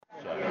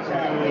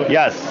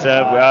Yes,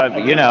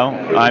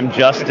 I'm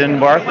Justin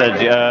Bartha,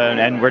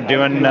 and we're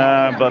doing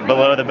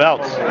Below the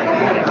Belt.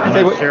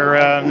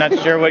 I'm not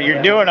sure what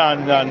you're doing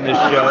on this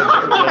show.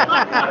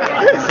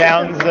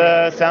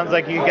 But, sounds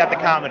like you got the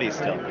comedy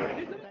still.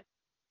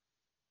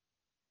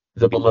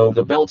 The Below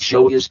the Belt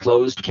show is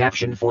closed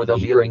caption for the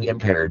hearing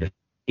impaired.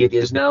 It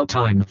is now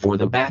time for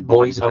the Bad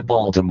Boys of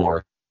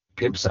Baltimore.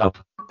 Pimps up,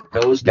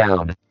 goes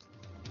down.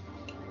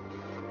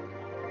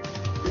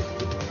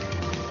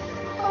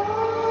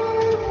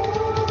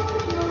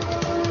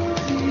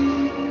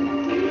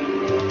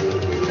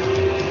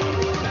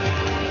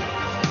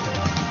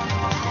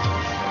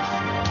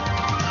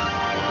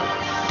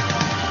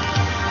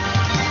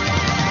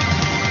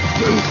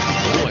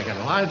 Oh, I got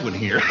a live one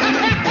here. Don't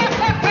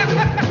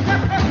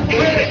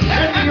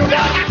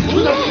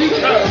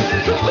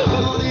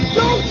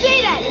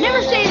say that!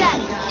 Never say that!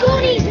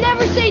 Goonies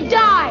never say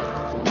die!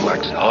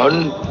 Wax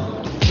on,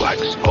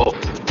 wax off.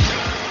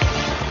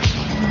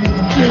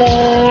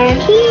 They're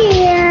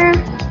here!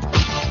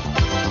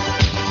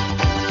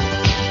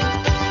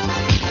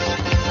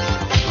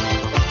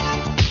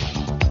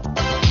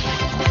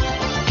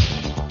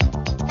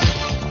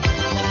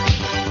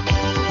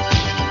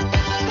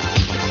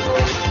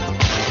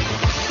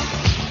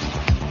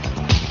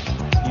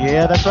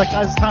 Yeah, that's right,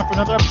 guys. It's time for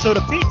another episode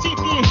of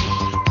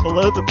BTB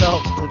Below the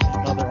Belt with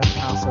another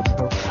episode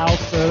of Al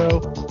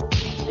Soto,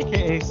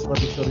 aka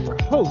Celebrity Soto, your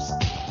host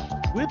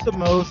with the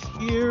most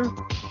here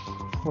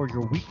for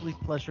your weekly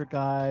pleasure,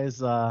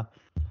 guys.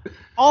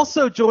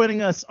 Also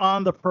joining us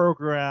on the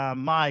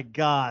program, my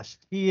gosh,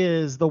 he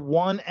is the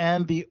one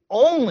and the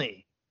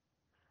only,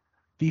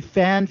 the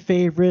fan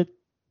favorite,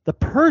 the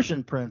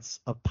Persian prince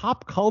of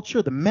pop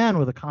culture, the man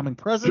with a calming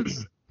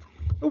presence,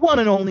 the one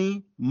and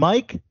only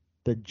Mike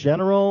the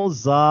General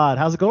Zod.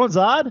 How's it going,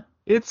 Zod?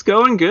 It's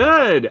going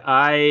good.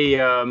 I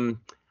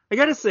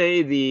gotta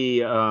say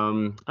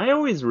I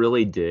always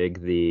really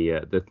dig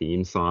the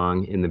theme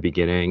song in the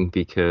beginning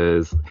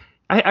because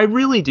I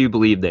really do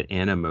believe that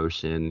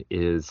Animotion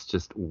is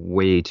just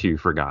way too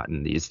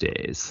forgotten these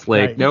days.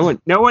 Like Right.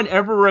 no one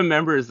ever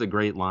remembers the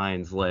great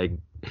lines like,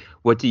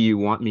 "What do you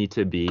want me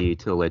to be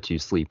to let you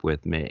sleep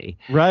with me?"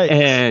 Right.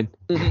 And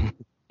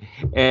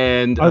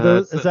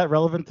Is that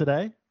relevant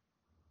today?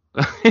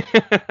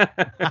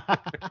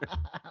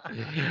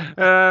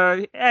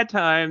 At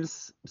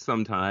times,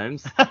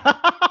 sometimes,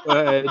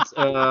 but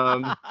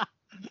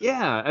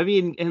yeah, I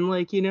mean, and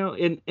like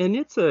and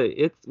it's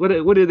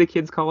what do the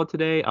kids call it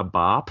today? A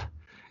bop.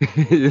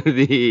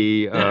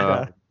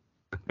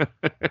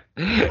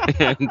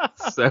 And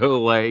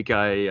so like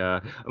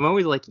I'm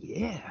always like,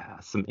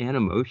 yeah, some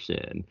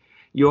Animotion.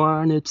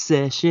 You're an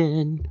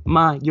obsession,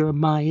 you're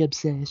my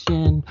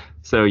obsession.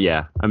 So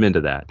yeah, I'm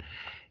into that.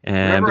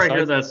 And whenever I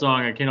hear that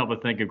song, I can't help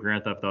but think of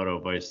Grand Theft Auto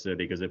Vice City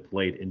because it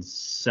played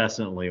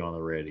incessantly on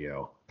the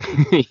radio.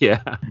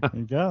 Yeah. There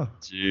you go.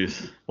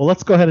 Jeez. Well,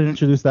 let's go ahead and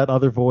introduce that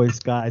other voice,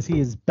 guys.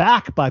 He is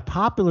back by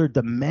popular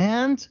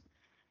demand.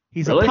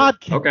 He's Really? a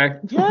podcaster. Okay.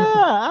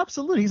 Yeah,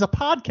 absolutely. He's a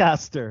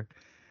podcaster.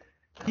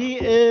 He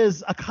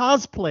is a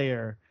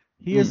cosplayer.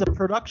 He is a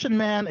production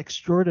man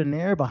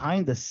extraordinaire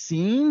behind the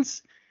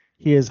scenes.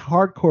 He is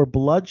hardcore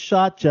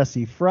bloodshot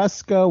Jesse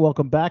Fresco.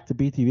 Welcome back to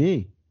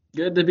BTV.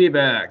 Good to be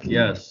back.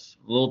 Yes.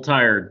 A little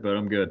tired, but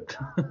I'm good.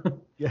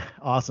 Yeah,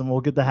 awesome. Well,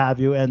 good to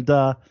have you. And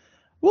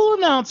we'll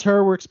announce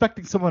her. We're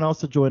expecting someone else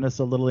to join us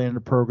a little later in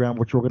the program,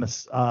 which we're going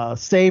to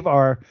save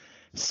our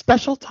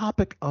special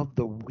topic of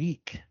the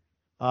week,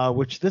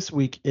 which this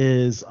week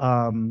is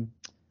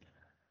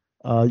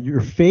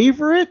your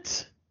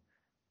favorite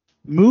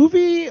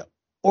movie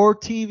or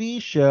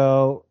TV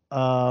show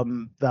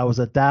that was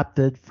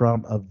adapted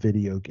from a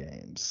video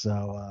game.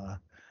 So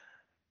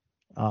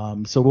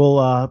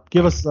we'll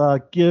give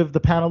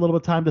the panel a little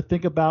bit of time to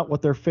think about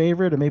what their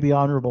favorite and maybe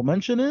honorable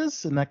mention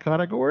is in that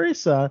category.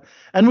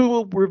 And we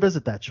will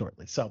revisit that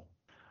shortly. So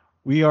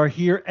we are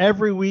here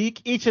every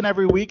week, each and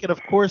every week. And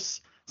of course,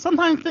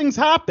 sometimes things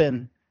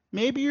happen.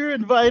 Maybe you're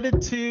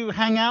invited to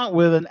hang out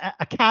with an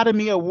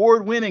Academy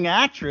Award-winning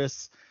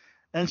actress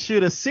and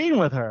shoot a scene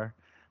with her.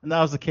 And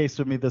that was the case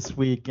with me this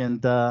week.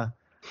 And I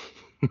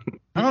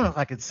don't know if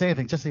I could say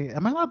anything. Jesse,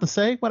 am I allowed to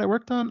say what I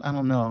worked on? I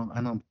don't know.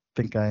 I don't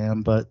think I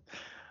am, but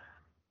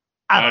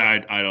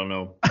I don't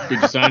know.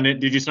 Did you sign it?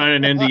 Did you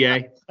sign an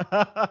NDA?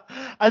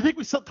 I think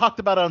we still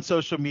talked about it on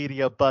social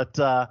media, but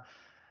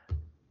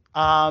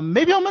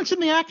maybe I'll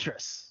mention the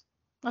actress.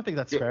 I think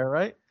that's fair,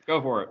 right?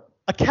 Go for it.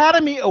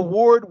 Academy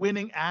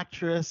Award-winning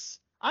actress.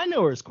 I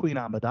know her as Queen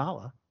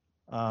Amidala.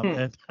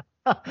 And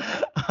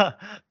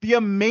the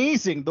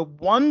amazing, the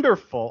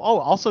wonderful,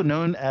 also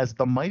known as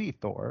the Mighty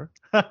Thor,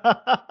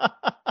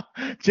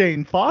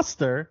 Jane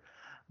Foster.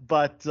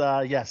 But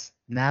yes,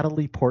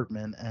 Natalie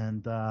Portman.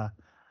 And I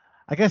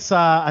guess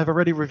I've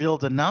already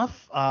revealed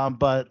enough,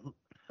 but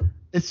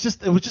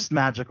it was just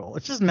magical.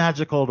 It's just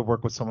magical to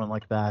work with someone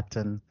like that.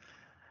 And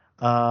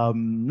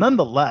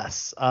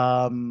nonetheless.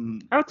 How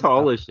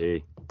tall is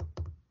she?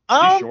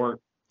 She's short.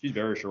 She's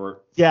very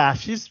short. Yeah,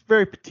 she's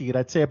very petite.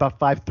 I'd say about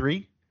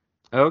 5'3".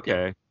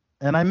 Okay.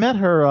 And I met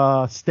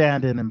her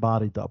stand-in and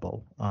body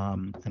double.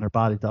 And her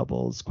body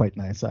double is quite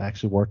nice. I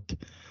actually worked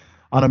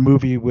on a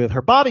movie with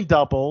her body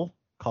double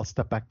called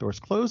Step Back Doors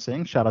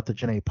Closing. Shout out to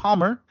Janae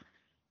Palmer.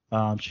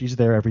 She's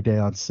there every day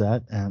on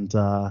set. And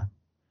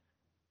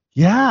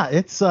yeah,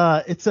 it's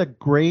a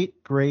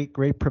great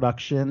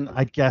production.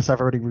 I guess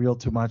I've already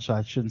reeled too much.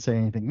 I shouldn't say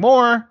anything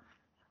more.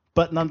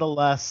 But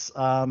nonetheless,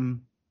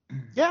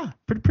 yeah,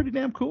 pretty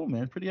damn cool,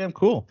 man. Pretty damn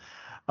cool.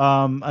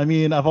 I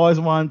mean, I've always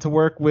wanted to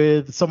work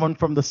with someone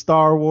from the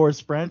Star Wars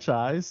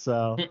franchise,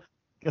 so I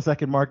guess I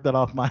can mark that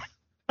off my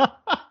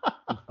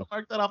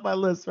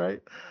list,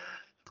 right?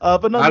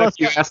 But Not nonetheless,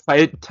 if you ask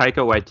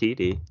Taika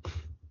Waititi.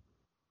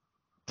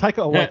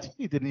 Taika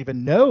Waititi didn't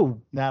even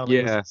know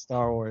Natalie was Yeah. in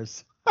Star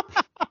Wars.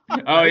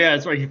 Oh yeah,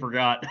 that's right. He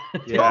forgot.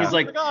 Yeah. He's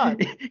like,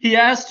 forgot. he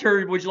asked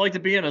her, "Would you like to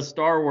be in a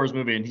Star Wars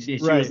movie?" And she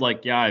Right. was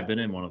like, "Yeah, I've been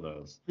in one of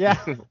those. Yeah.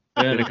 Been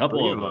in a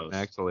couple of those."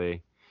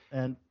 Actually.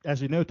 And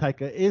as you know,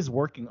 Taika is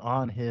working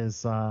on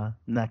his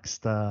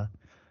next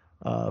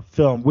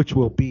film, which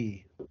will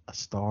be a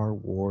Star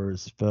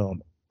Wars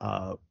film,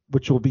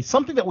 which will be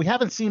something that we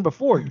haven't seen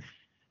before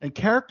and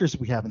characters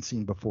we haven't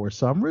seen before.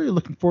 So I'm really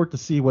looking forward to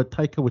see what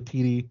Taika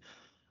Waititi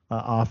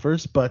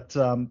offers. But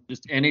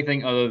Just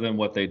anything other than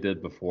what they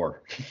did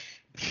before.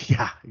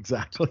 yeah,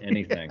 exactly.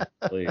 Anything,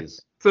 please.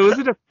 So is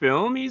it a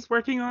film he's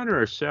working on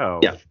or a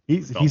show? Yeah.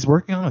 He's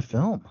working on a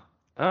film.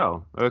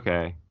 Oh,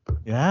 okay.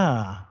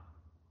 Yeah.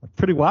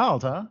 Pretty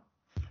wild, huh?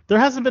 There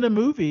hasn't been a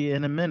movie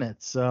in a minute,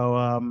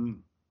 so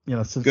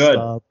since Good.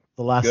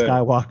 the last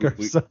Good.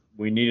 We're so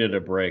We needed a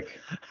break.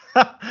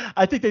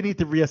 I think they need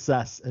to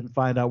reassess and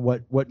find out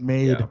what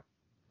made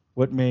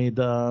the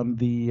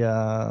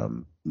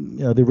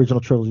original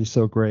trilogy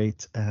so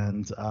great,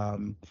 and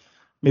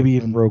maybe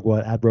even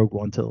add Rogue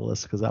One to the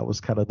list, because that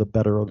was kind of the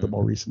better of the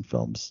more recent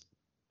films.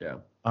 Yeah.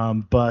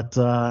 But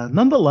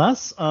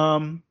nonetheless,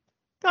 got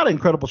an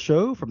incredible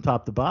show from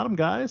top to bottom,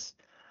 guys.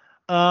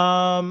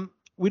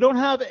 We don't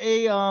have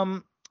a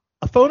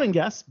phone-in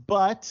guest,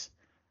 but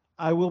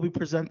I will be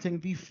presenting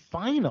the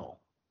final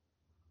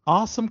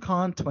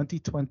AwesomeCon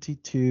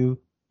 2022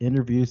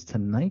 interviews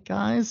tonight,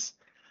 guys.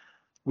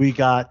 We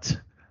got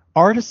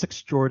artist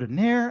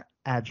extraordinaire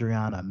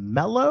Adriana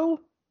Mello,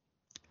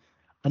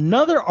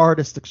 another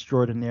artist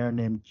extraordinaire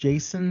named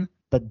Jason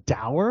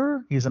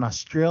Badower. He's an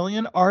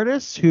Australian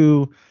artist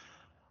who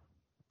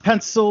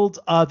penciled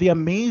the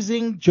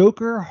amazing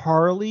Joker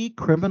Harley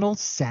Criminal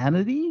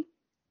Sanity.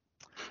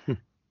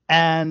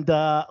 And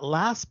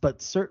last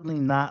but certainly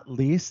not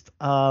least,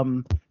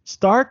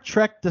 Star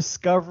Trek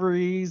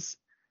Discovery's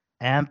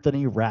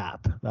Anthony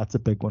Rapp. That's a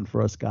big one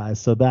for us, guys.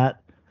 So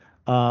that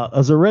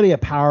is already a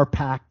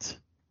power-packed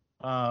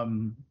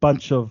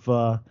bunch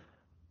of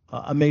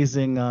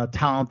amazing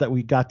talent that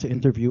we got to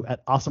interview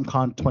at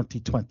AwesomeCon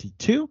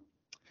 2022.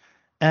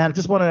 And I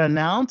just want to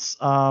announce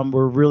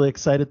we're really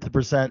excited to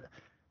present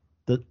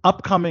the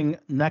upcoming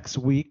next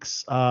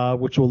week's,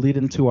 which will lead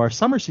into our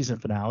summer season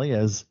finale,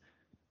 as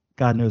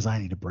God knows I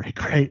need a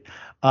break, right?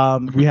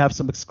 We have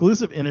some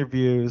exclusive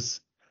interviews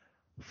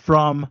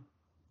from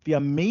the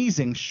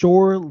amazing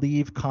Shore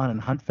Leave Con in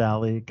Hunt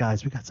Valley.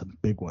 Guys, we got some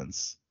big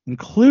ones,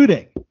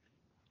 including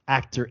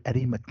actor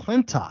Eddie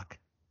McClintock,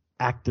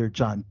 actor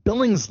John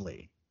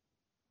Billingsley.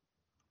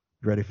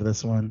 You ready for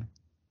this one?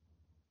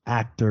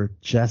 Actor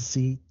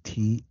Jesse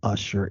T.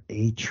 Usher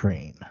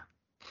A-Train.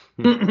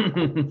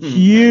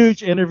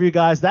 Huge interview,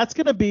 guys. That's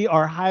going to be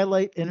our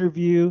highlight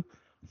interview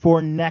for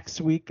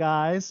next week,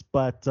 guys.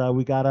 But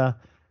we gotta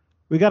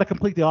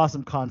complete the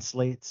AwesomeCon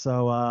slate.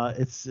 So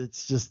it's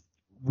just,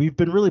 we've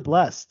been really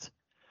blessed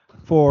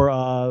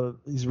for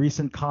these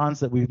recent cons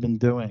that we've been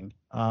doing.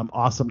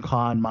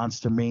 AwesomeCon,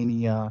 Monster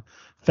Mania,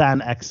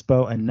 Fan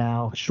Expo, and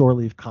now Shore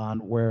Leave Con,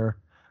 where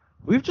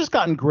we've just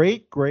gotten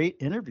great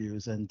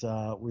interviews, and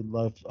we're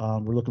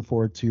looking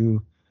forward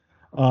to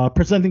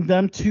presenting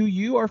them to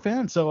you, our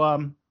fans. So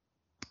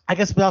I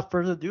guess without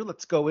further ado,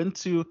 let's go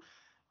into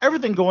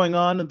everything going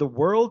on in the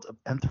world of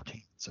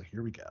entertainment. So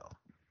here we go.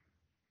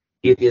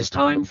 It is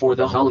time for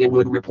the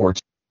Hollywood Report.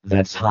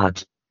 That's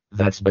hot.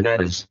 That's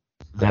bananas.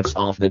 That's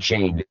off the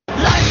chain.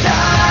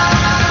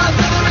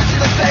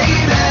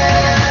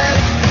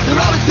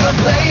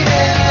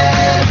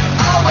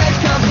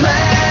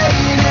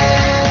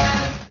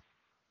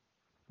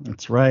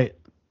 That's right.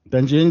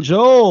 Benji and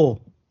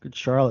Joel. Good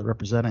Charlotte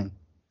representing.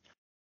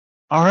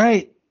 All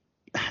right.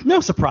 No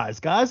surprise,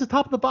 guys. The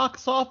top of the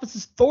box office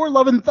is Thor: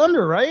 Love and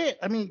Thunder, right?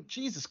 I mean,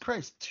 Jesus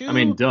Christ.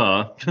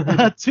 Duh.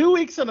 2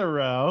 weeks in a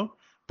row.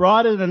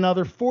 Brought in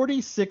another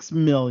 $46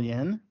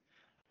 million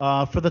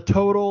for the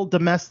total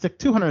domestic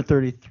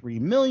 $233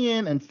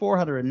 million and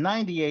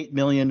 $498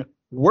 million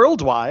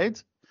worldwide.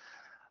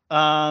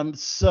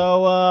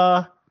 So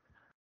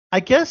I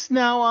guess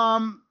now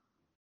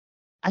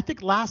I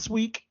think last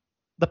week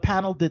the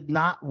panel did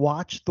not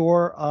watch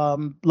Thor: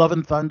 Love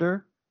and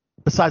Thunder,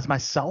 besides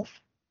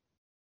myself.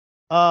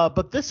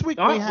 But this week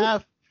we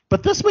have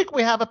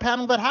a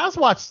panel that has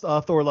watched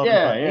Thor: Love and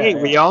Thunder. Hey,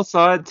 we all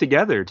saw it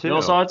together too. We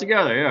all saw it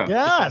together, yeah.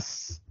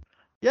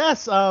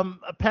 Yes.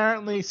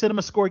 Apparently,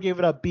 CinemaScore gave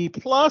it a B+.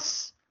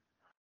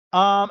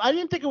 I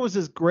didn't think it was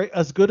as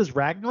good as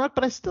Ragnarok,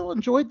 but I still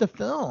enjoyed the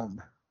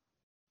film.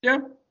 Yeah,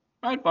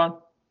 I had fun.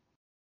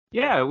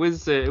 Yeah, it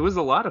was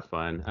a lot of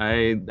fun.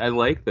 I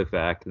like the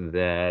fact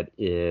that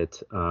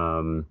it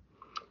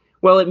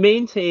well, it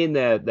maintained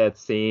that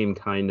same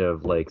kind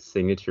of like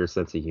signature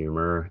sense of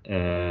humor,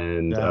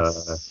 and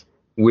Yes.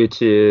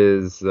 which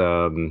is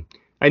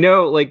I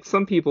know like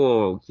some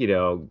people,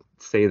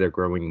 say they're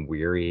growing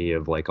weary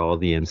of like all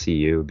the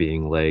MCU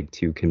being like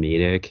too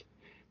comedic,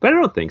 but I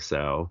don't think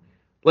so.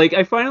 Like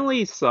I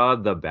finally saw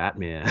The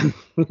Batman,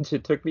 which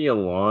it took me a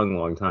long,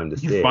 long time to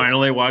see. You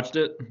finally watched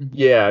it?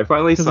 Yeah, I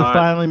finally Because it saw it.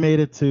 finally made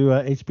it to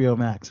HBO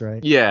Max,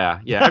 right? Yeah.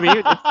 I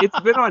mean, it's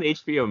been on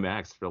HBO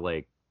Max for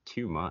like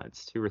 2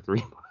 or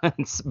 3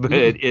 months, but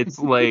it's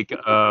like,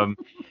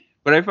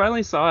 but I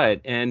finally saw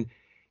it, and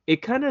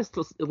it kind of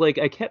like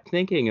I kept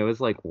thinking, I was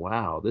like,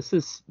 wow, this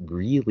is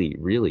really,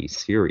 really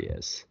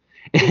serious,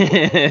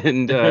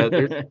 and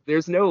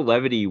there's no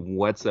levity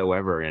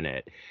whatsoever in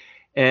it,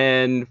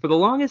 and for the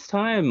longest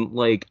time,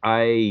 like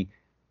I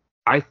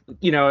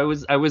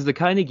was the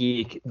kind of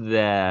geek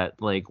that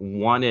like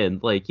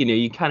wanted like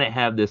you kind of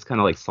have this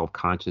kind of like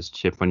self-conscious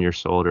chip on your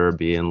shoulder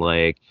being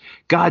like,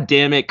 God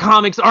damn it,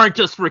 comics aren't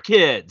just for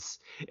kids,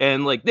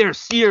 and like they're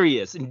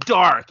serious and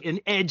dark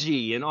and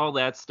edgy and all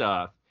that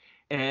stuff,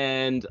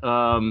 and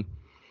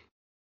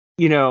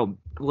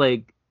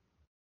like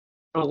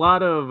a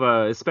lot of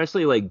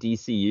especially like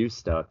DCEU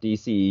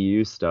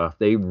stuff,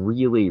 they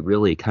really,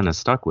 really kind of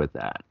stuck with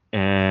that.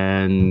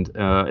 And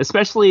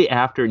especially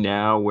after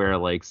now, where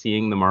like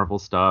seeing the Marvel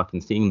stuff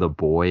and seeing The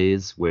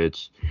Boys,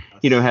 which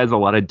has a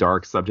lot of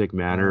dark subject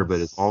matter, but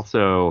it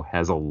also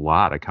has a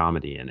lot of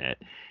comedy in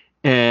it,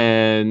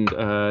 and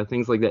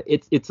things like that.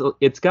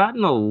 It's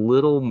gotten a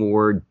little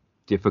more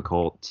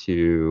difficult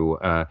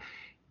to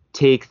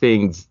take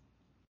the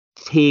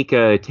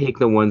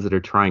ones that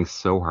are trying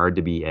so hard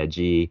to be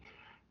edgy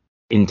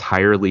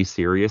entirely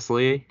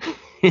seriously.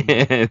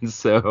 And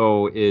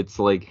so it's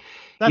like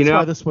that's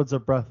why this one's a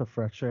breath of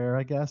fresh air,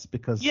 I guess,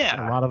 because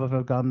Yeah. a lot of them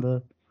have gone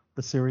the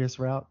serious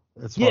route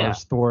as far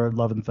as Thor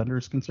Love and Thunder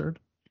is concerned.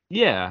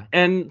 Yeah,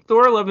 and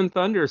Thor Love and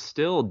Thunder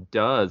still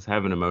does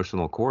have an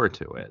emotional core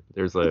to it.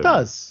 It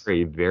does.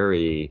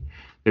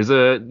 There's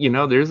a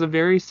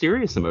very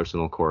serious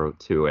emotional core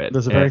to it.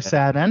 There's a very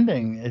sad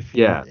ending, if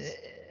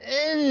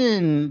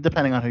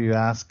depending on who you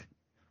ask,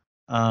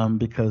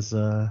 because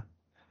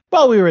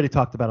well, we already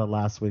talked about it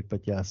last week,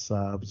 but yes,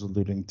 I was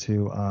alluding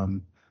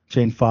to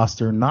Jane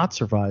Foster not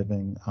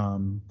surviving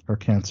her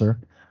cancer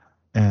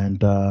and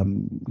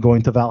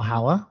going to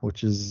Valhalla,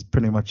 which is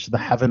pretty much the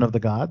heaven of the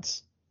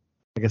gods.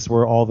 I guess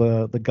where all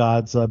the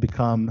gods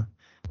become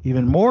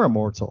even more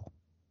immortal,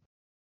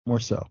 more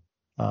so.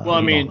 Well,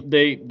 I mean,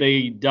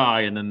 they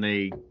die and then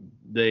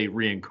they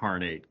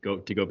reincarnate,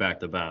 go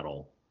back to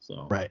battle.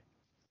 So right.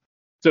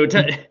 So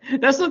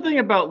that's the thing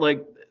about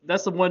like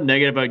that's the one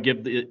negative I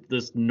give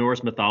this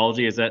Norse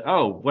mythology is that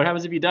what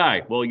happens if you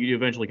die? Well, you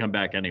eventually come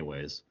back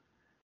anyways.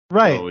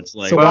 Right. So it's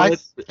like so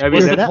what's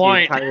that's the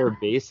point? The entire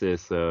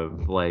basis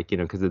of like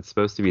because it's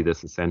supposed to be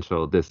this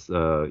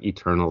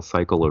eternal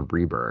cycle of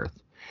rebirth.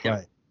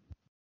 Right.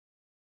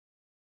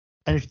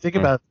 And if you think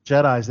about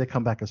Jedis, they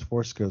come back as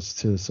Force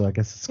ghosts too. So I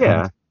guess it's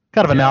kind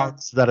of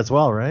analogous to that as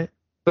well, right?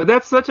 But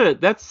that's such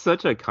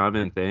a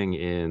common thing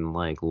in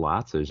like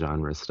lots of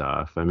genre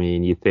stuff. I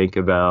mean, you think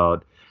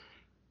about,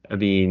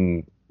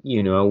 we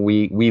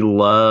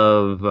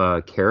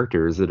love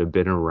characters that have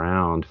been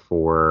around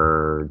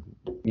for,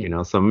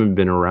 some have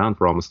been around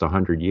for almost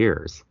 100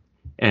 years,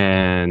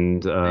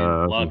 and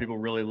a lot of people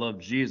really love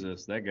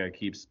Jesus. That guy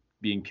keeps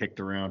being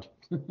kicked around.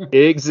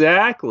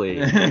 Exactly.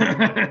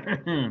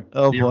 The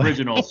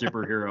original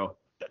superhero.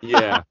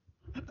 Yeah.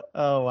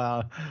 Oh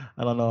wow,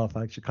 I don't know if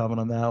I should comment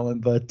on that one,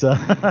 but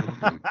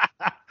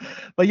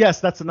but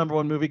yes, that's the number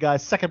one movie,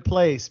 guys. Second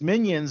place,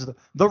 Minions: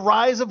 The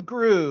Rise of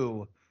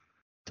Gru,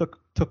 took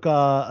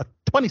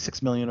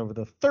 26 million over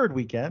the third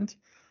weekend.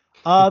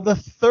 The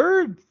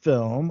third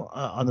film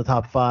on the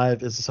top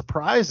 5 is a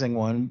surprising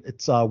one.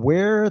 It's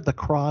Where the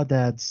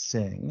Crawdads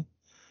Sing.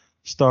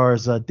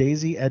 Stars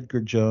Daisy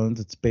Edgar Jones.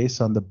 It's based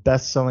on the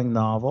best-selling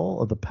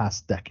novel of the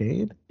past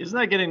decade. Isn't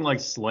that getting like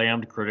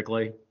slammed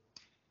critically?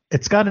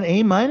 It's got an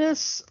A-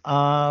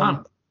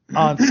 on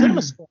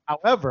CinemaScore.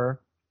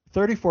 However,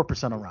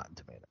 34% on Rotten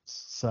Tomatoes.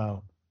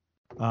 So,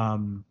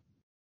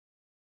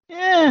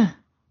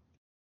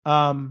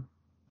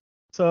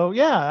 So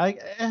yeah,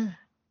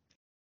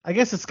 I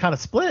guess it's kind of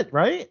split,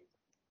 right?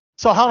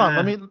 So hold on,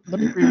 let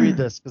me reread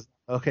this.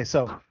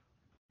 So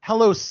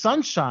Hello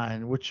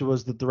Sunshine, which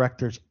was the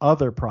director's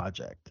other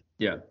project.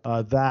 Yeah.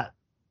 That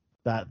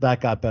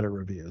got better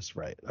reviews,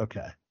 right?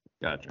 Okay.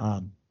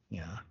 Gotcha.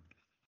 Yeah.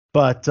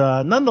 But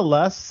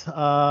nonetheless, it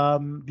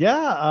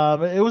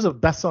was a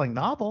best-selling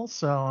novel.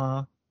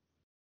 So,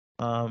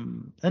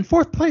 and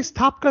fourth place,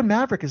 Top Gun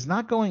Maverick is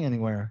not going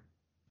anywhere.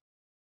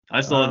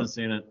 I still haven't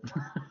seen it.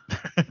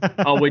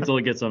 I'll wait till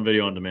it gets on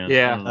video on demand.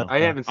 Yeah, I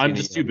haven't seen it. I'm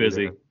just too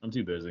busy. I'm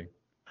too busy.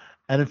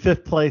 And in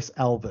fifth place,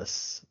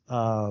 Elvis,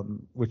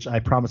 which I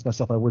promised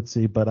myself I would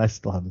see, but I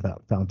still haven't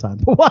found time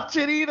to watch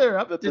it either.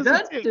 I'm a Did busy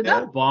that kid, did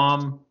man. that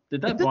bomb?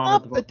 Did that It did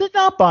bomb? not. It did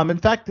not bomb. In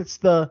fact, it's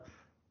the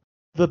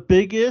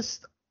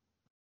biggest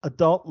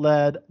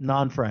adult-led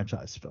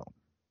non-franchise film.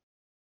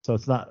 So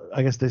it's not.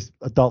 I guess this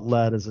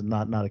adult-led is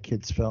not a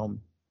kids film.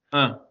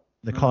 They're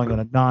calling it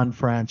a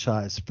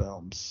non-franchise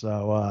film.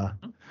 So.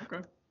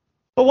 Okay.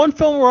 But one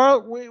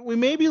film we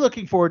may be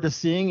looking forward to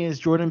seeing is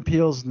Jordan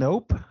Peele's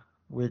Nope,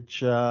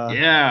 which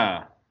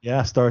Yeah.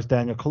 stars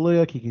Daniel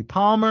Kaluuya, Keke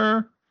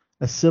Palmer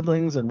as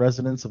siblings and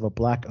residents of a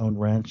black-owned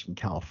ranch in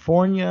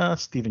California.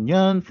 Stephen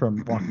Yeun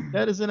from Walking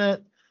Dead is in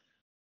it.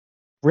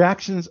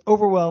 Reactions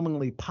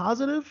overwhelmingly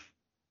positive.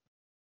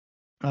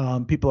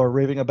 People are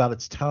raving about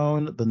its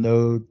tone, the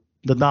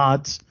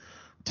nods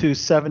to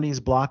 70s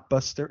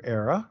blockbuster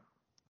era.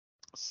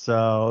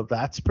 So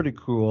that's pretty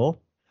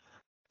cool.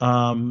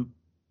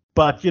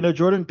 But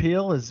Jordan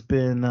Peele has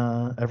been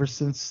ever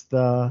since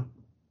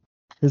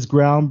his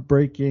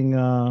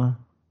groundbreaking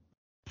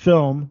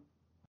film.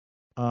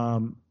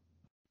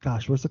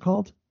 What's it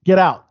called? Get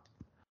Out.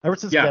 Ever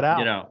since Get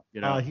Out.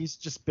 He's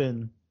just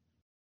been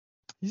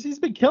he's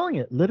been killing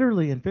it,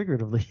 literally and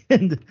figuratively,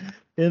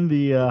 in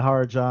the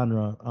horror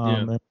genre.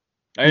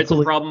 I had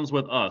some problems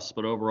with Us,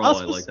 but overall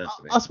I liked that.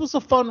 Us was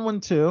a fun one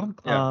too.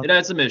 Yeah, it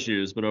had some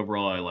issues, but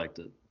overall I liked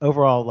it.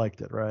 Overall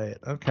liked it, right?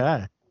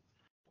 Okay.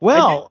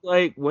 Well,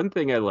 one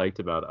thing I liked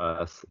about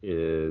Us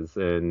was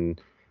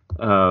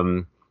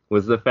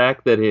the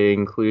fact that it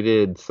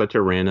included such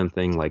a random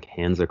thing like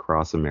Hands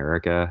Across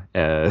America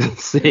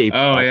as a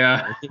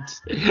yeah.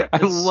 I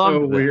love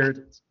so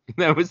weird.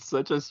 That was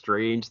such a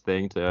strange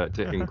thing to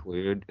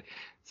include.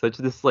 Such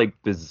this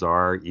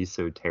bizarre,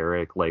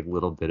 esoteric,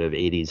 little bit of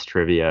 80s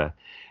trivia.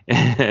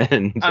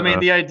 And I mean,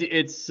 the idea,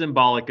 it's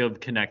symbolic of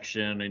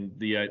connection, and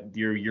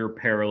your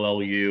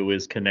parallel you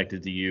is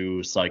connected to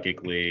you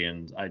psychically,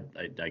 and I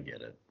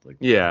get it.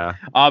 Yeah.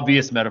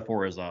 Obvious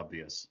metaphor is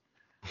obvious.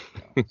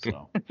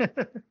 So.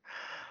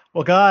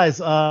 Well,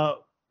 guys,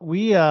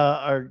 we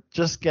are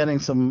just getting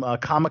some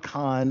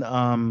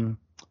Comic-Con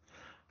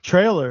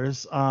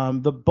trailers.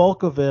 The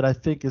bulk of it, I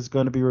think, is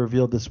going to be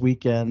revealed this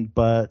weekend,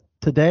 but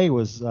today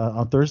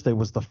on Thursday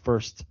was the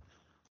first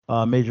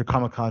major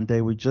Comic-Con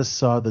day. We just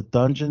saw the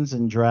Dungeons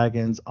and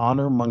Dragons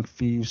Honor Among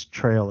Thieves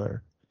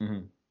trailer,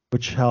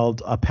 which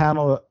held a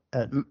panel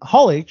at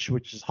Hall H,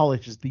 Hall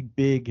H is the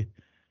big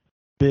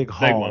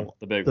hall,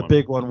 the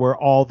big one where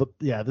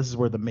this is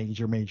where the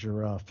major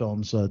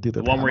films do their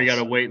the one where you got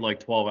to wait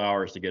 12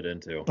 hours to get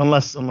into,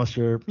 unless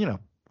you're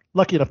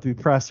lucky enough to be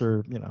press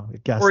or a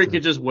guest, or you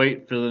could just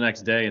wait for the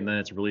next day and then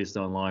it's released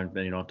online,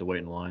 then you don't have to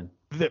wait in line.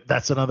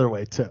 That's another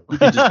way too. You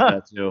could just do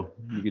that too.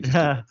 You could just do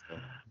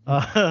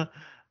that too.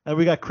 And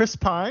we got Chris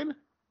Pine,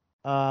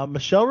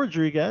 Michelle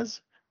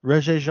Rodriguez,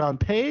 Regé-Jean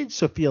Page,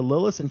 Sophia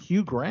Lillis, and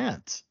Hugh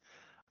Grant,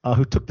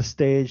 who took the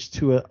stage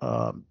to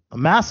a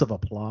massive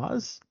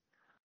applause.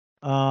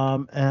 They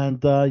saw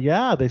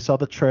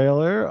the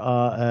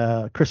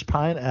trailer. Chris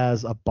Pine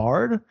as a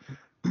bard,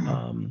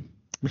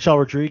 Michelle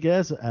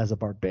Rodriguez as a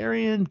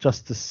barbarian,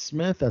 Justice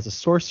Smith as a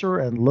sorcerer,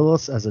 and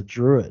Lillis as a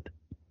druid.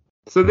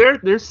 So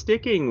they're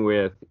sticking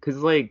with,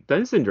 because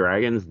Dungeons and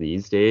Dragons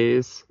these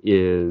days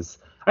is,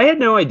 I had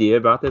no idea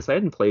about this. I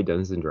hadn't played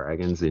Dungeons and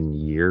Dragons in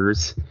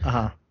years.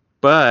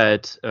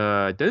 But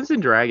Dungeons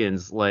and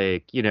Dragons,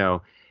 they've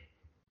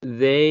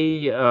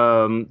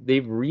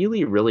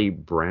really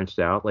branched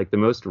out. The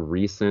most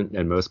recent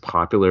and most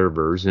popular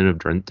version of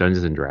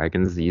Dungeons and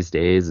Dragons these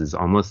days is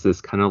almost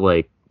this kind of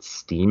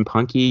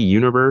steampunky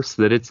universe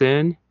that it's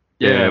in.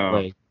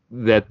 Yeah.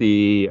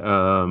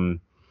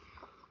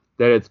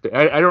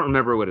 I don't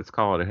remember what it's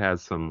called. It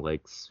has some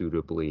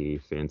suitably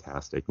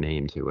fantastic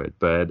name to it,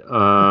 but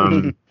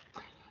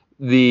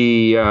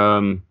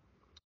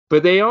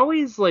but they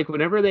always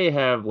whenever they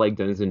have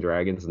Dungeons and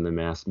Dragons in the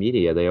mass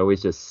media, they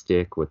always just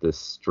stick with the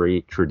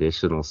straight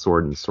traditional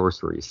sword and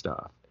sorcery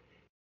stuff.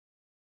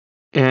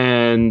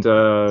 And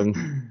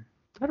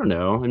I don't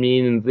know. I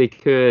mean, they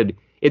could.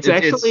 It's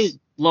actually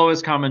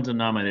lowest common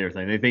denominator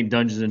thing. They think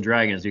Dungeons and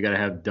Dragons, you got to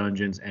have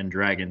Dungeons and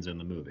Dragons in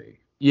the movie.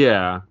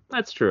 Yeah,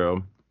 that's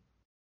true.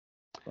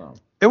 Wow.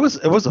 It was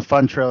a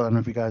fun trailer. I don't know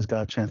if you guys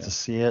got a chance to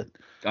see it.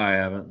 I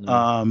haven't.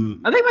 No.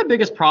 I think my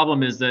biggest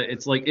problem is that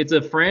it's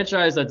a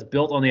franchise that's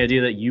built on the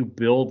idea that you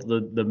build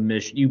the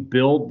mission, you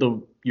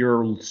build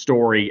your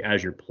story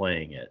as you're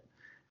playing it,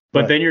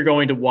 but then you're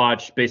going to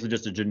watch basically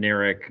just a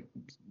generic.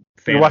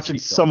 You're watching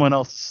someone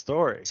else's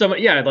story.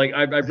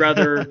 I'd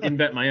rather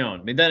invent my own.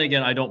 I mean, then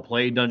again, I don't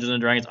play Dungeons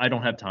and Dragons. I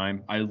don't have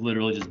time. I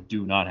literally just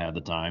do not have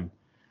the time.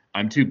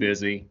 I'm too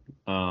busy.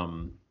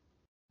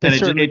 They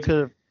certainly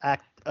could have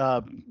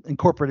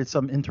incorporated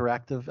some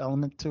interactive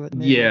element to it.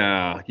 Maybe,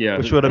 yeah.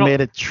 Which would have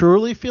made it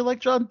truly feel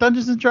like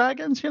Dungeons and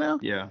Dragons,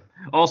 Yeah.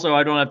 Also,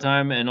 I don't have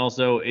time, and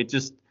also it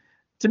just,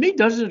 to me,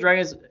 Dungeons and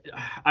Dragons,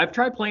 I've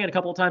tried playing it a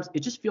couple of times.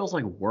 It just feels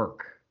like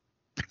work.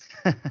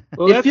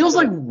 It feels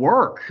like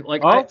work.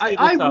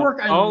 I work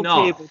enough. All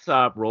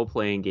tabletop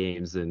role-playing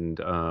games and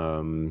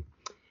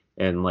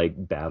and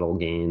like battle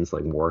games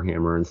like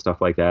Warhammer and stuff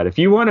like that. If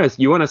you want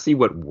to see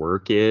what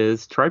work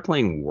is, try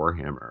playing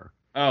Warhammer.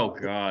 Oh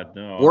God,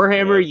 no.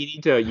 Warhammer,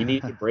 you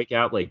need to break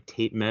out like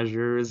tape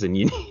measures, and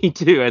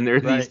and there are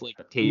these like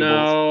tables.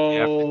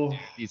 No.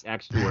 These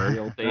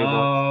actuarial tables.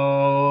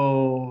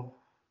 No.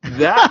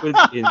 That was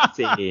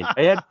insane.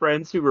 I had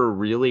friends who were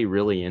really,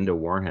 really into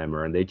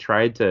Warhammer, and they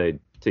tried to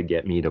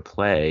get me to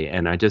play.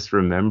 And I just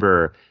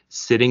remember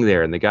sitting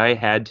there, and the guy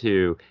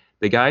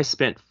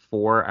spent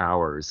 4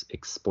 hours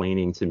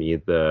explaining to me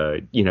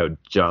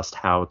just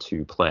how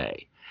to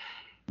play.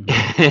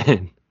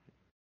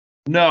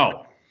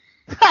 No.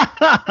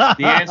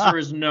 The answer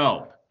is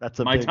no.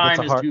 My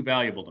time is too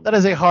valuable to me. That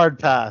is a hard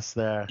pass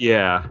there.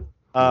 Yeah.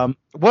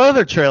 What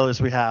other trailers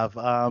we have?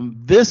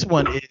 This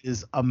one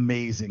is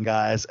amazing,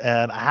 guys,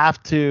 and I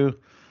have to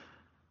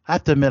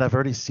admit I've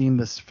already seen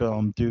this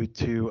film due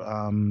to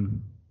I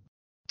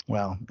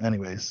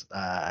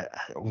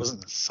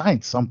wasn't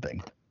assigned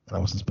something and I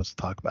wasn't supposed to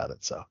talk about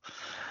it, so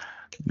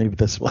maybe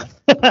this one.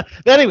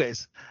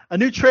 Anyways, a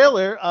new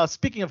trailer.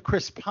 Speaking of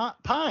Chris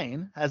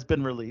Pine, has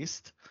been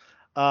released.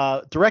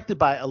 Directed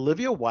by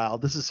Olivia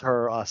Wilde. This is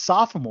her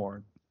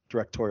sophomore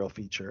directorial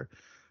feature,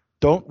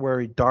 Don't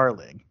Worry,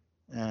 Darling.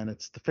 And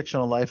it's the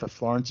fictional life of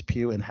Florence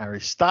Pugh and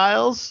Harry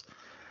Styles.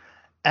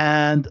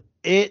 And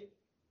it's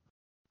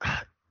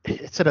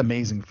an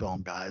amazing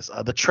film, guys.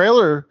 The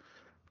trailer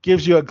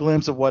gives you a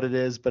glimpse of what it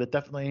is, but it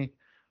definitely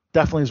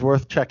is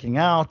worth checking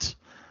out.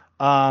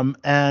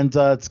 And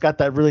it's got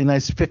that really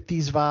nice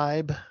 50s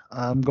vibe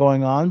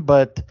going on,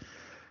 but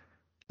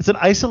it's an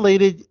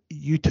isolated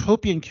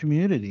utopian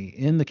community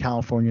in the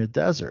California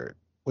desert,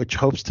 which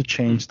hopes to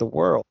change the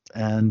world.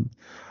 And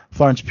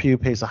Florence Pugh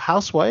plays a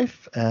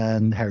housewife,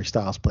 and Harry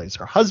Styles plays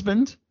her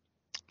husband.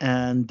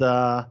 And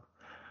they're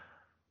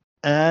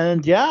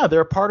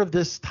part of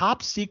this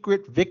top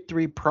secret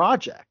victory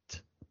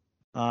project.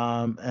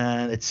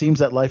 And it seems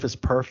that life is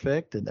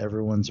perfect, and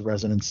every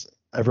resident's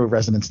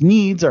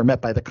needs are met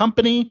by the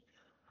company.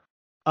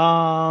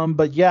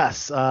 But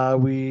yes,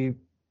 we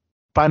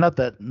find out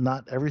that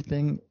not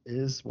everything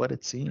is what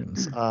it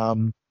seems.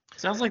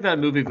 Sounds like that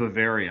movie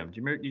Vivarium.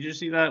 Did you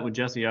see that with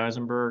Jesse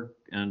Eisenberg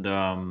and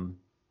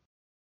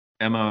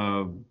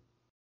Emma?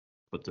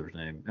 What's her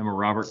name? Emma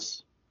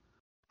Roberts.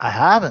 I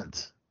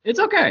haven't. It's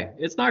okay.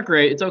 It's not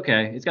great. It's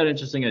okay. It's got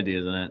interesting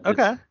ideas in it.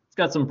 Okay. It's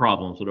got some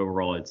problems, but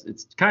overall,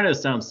 it's kind of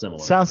sounds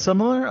similar. Sounds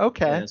similar.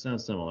 Okay. Yeah, it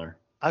sounds similar.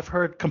 I've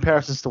heard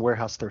comparisons to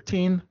Warehouse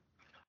 13.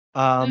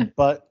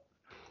 But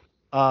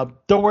Don't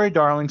Worry,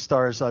 Darling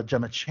stars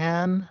Gemma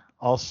Chan.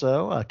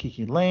 Also,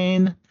 Kiki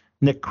Lane,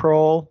 Nick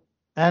Kroll,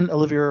 and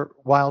Olivia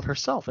Wilde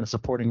herself in a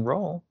supporting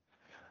role.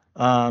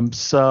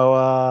 It's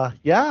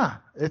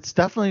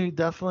definitely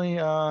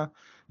going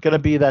to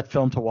be that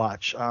film to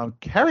watch.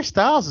 Harry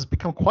Styles has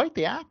become quite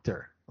the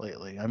actor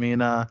lately. I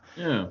mean,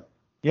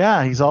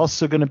 he's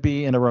also going to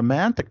be in a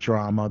romantic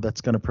drama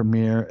that's going to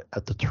premiere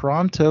at the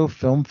Toronto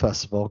Film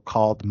Festival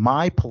called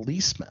My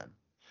Policeman.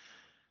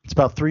 It's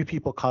about three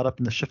people caught up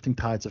in the shifting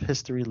tides of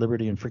history,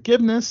 liberty, and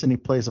forgiveness, and he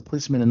plays a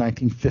policeman in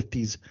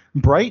 1950s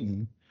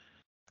Brighton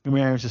who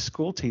marries a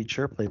school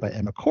teacher, played by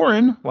Emma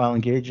Corrin, while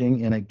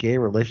engaging in a gay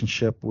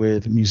relationship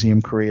with museum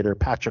creator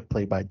Patrick,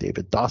 played by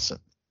David Dawson.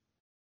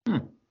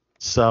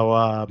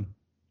 So,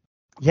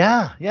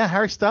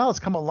 Harry Styles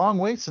has come a long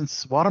way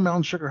since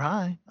Watermelon Sugar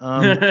High.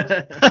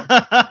 I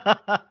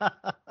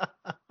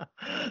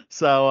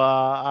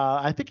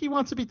think he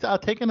wants to be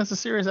taken as a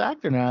serious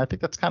actor now. I think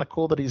that's kind of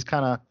cool that he's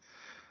kind of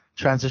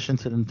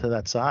transitioned into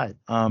that side.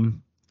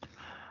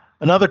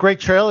 Another great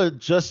trailer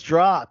just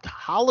dropped.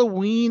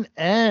 Halloween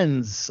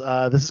Ends.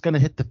 This is going to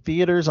hit the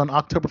theaters on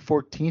October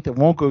 14th. It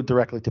won't go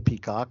directly to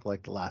Peacock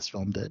like the last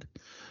film did.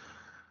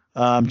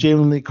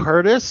 Jamie Lee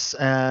Curtis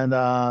and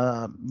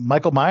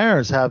Michael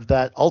Myers have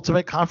that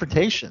ultimate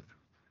confrontation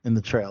in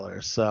the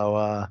trailer.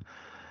 So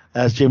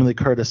as Jamie Lee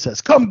Curtis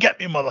says, "Come get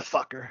me,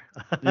 motherfucker,"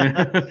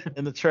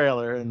 in the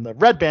trailer, in the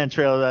Red Band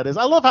trailer, that is.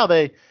 I love how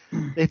they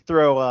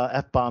throw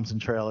F-bombs in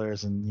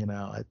trailers, and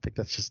I think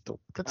that's just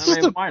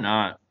why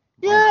not?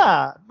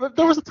 Yeah, but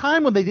there was a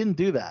time when they didn't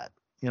do that,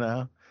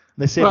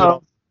 They saved it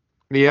all.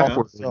 The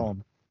F-word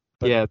film.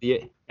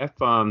 The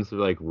F-bombs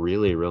like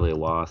really, really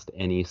lost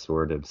any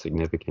sort of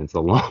significance a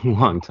long,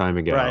 long time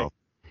ago. Right.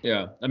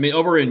 Yeah, I mean,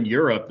 over in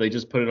Europe, they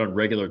just put it on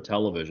regular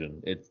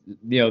television. It's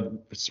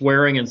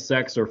swearing and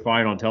sex are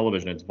fine on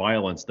television. It's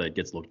violence that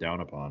gets looked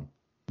down upon.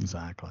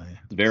 Exactly.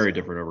 It's very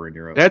different over in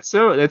Europe. That's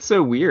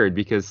so weird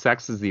because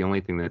sex is the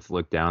only thing that's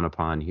looked down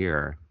upon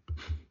here.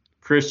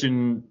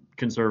 Christian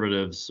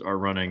conservatives are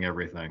running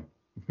everything.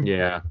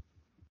 Yeah.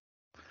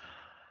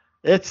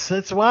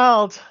 It's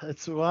wild.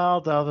 It's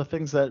wild how the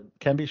things that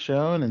can be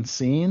shown and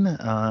seen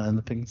and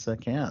the things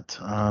that can't.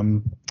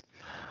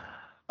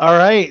 All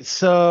right,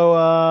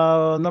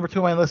 so number 2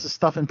 on my list is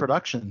stuff in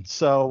production.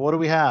 So what do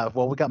we have?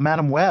 Well, we got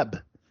Madam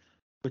Web,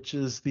 which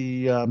is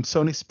the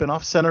Sony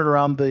spinoff centered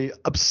around the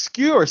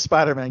obscure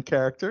Spider-Man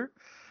character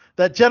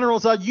that General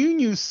Zod you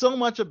knew so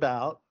much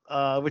about,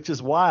 which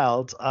is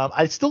wild.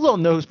 I still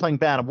don't know who's playing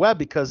Madam Web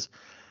because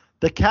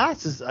the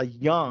cast is a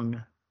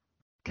young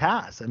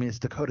cast. I mean, it's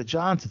Dakota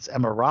Johnson, it's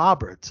Emma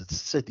Roberts, it's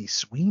Sydney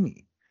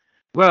Sweeney.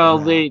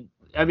 Well, Yeah.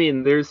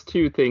 there's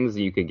two things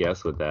you could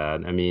guess with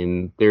that. I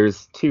mean,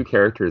 there's two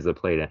characters that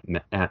played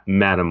at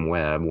Madam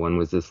Web. One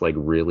was this like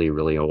really,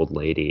 really old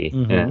lady,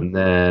 and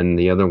then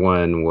the other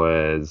one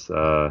was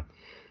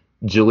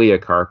Julia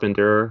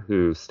Carpenter,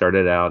 who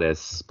started out as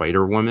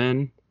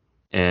Spider-Woman,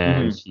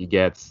 and she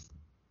gets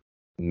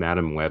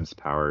Madam Web's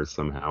powers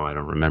somehow. I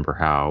don't remember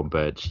how,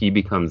 but she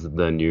becomes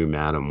the new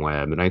Madam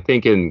Web. And I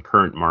think in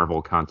current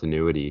Marvel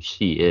continuity,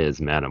 she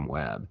is Madam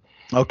Web.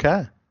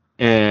 Okay.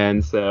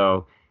 And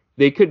so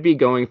they could be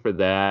going for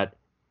that.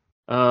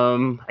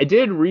 I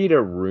did read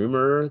a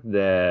rumor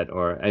that,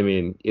 or I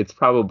mean, it's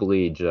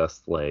probably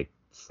just like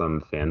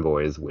some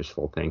fanboys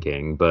wishful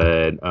thinking,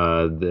 but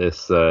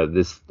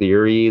this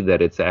theory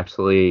that it's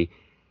actually,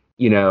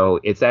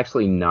 it's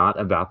actually not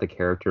about the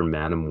character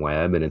Madam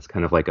Web, and it's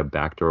kind of like a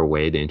backdoor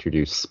way to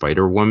introduce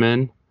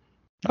Spider-Woman,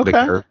 the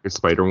character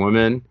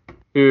Spider-Woman,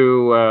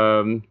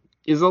 who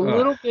is a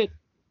little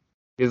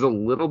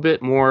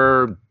bit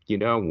more,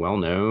 well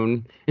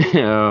known.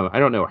 I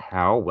don't know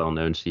how well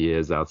known she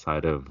is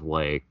outside of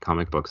like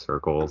comic book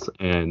circles,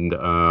 and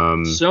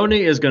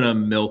Sony is gonna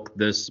milk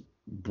this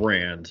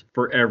brand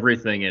for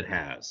everything it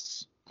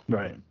has.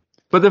 Right.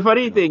 But the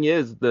funny thing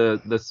is,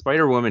 the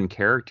Spider-Woman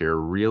character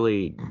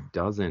really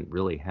doesn't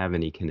really have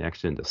any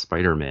connection to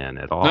Spider-Man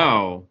at all.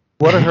 No.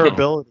 What are her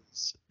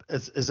abilities?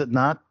 Is it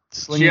not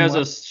slinging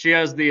webs? She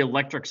has the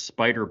electric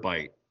spider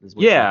bite. Is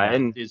what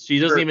she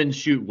doesn't even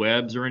shoot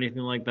webs or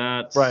anything like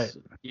that. Right.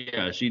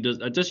 Yeah, she does.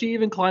 Does she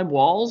even climb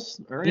walls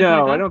or anything?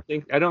 No, like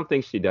that? I don't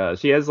think she does.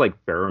 She has like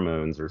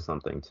pheromones or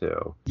something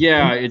too.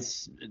 Yeah,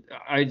 this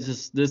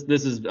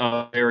is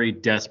a very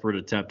desperate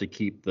attempt to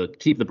keep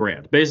the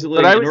brand. Basically,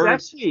 but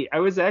I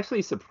was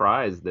actually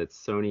surprised that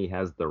Sony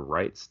has the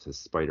rights to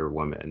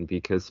Spider-Woman,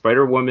 because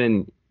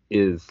Spider-Woman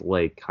is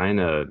like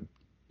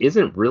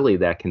isn't really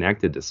that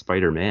connected to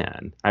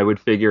Spider-Man. I would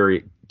figure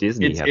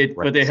Disney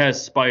but it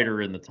has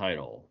Spider in the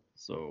title,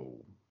 so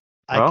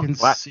I can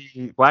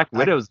see Black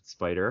Widow's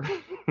Spider.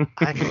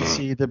 I can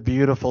see the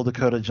beautiful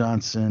Dakota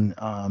Johnson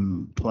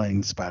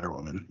playing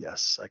Spider-Woman.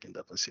 Yes, I can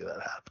definitely see that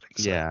happening.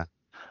 So. Yeah.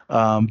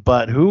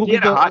 But who? He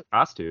had a hot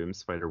costume,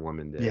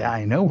 Spider-Woman did. Yeah,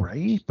 I know,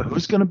 right? But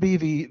who's going to be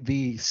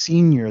the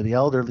senior, the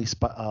elderly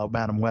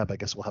Madam Web? I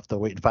guess we'll have to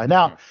wait and find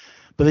out.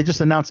 But they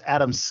just announced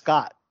Adam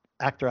Scott.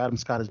 Actor Adam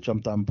Scott has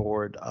jumped on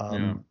board.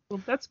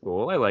 Well, that's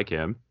cool. I like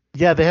him.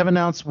 Yeah, they haven't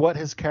announced what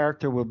his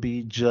character will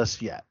be just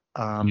yet.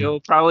 He'll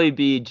probably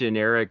be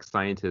generic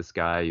scientist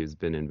guy who's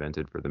been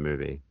invented for the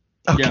movie.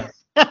 Okay.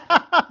 Yeah.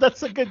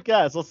 That's a good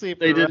guess. We'll see if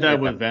they did that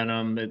with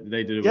Venom.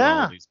 They did it with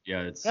all these.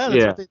 That's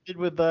what they did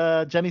with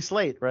Jenny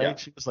Slate, right? Yeah.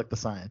 She was like the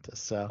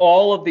scientist. So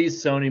all of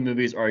these Sony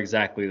movies are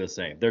exactly the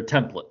same. They're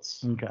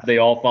templates. Okay. They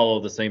all follow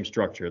the same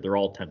structure. They're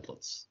all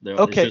templates.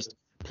 It's just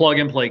plug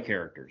and play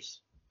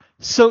characters.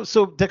 So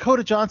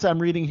Dakota Johnson, I'm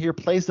reading here,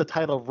 plays the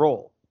title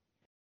role,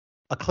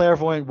 a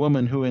clairvoyant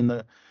woman who in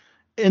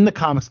the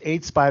comics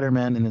aids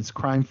Spider-Man in his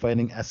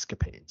crime-fighting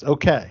escapades.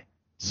 Okay,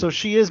 so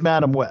she is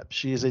Madam Web.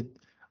 She's going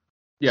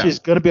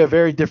to be a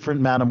very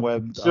different Madam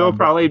Web. She'll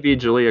probably be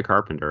Julia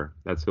Carpenter.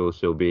 That's who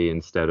she'll be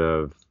instead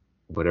of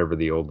whatever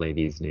the old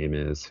lady's name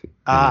is.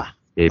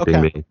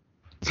 Escaping me.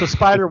 So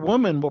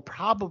Spider-Woman will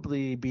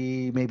probably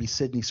be maybe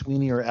Sydney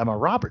Sweeney or Emma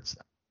Roberts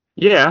then.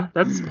 Yeah,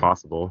 that's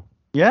possible.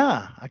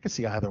 Yeah, I could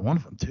see either one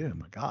of them too.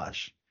 My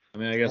gosh. I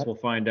mean, I guess we'll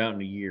find out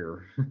in a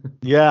year.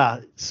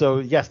 Yeah. So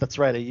yes, that's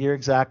right. A year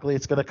exactly.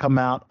 It's going to come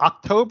out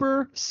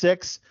October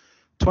 6th,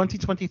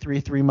 2023,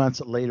 3 months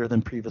later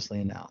than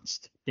previously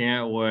announced.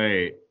 Can't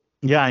wait.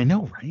 Yeah, I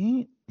know,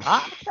 right?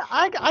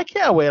 I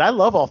can't wait. I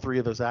love all three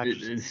of those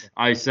actors.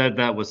 I said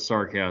that with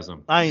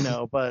sarcasm. I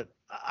know, but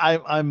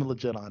I'm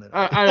legit on it.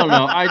 I don't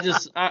know.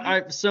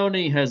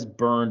 Sony has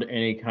burned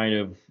any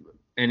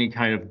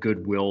kind of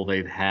goodwill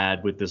they've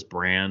had with this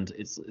brand.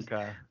 It's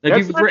okay.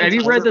 Have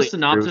you read the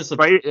synopsis of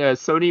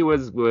Sony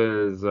was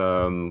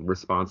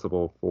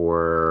responsible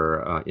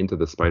for Into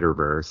the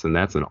Spider-Verse, and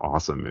that's an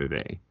awesome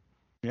movie.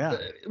 Yeah.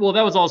 Well,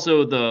 that was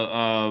also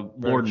the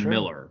Lord and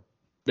Miller.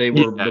 They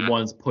were the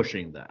ones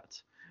pushing that.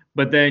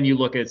 But then you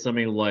look at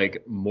something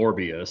like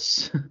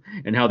Morbius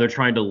and how they're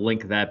trying to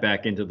link that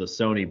back into the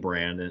Sony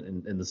brand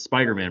and the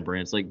Spider-Man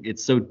brand. It's like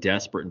it's so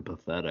desperate and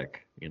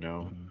pathetic,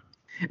 Mm-hmm.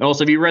 And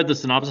also, have you read the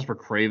synopsis for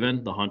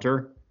Kraven the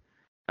Hunter?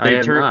 I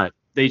have not.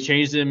 They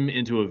changed him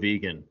into a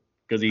vegan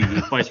because he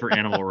fights for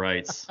animal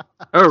rights.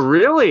 Oh,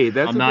 really?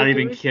 I'm not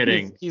even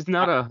kidding. He's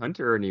not a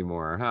hunter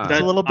anymore, huh?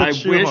 That's a little bit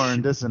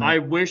shoehorned, isn't it? I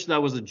wish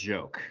that was a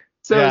joke.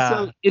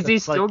 So is he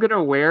still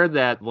gonna wear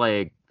that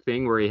like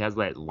thing where he has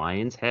that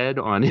lion's head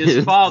on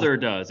his father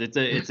does.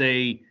 It's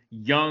a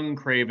young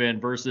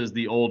Kraven versus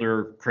the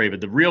older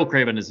Kraven. The real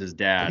Kraven is his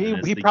dad.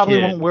 He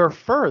probably won't wear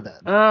fur then.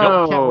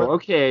 Oh,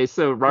 okay.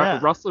 So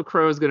Russell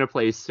Crowe is going to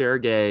play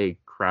Sergei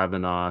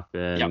Kravinoff,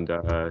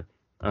 and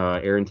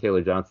Aaron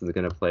Taylor Johnson is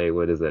going to play,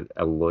 what is it,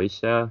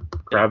 Aloysia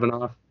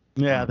Kravinoff?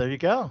 Yeah, there you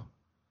go.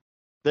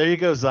 There you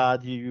go,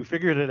 Zod. You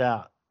figured it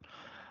out.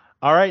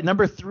 All right,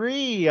 number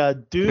 3,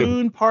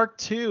 Dune Part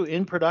 2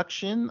 in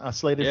production,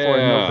 slated for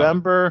a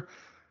November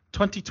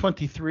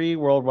 2023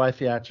 worldwide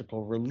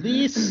theatrical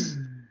release.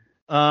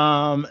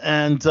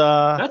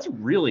 That's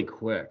really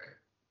quick.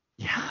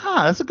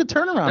 Yeah, that's a good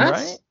turnaround,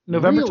 right?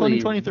 November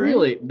 2023.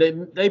 Really,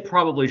 they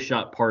probably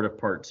shot part of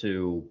Part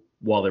 2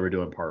 while they were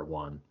doing Part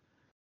 1.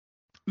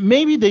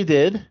 Maybe they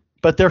did,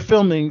 but they're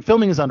filming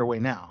is underway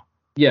now.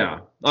 Yeah,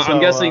 I'm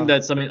guessing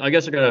that something. I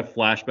guess they're gonna have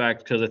flashbacks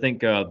because I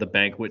think the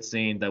banquet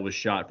scene that was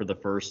shot for the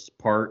first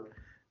part,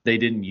 they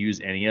didn't use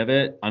any of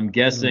it. I'm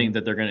guessing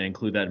that they're gonna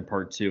include that in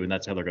Part 2, and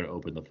that's how they're gonna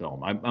open the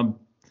film.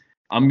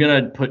 I'm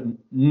gonna put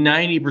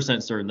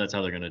 90% certain that's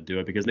how they're gonna do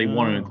it because they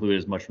want to include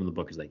as much from the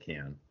book as they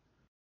can.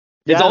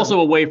 It's also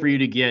a way for you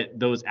to get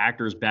those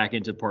actors back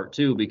into Part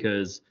 2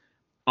 because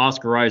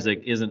Oscar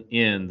Isaac isn't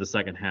in the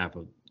second half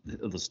of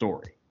the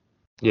story.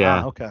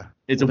 Yeah. Okay.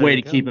 It's a way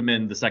to keep him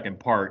in the second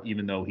part,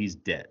 even though he's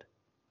dead.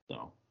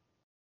 So.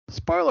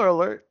 Spoiler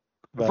alert.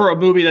 For a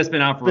movie that's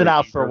been out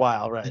for a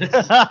while, right?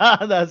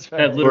 That's right.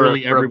 That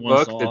literally for everyone a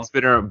book saw. that's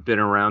been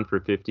around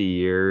for 50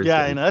 years.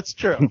 Yeah, I know, that's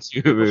true.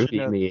 To a movie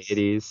in the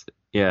 80s.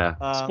 Yeah.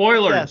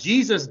 Spoiler: yes.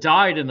 Jesus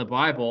died in the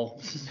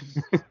Bible.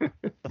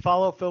 The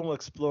follow-up film will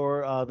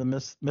explore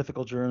the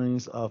mythical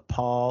journeys of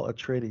Paul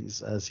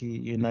Atreides as he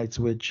unites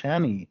with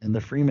Chani and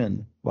the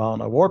Freemen while on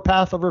a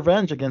warpath of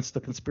revenge against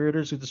the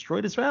conspirators who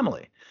destroyed his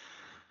family.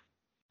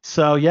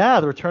 So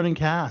yeah, the returning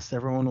cast,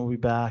 everyone will be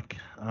back.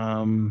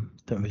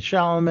 Timothy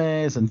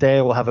Chalamet,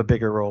 Zendaya will have a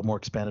bigger role, more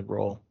expanded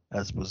role,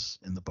 as was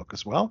in the book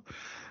as well.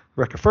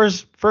 Rebecca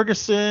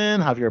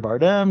Ferguson, Javier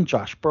Bardem,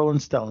 Josh Brolin,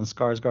 Stellan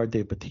Skarsgård,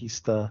 Dave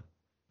Bautista,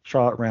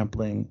 Charlotte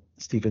Rampling,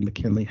 Stephen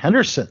McKinley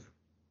Henderson.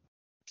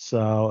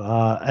 So,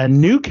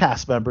 and new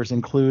cast members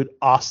include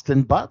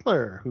Austin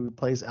Butler, who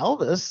plays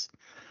Elvis,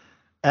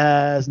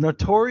 as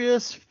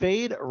Notorious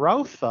Fade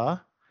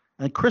Rautha,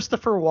 and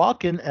Christopher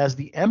Walken as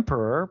the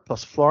Emperor,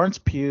 plus Florence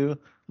Pugh,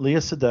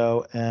 Leah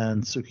Sado,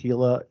 and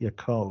Suhila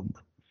Yacob.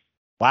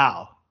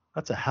 Wow,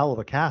 that's a hell of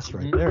a cast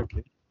right there,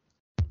 dude.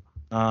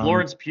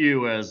 Florence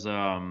Pugh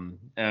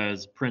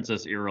as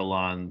Princess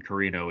Irulan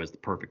Carino is the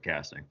perfect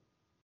casting.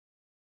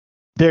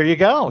 There you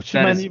go. She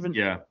might even.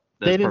 Yeah.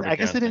 They didn't. I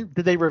guess they didn't.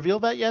 Did they reveal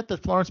that yet?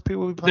 That Florence Pugh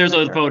will be playing. There's a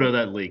character? photo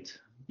that leaked.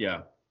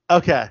 Yeah.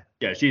 Okay.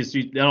 Yeah,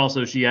 and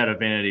also she had a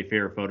Vanity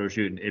Fair photo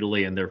shoot in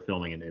Italy, and they're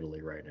filming in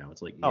Italy right now.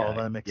 It's like,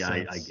 that makes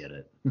sense. I get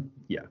it.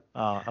 Yeah.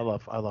 I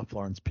love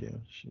Florence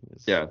Pugh. She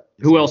was. Yeah.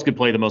 Who else could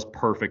play the most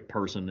perfect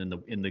person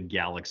in the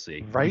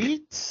galaxy?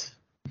 Right.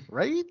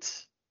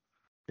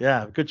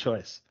 Yeah, good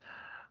choice.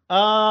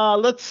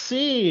 Let's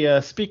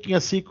see. Speaking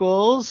of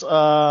sequels,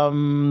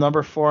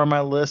 number 4 on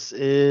my list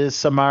is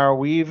Samara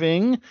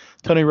Weaving,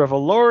 Tony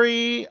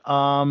Revolori.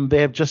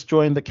 They have just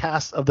joined the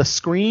cast of the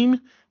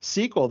Scream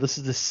sequel. This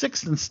is the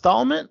 6th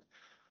installment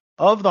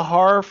of the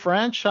horror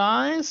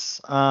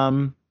franchise.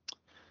 The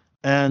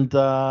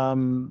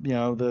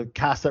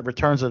cast that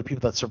returns are the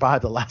people that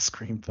survived the last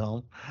Scream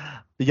film,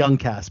 the young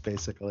cast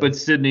basically. But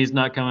Sydney's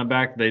not coming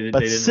back. They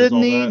didn't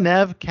Sydney resolve that.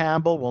 Nev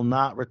Campbell will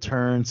not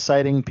return,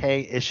 citing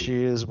pay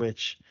issues.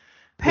 Which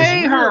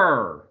pay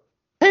her.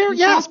 Pay her.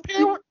 Yes,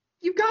 pay her.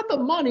 You got the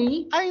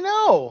money. I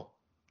know.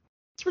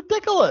 It's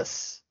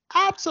ridiculous.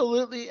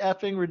 Absolutely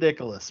effing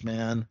ridiculous,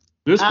 man.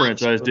 This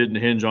franchise didn't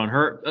hinge on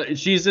her.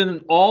 She's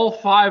in all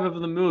 5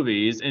 of the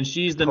movies, and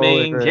she's the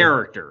main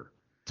character.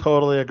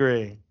 Totally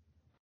agree.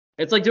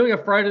 It's like doing a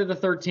Friday the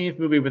 13th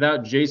movie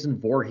without Jason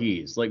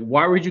Voorhees. Like,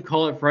 why would you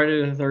call it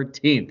Friday the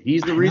 13th?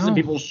 He's the reason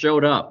people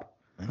showed up.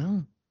 I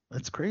know.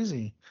 That's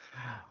crazy.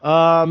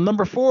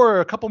 Number 4,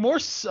 a couple more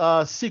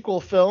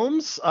sequel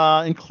films,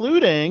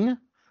 including,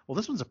 well,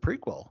 this one's a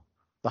prequel.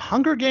 The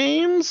Hunger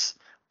Games,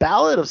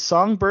 Ballad of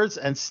Songbirds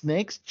and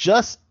Snakes,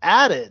 just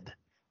added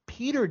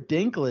Peter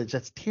Dinklage,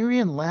 that's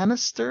Tyrion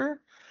Lannister,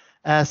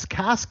 as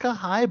Casca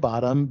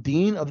Highbottom,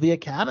 Dean of the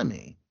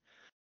Academy.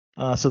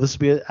 So this will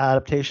be an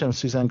adaptation of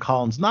Suzanne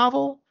Collins'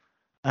 novel,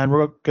 and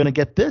we're going to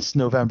get this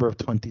November of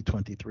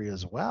 2023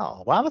 as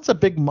well. Wow, that's a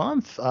big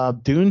month.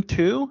 Dune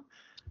 2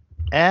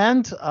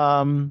 and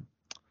the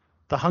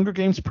Hunger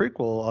Games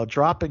prequel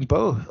dropping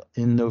both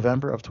in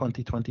November of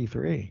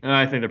 2023.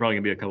 I think they're probably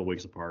going to be a couple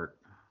weeks apart.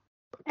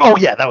 Oh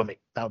yeah, that would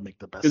make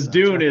the best. Because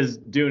sense,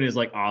 Dune is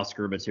like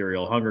Oscar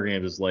material. Hunger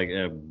Games is like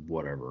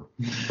whatever.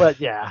 But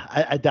yeah,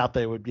 I doubt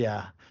they would.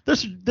 Yeah,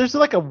 there's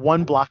like a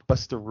one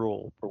blockbuster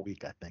rule per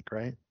week, I think,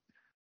 right?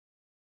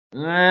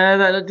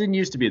 That didn't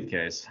used to be the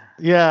case.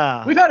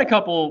 Yeah, We have had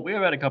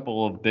a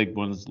couple of big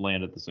ones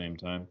land at the same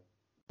time.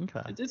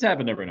 Okay. It's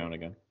happened every now and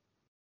again.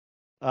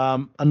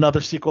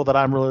 Another sequel that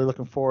I'm really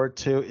looking forward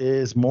to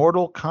is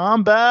Mortal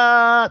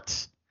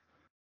Kombat.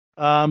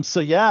 So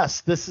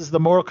yes, this is the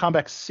Mortal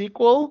Kombat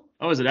sequel.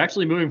 Oh, is it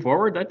actually moving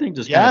forward? That thing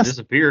just kind of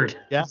disappeared.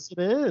 Yes, it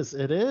is.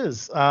 It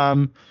is.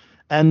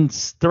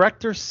 And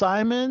director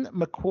Simon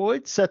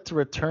McQuoid set to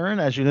return.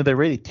 As you know, they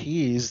already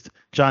teased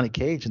Johnny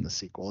Cage in the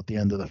sequel at the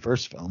end of the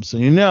first film. So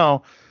you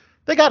know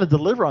they got to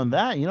deliver on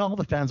that. You know, all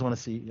the fans want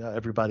to see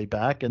everybody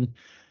back. And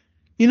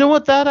you know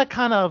what? That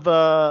kind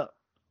of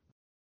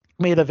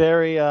made a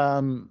very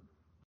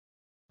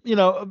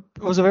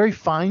it was a very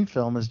fine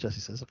film, as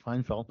Jesse says, a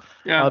fine film.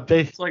 Yeah,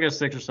 Based it's like a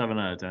 6 or 7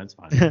 out of 10. It's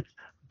fine.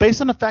 based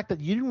on the fact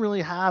that you didn't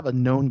really have a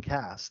known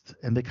cast,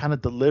 and they kind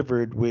of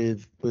delivered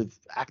with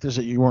actors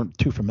that you weren't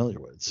too familiar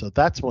with. So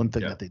that's one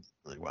thing that they did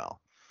really well.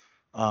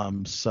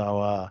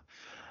 So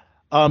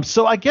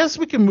I guess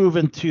we can move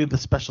into the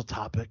special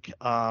topic,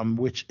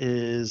 which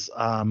is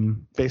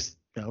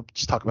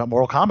just talk about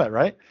Mortal Kombat,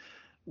 right?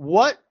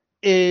 What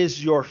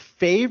is your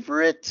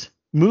favorite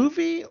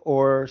movie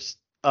or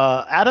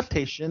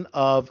adaptation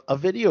of a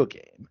video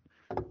game?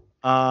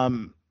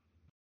 And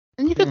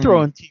you can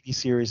throw in TV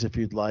series if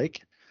you'd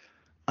like.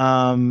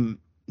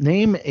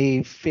 Name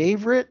a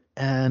favorite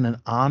and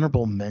an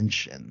honorable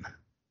mention.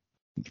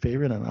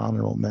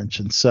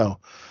 So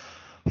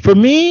for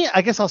me,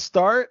 I guess I'll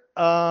start.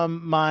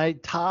 My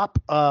top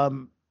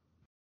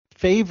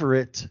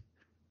favorite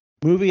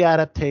movie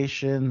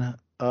adaptation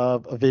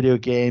of a video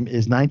game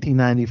is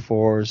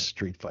 1994's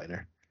Street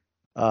Fighter.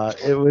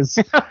 It was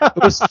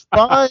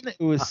fun.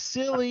 It was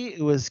silly.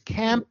 It was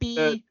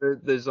campy.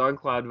 The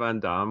Jean-Claude Van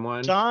Damme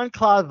one.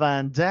 Jean-Claude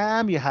Van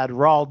Damme. You had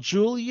Raul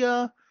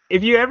Julia.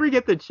 If you ever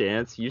get the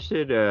chance, you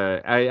should.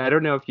 I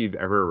don't know if you've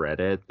ever read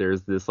it.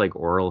 There's this like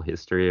oral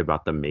history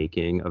about the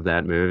making of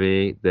that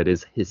movie that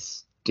is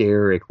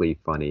hysterically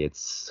funny.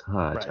 It's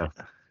such a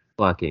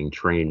fucking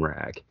train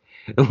wreck.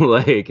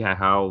 Like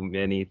how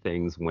many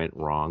things went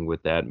wrong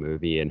with that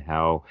movie and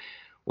how,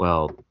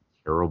 well,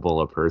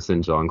 terrible a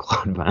person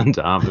Jean-Claude Van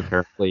Damme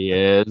apparently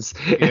is.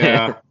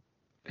 Yeah.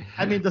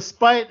 I mean,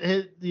 despite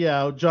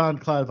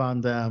Jean-Claude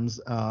Van Damme's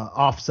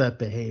offset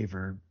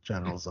behavior,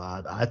 General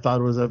Zod, I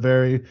thought it was a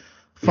very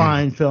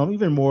fine film,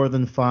 even more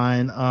than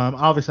fine.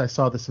 Obviously, I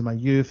saw this in my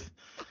youth,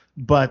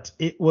 but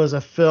it was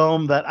a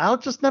film that I'll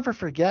just never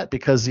forget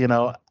because, it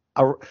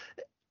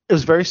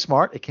was very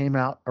smart. It came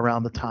out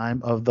around the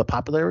time of the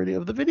popularity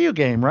of the video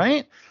game,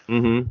 right?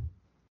 Mm-hmm.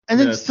 And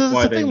then that's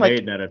why they made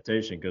an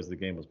adaptation, because the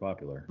game was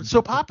popular.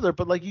 So popular,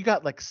 but like you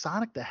got like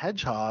Sonic the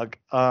Hedgehog,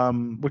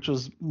 which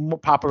was more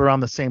popular around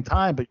the same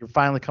time, but you're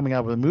finally coming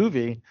out with a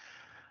movie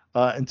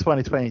in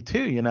 2022,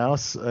 in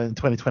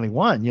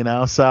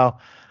 2021, so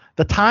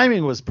the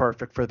timing was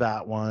perfect for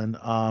that one.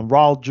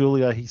 Raul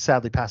Julia, he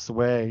sadly passed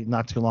away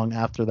not too long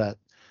after that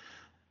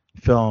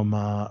film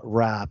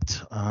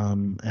wrapped.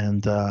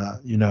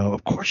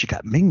 Of course you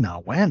got Ming-Na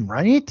Wen,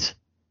 right?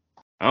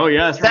 Oh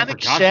yeah, that's right.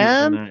 Fennec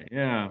Shan?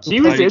 Yeah,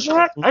 she was in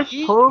that. I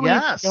totally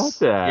forgot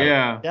that.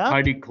 Yeah,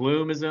 Heidi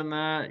Klum is in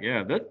that.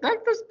 Yeah,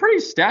 that's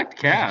pretty stacked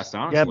cast,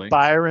 honestly. Yeah,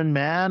 Byron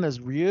Mann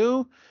as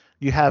Ryu.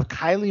 You have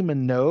Kylie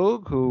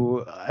Minogue,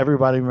 who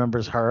everybody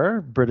remembers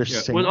her, British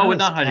singer. Well,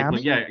 not Heidi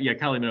Klum. Yeah,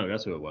 Kylie Minogue.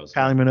 That's who it was.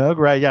 Kylie Minogue,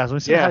 right? Yeah. So when we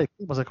see Heidi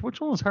Klum, I was like, which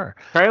one was her?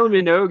 Kylie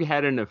Minogue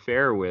had an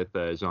affair with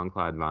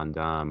Jean-Claude Van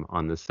Damme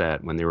on the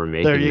set when they were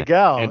making. There you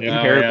go. And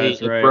apparently,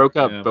 it broke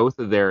up both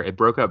of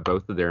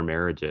their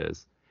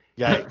marriages.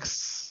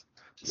 Yikes.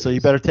 So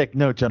you better take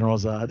note, General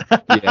Zod.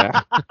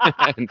 Yeah.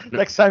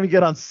 Next time you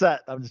get on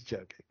set, I'm just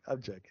joking.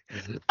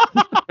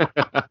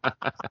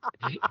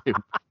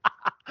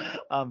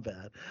 I'm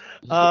bad.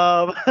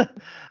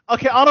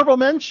 Okay, honorable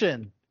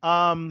mention.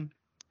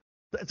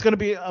 It's going to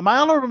be my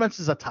honorable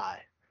mention is a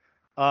tie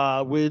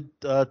with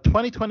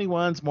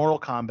 2021's Mortal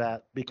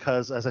Kombat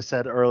because, as I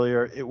said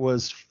earlier, it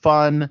was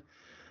fun.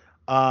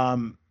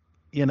 I've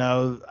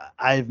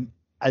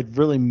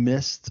really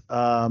missed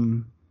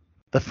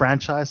the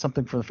franchise.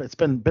 It's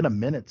been a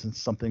minute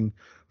since something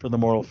for the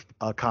Mortal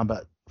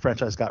Kombat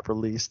franchise got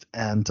released,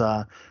 and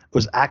it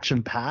was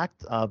action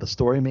packed. The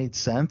story made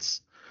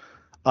sense,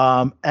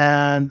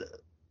 and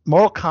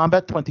Mortal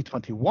Kombat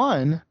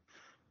 2021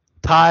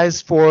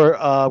 ties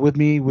with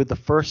me with the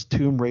first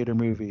Tomb Raider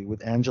movie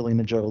with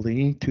Angelina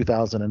Jolie,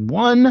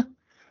 2001.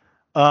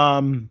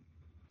 I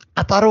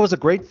thought it was a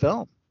great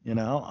film.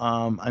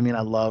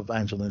 I love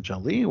Angelina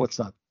Jolie. What's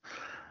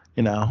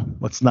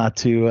not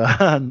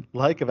to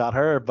like about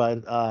her,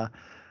 but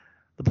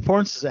the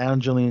performances of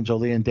Angelina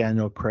Jolie and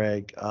Daniel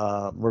Craig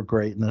were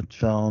great in that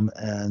film,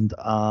 and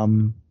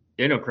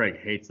Daniel Craig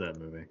hates that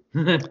movie.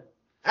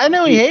 I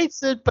know he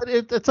hates it, but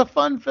it's a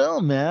fun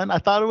film, man. I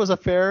thought it was a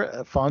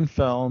fun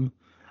film,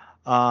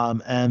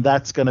 and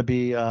that's going to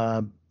be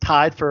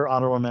tied for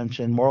honorable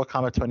mention: Mortal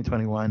Kombat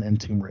 2021 and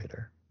Tomb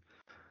Raider.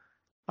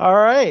 All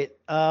right,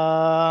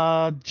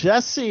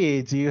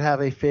 Jesse, do you have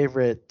a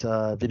favorite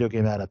video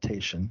game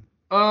adaptation?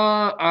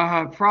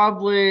 Probably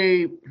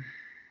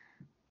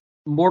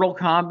Mortal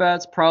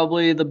Kombat's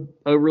probably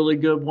a really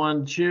good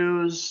one to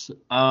choose.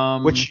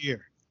 Which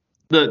year?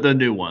 The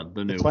new one.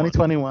 The new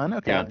 2021.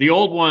 Okay. Yeah, the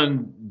old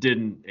one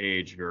didn't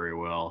age very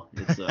well.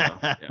 It's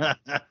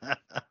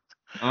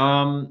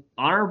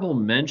honorable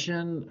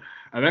mention.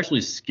 I've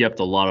actually skipped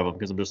a lot of them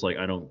because I'm just like,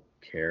 I don't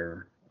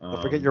care.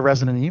 Don't forget your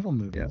Resident Evil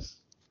movies. Yeah.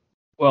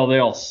 Well, they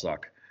all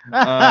suck.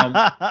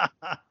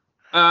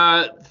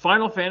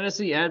 Final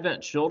Fantasy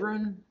Advent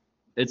Children.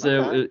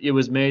 It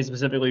was made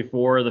specifically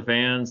for the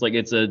fans. Like,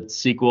 it's a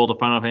sequel to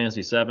Final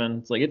Fantasy VII.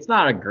 It's like, it's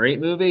not a great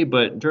movie,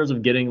 but in terms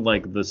of getting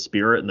like the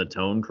spirit and the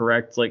tone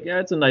correct, it's like, yeah,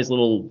 it's a nice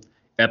little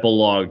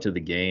epilogue to the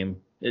game.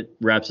 it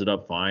wraps it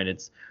up fine.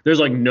 There's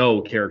like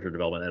no character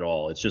development at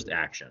all. It's just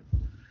action,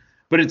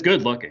 but it's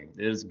good looking.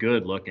 It is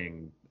good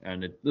looking,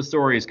 and the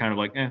story is kind of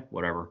like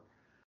whatever.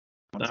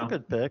 That's a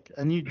good pick,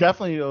 and you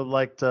definitely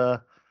liked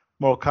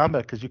Mortal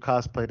Kombat because you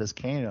cosplayed as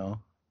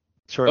Kano.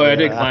 Oh, I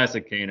did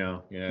classic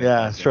Kano.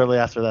 Yeah, shortly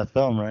after that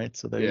film, right?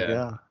 So there you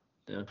go.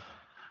 Yeah.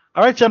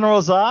 All right, General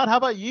Zod, how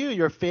about you?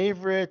 Your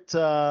favorite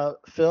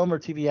film or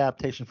TV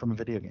adaptation from a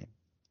video game?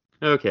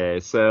 Okay,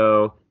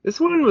 so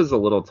this one was a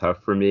little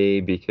tough for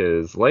me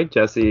because, like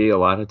Jesse, a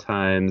lot of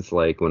times,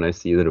 like when I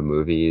see that a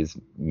movie is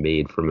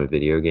made from a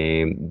video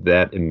game,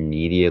 that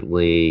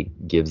immediately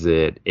gives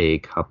it a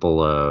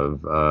couple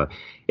of.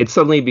 It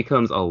suddenly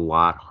becomes a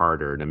lot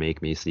harder to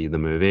make me see the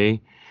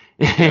movie,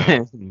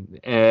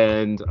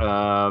 and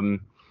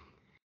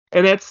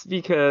that's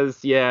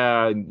because,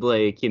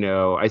 like,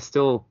 I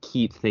still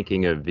keep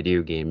thinking of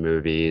video game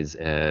movies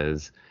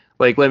as,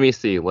 like, let me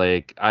see,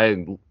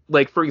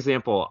 for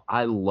example,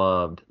 I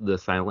loved the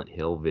Silent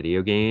Hill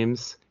video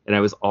games, and I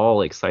was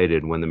all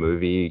excited when the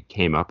movie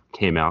came out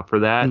for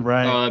that.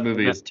 Right. Oh, that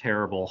movie is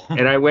terrible.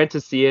 And I went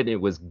to see it, and it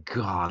was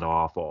god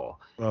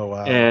awful. Oh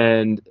wow.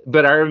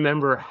 But I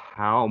remember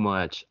how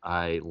much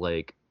I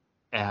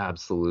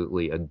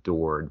absolutely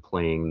adored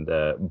playing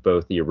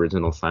both the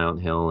original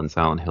Silent Hill and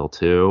Silent Hill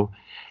 2.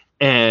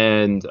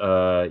 And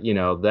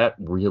that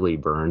really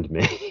burned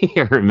me.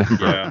 I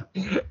remember.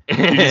 Yeah.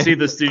 Did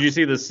you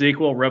see the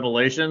sequel,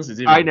 Revelations? It's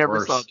even I never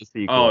worse. saw the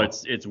sequel. Oh,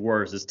 it's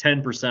worse. It's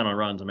 10% on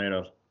Rotten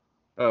Tomatoes.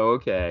 Oh,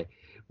 okay.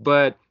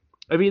 But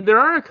I mean, there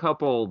are a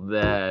couple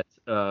that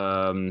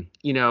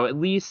at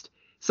least.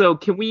 So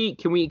can we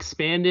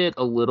expand it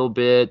a little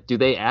bit? Do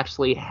they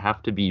actually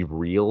have to be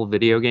real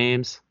video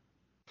games?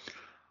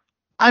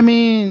 I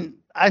mean,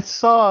 I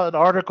saw an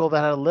article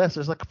that had a list.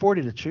 There's like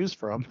 40 to choose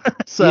from.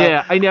 So,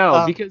 yeah, I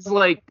know, because I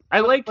like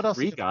Free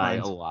did you Guy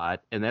find? a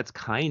lot, and that's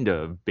kind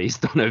of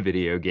based on a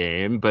video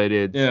game, but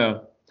it's Yeah.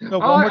 No,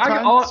 one more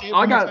time. Say it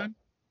one more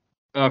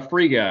time.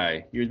 Free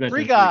Guy. You mentioned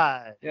Free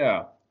Guy.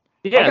 Yeah.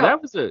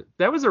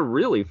 that was a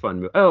really fun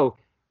movie.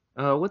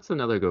 Oh, what's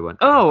another good one?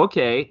 Oh,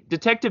 okay,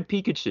 Detective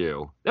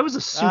Pikachu. That was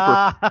a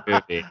super fun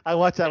movie. I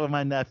watched that with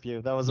my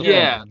nephew. That was a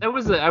fun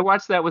one. I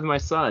watched that with my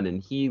son,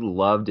 and he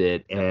loved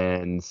it,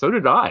 and so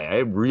did I. I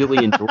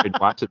really enjoyed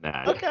watching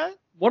that. Okay.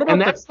 What about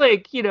that's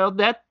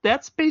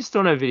that's based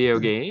on a video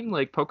game.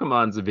 Like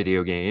Pokemon's a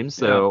video game,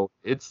 so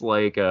it's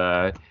like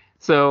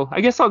so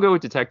I guess I'll go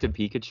with Detective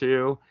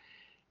Pikachu,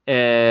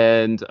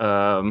 and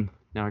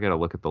now I gotta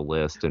look at the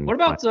list. And what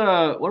about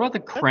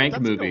the Crank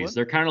that's a good movies? one.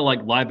 They're kind of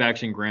like live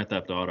action Grand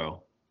Theft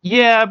Auto.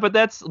 Yeah, but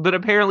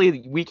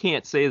apparently we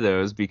can't say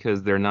those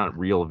because they're not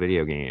real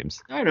video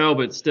games. I know,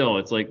 but still,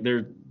 it's like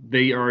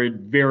they are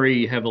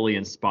very heavily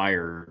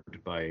inspired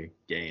by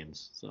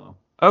games. So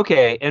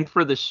Okay, and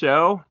for the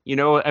show,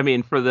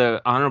 for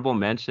the honorable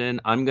mention,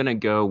 I'm gonna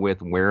go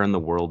with Where in the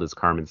World is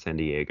Carmen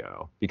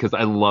Sandiego because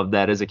I loved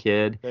that as a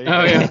kid.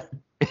 yeah.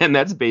 And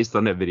that's based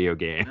on a video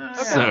game.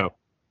 So,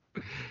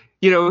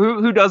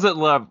 who doesn't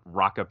love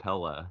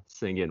Rockapella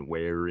singing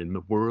 "Where in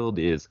the World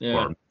is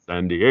Carmen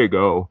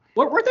Sandiego"?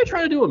 Weren't they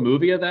trying to do a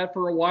movie of that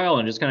for a while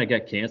and just kind of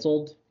got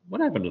canceled?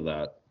 What happened to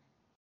that?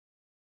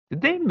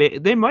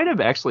 They might have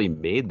actually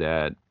made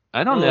that.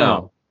 I don't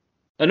know.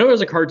 I know it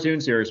was a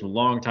cartoon series from a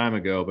long time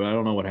ago, but I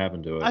don't know what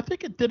happened to it. I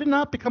think did it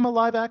not become a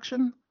live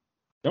action?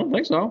 I don't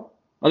think so.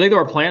 I think they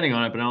were planning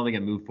on it, but I don't think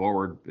it moved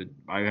forward. But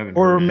I haven't.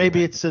 Or heard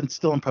maybe anything. it's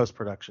still in post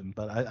production.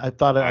 But I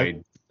thought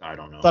I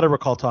don't know. Thought I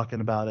recall talking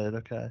about it.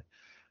 Okay.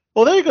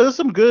 Well, there you go. There's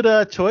some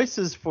good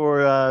choices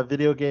for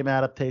video game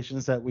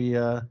adaptations that we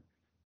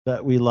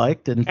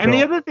liked. And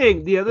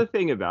the other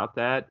thing about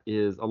that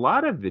is a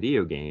lot of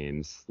video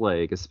games,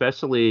 like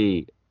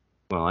especially,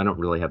 well, I don't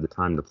really have the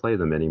time to play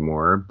them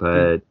anymore,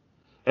 but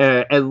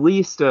at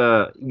least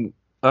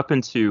up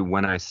until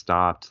when I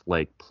stopped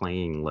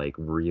playing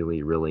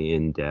really, really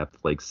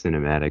in-depth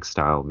cinematic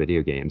style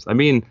video games. I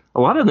mean,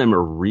 a lot of them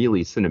are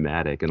really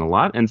cinematic,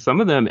 and some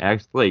of them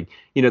actually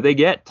they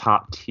get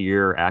top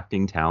tier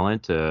acting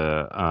talent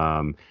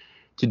to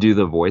do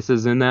the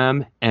voices in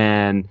them,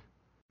 and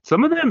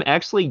some of them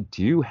actually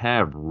do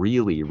have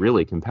really,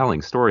 really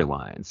compelling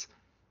storylines.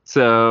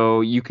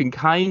 So you can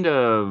kind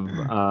of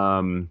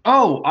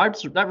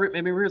that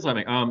made me realize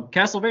something.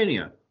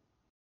 Castlevania.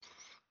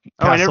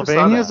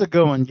 Castlevania's a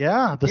good one.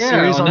 Yeah, the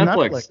series on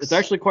Netflix. It's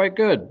actually quite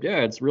good.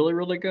 Yeah, it's really,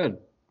 really good.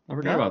 I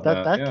forgot about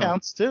that. That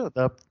counts too.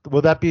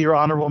 Will that be your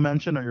honorable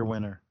mention or your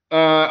winner?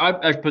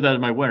 I put that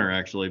in my winner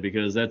actually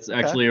because that's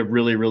actually a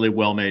really, really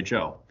well-made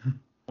show.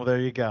 Well, there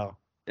you go.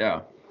 Yeah.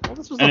 Well,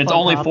 this was and it's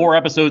only 4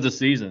 episodes a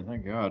season.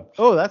 Thank God.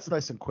 Oh, that's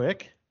nice and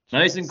quick.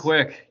 Nice and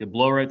quick. You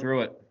blow right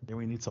through it. Yeah,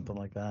 we need something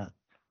like that.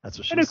 That's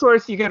what she And of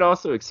course, you could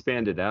also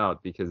expand it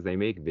out because they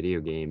make video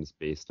games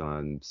based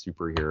on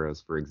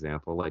superheroes, for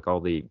example, like all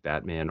the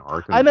Batman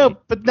Arkham. I know,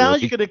 games. but now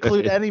Really you can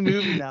include any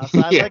movie now.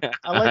 So I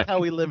like how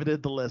we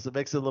limited the list. It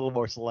makes it a little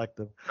more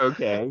selective.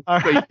 Okay. All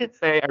So you right. could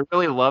say I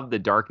really love the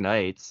Dark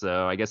Knight,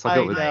 so I guess I'll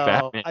go with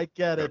Batman. I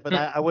get it, but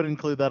I would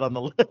include that on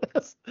the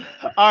list.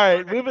 All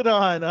right, moving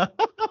on.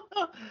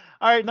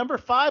 All right, number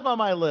 5 on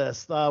my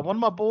list. One of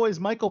my boys,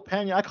 Michael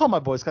Pena. I call my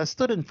boys because I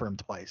stood in for him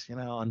twice,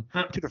 on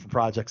 2 different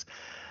projects.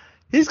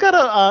 He's got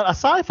a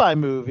sci-fi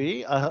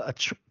movie,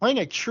 playing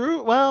a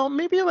true, well,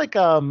 maybe like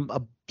a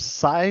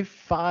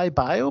sci-fi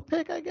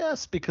biopic, I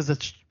guess, because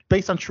it's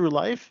based on true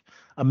life.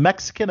 A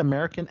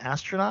Mexican-American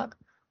astronaut,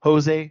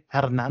 Jose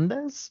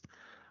Hernandez,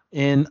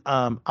 in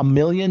A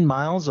Million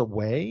Miles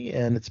Away,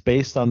 and it's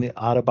based on the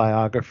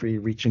autobiography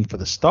Reaching for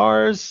the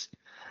Stars,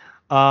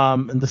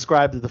 and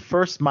described as the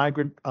first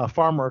migrant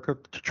farm worker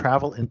to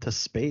travel into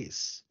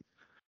space.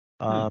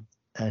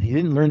 And he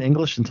didn't learn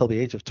English until the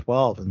age of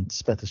 12 and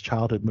spent his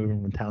childhood moving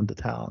from town to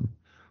town,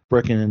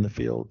 working in the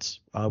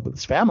fields with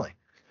his family.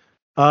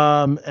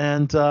 So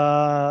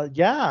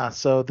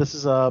this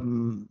is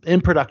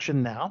in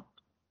production now.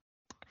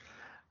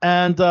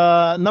 And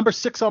number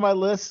 6 on my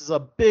list is a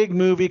big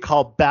movie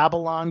called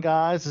Babylon,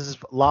 guys. This is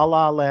La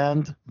La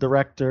Land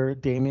director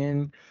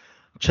Damien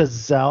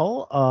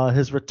Chazelle,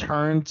 his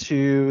return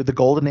to the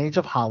golden age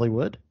of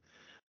Hollywood.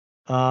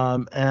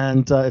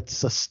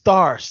 It's a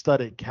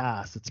star-studded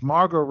cast. It's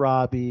Margot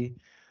Robbie,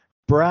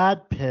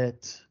 Brad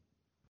Pitt,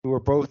 who were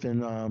both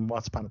in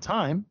Once Upon a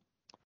Time,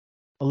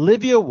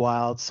 Olivia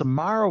Wilde,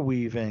 Samara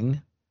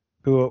Weaving,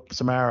 who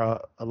Samara,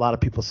 a lot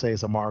of people say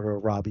is a Margot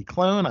Robbie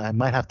clone. I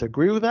might have to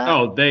agree with that.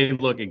 Oh, they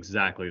look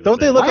exactly the Don't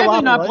same. they look Why a lot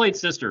have they not alike? played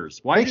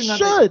sisters? Why They do not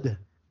should.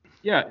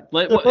 Yeah,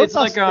 They're both it's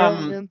like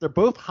Australian. They're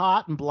both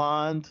hot and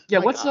blonde. yeah.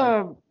 My What's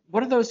God.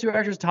 what are those 2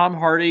 actors? Tom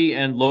Hardy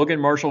and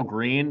Logan Marshall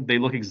Green. They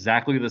look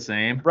exactly the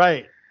same.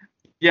 Right.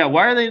 Yeah.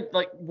 Why are they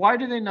like? Why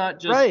do they not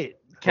just Right.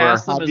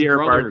 cast or them as Javier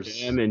brothers?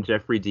 Bardem and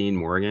Jeffrey Dean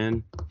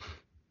Morgan. Oh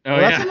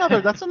Well, yeah.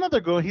 that's another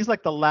good. He's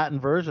like the Latin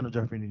version of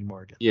Jeffrey Dean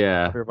Morgan.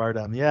 Yeah. Javier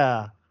Bardem.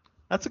 Yeah.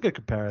 That's a good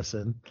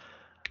comparison.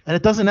 And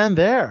it doesn't end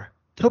there.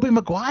 Tobey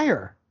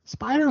Maguire,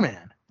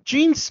 Spider-Man,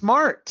 Gene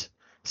Smart,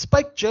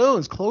 Spike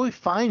Jonze, Chloe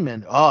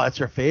Fineman. Oh, that's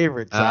your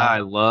favorite. Zach. I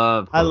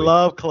love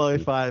Chloe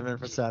Fineman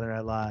for Saturday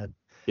Night Live.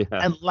 Yeah.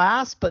 And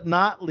last but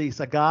not least,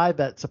 a guy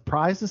that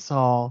surprised us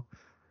all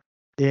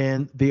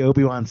in the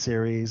Obi-Wan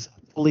series,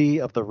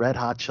 Flea of the Red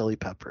Hot Chili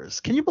Peppers.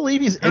 Can you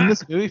believe he's in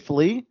this movie,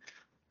 Flea?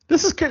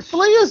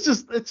 Flea is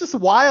just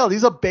wild.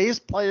 He's a bass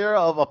player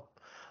of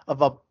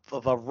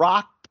a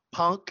rock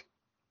punk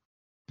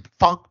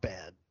funk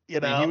band. He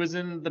was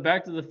in the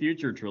Back to the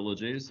Future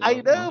trilogy. So, I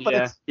know,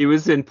 but he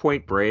was in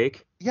Point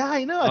Break. yeah,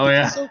 I know. Oh, I think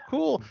yeah. it's so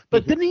cool.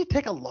 But didn't he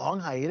take a long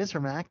hiatus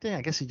from acting?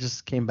 I guess he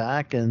just came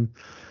back and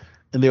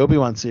in the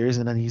Obi-Wan series,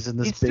 and then he's in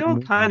this He big still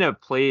movie. kind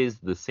of plays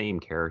the same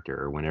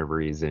character whenever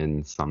he's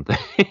in something,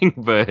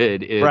 but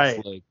it's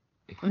Right. like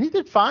And he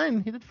did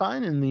fine. He did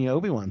fine in the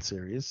Obi-Wan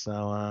series.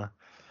 So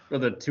for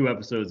the 2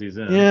 episodes he's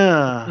in.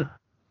 yeah.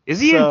 is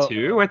he So- in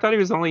 2? I thought he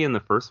was only in the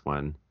first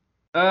one.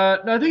 No,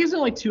 I think he's in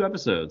like 2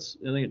 episodes.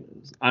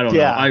 I don't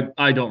Yeah. know.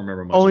 I don't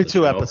remember much. Only of the 2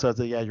 show. episodes.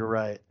 Yeah, you're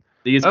right.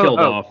 He gets Oh, killed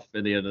oh. off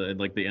at the end of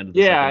the end of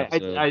the Yeah,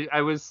 second episode.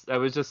 I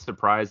was just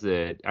surprised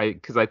that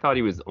because I thought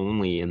he was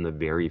only in the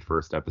very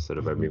first episode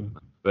of every Mhm.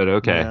 one. But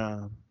okay.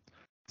 Yeah.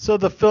 So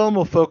the film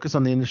will focus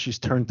on the industry's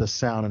turn to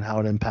sound and how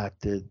it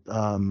impacted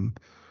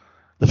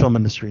the film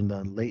industry in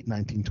the late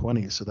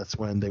 1920s. So that's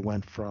when they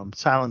went from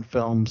silent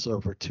films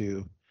over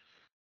to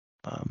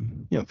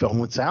film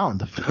with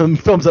sound,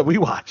 films that we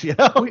watch.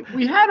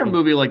 We had a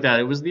movie like that.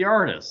 It was The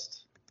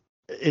Artist.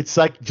 It's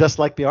like just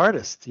like The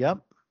Artist. Yep.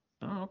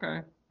 Oh,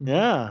 okay.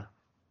 Yeah.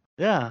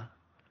 Yeah.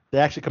 They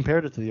actually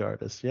compared it to The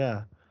Artist.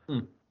 Yeah.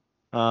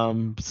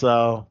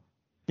 So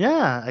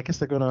yeah, I guess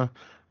they're gonna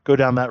go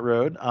down that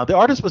road. The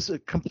Artist was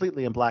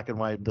completely in black and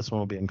white. This one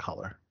will be in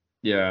color,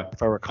 Yeah.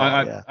 if I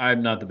recall. Yeah.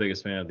 I'm not the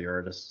biggest fan of The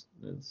Artist.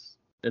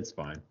 It's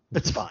fine.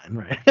 It's fine,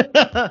 right?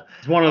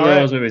 It's one of All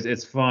those movies.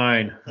 It's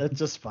fine. It's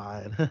just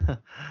fine.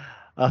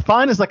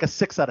 Fine is like a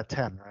 6 out of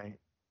 10, right?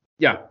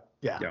 Yeah.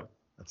 Yeah. Yeah.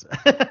 That's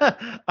it.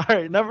 All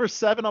right, number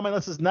 7 on my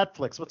list is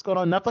Netflix. What's going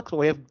on Netflix? Well,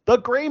 we have The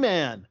Gray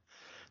Man.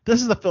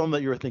 This is the film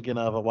that you were thinking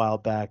of a while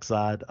back,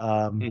 Zod,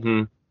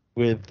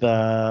 with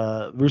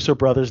Russo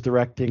brothers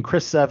directing,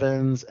 Chris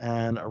Evans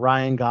and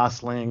Ryan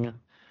Gosling.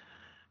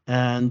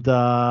 And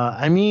the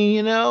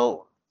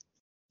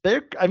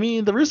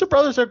Russo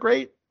brothers are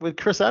great with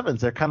Chris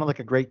Evans. They're kind of like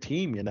a great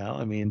team,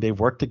 they've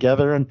worked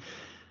together in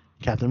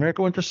Captain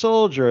America Winter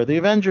Soldier, The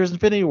Avengers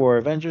Infinity War,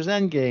 Avengers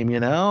Endgame,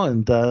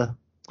 and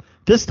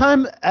this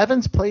time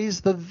Evans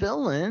plays the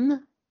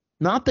villain,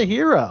 not the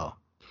hero.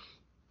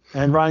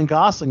 And Ryan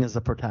Gosling is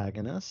the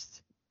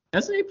protagonist.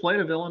 Hasn't he played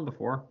a villain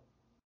before?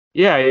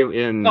 Yeah,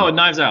 in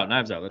Knives Out.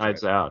 That's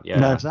Knives right. Out. Yeah.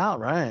 Knives Out,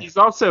 right. He's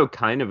also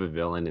kind of a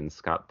villain in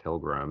Scott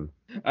Pilgrim.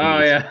 Oh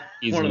yeah.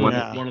 He's one one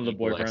of the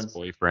evil boyfriends.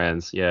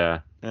 ex-boyfriends. Yeah.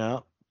 Yeah. And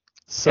I'm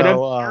So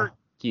sure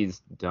he's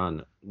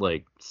done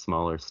like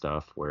smaller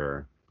stuff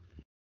where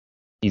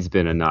he's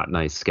been a not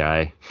nice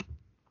guy.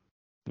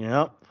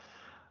 yeah.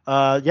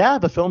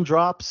 The film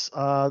drops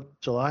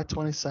July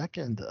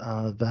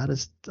 22nd. That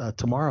is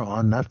tomorrow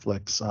on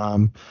Netflix.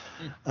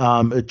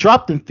 It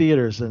dropped in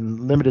theaters and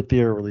limited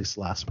theater release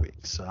last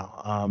week. So,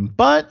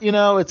 but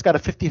it's got a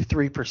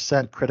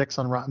 53% critics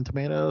on Rotten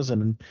Tomatoes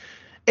and an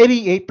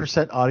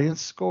 88%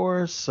 audience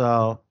score.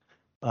 So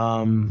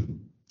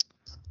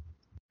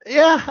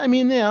Yeah, I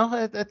mean,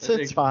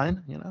 it's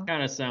fine,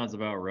 Kind of sounds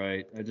about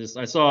right.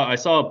 I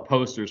saw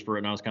posters for it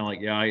and I was kind of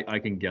like, yeah, I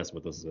can guess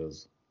what this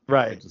is.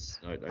 Right.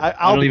 I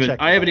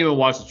haven't even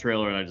watched the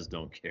trailer and I just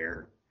don't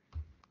care.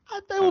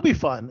 That will be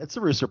fun. It's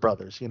the Russo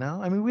brothers,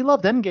 I mean, we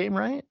loved Endgame,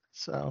 right?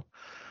 So,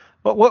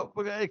 but what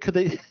could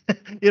they?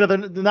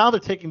 Now they're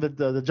taking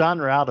the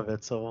genre out of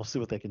it, so we'll see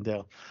what they can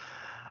do.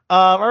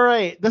 All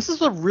right, this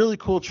is a really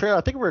cool trailer.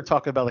 I think we were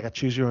talking about like a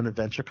choose your own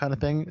adventure kind of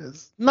thing.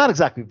 It's not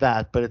exactly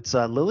that, but it's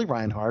Lily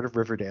Reinhart of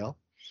Riverdale,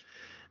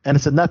 and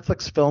it's a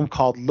Netflix film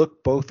called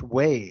Look Both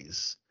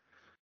Ways.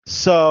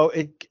 So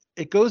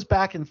it goes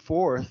back and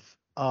forth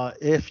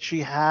if she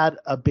had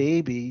a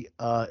baby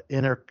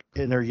in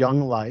her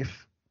young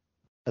life,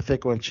 I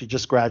think when she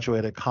just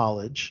graduated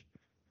college,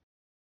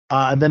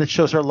 and then it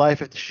shows her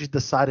life if she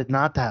decided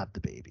not to have the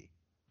baby.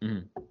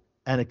 Mm.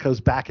 And it goes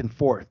back and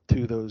forth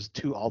to those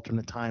two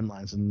alternate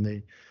timelines,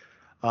 and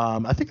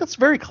I think that's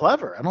very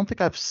clever. I don't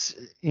think it's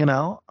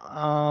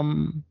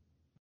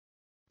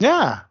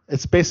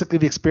basically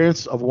the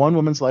experience of one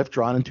woman's life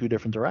drawn in two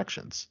different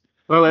directions.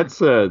 Well, that's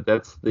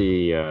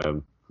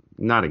the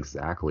not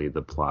exactly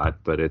the plot,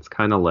 but it's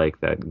kind of like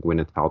that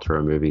Gwyneth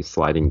Paltrow movie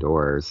Sliding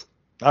Doors.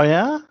 Oh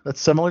yeah,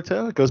 that's similar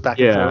to it. Goes back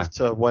and forth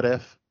to what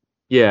if.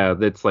 Yeah,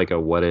 that's like a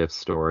what if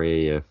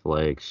story. If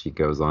like she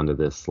goes on to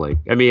this, like,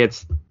 I mean,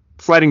 it's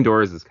Sliding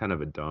Doors is kind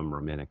of a dumb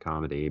romantic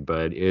comedy,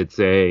 but it's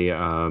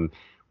a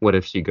what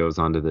if she goes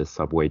onto this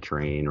subway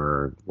train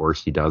or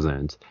she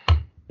doesn't,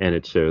 and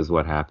it shows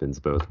what happens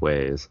both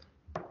ways.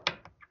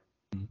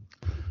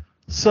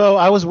 So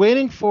I was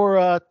waiting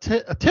for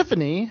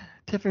Tiffany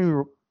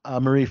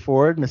Marie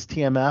Ford, Miss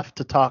TMF,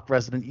 to talk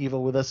Resident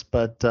Evil with us,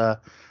 but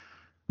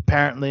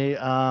apparently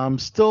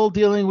still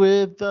dealing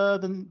with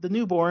the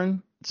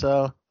newborn.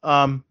 So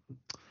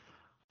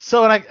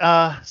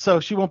so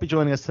she won't be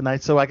joining us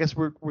tonight. So I guess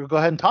we'll go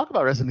ahead and talk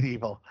about Resident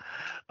Evil.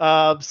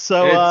 It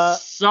sucks.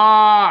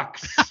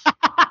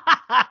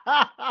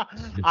 I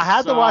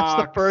had to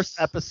watch the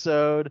first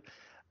episode.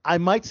 I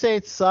might say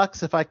it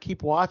sucks if I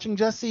keep watching,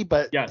 Jesse,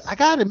 but yes. I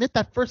gotta admit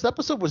that first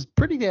episode was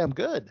pretty damn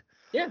good.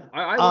 Yeah,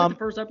 I liked the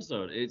first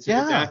episode. It's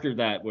after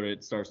that when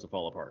it starts to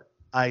fall apart.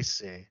 I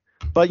see.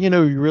 But you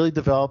really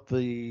develop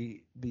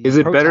the. Is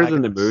it better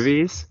than the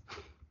movies?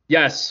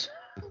 Yes.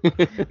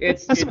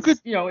 It's good,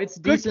 it's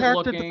decent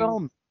looking.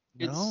 Development.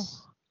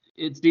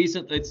 It's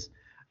decent. It's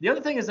the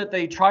other thing is that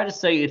they try to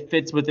say it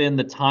fits within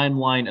the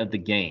timeline of the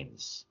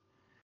games,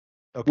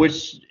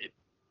 which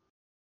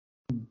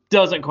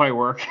doesn't quite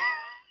work.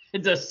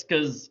 Just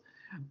because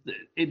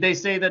they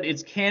say that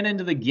it's canon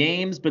to the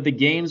games, but the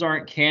games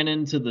aren't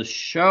canon to the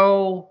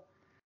show.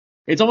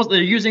 It's almost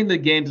they're using the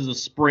games as a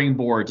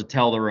springboard to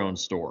tell their own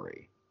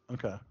story.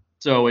 Okay.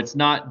 So it's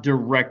not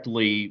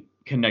directly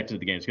connected to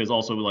the games, because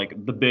also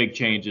like the big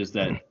change is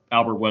that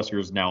Albert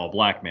Wesker is now a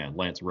black man,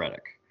 Lance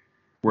Reddick,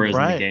 whereas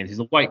in the games he's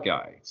a white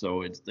guy.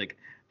 So it's like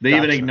they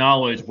even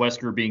acknowledge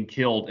Wesker being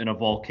killed in a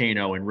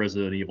volcano in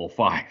Resident Evil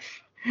 5.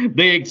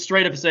 They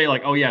straight up say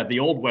like, oh yeah, the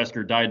old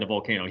Wesker died in a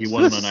volcano. He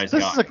wasn't a nice guy.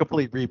 This is a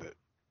complete reboot.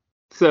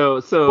 So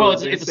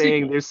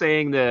they're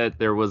saying that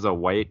there was a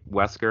white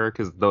Wesker,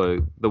 because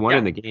the one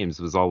in the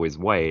games was always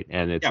white,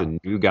 and it's a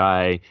new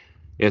guy.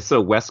 Yeah,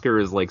 so Wesker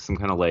is like some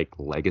kind of like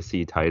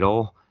legacy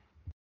title.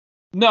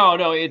 No,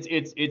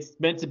 it's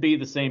meant to be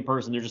the same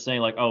person. They're just saying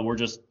like, oh, we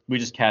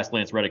just cast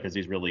Lance Reddick because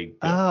he's really good.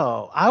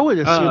 Oh, I would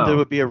assume there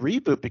would be a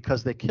reboot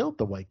because they killed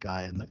the white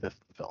guy in the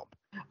fifth film.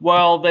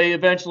 Well, they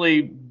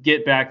eventually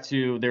get back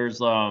to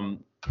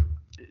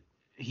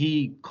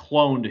he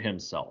cloned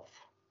himself.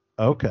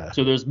 Okay.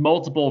 So there's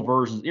multiple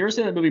versions. You ever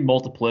seen that movie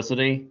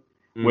Multiplicity?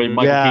 When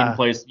Michael Keaton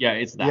plays,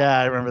 it's that. Yeah,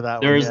 I remember that.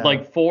 There's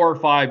like 4 or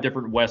 5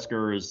 different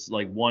Weskers.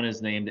 Like one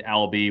is named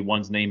Albie,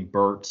 one's named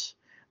Bert.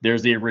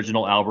 There's the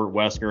original Albert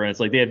Wesker, and it's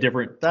like they have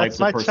different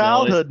types of personalities. That's my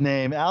childhood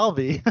name,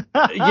 Albie.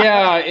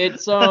 Yeah,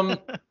 it's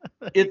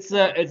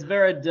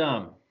very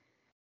dumb.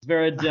 It's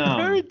very dumb.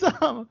 Very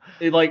dumb.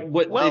 Like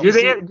what? Well, do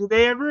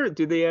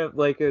they have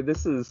like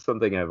this is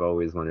something I've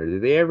always wondered. Do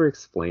they ever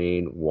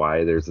explain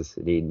why there's a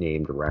city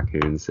named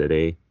Raccoon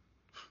City?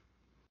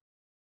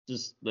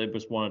 They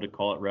just wanted to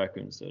call it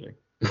Raccoon City.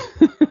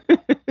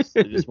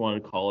 They just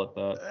wanted to call it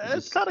that.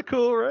 It's kind of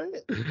cool, right?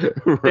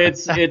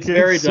 It's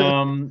very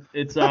dumb.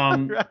 It's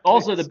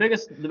also the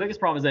biggest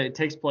problem is that it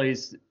takes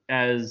place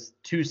as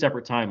 2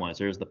 separate timelines.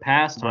 There's the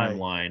past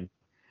timeline,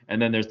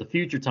 and then there's the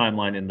future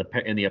timeline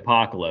in the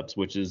apocalypse,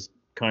 which is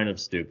kind of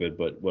stupid,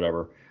 but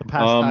whatever. The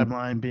past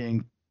timeline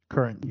being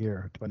current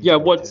year. Yeah,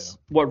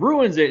 what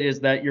ruins it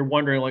is that you're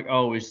wondering like,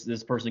 oh, is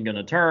this person going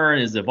to turn?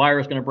 Is the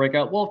virus going to break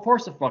out? Well, of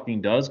course it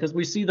fucking does, because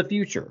we see the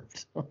future.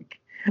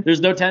 There's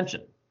no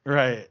tension.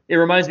 Right. It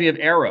reminds me of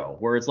Arrow,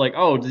 where it's like,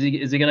 oh, is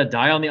he going to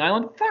die on the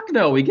island? Fuck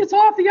no, he gets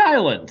off the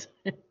island.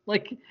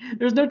 Like,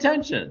 there's no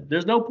tension.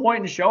 There's no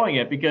point in showing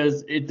it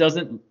because it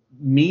doesn't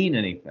mean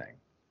anything.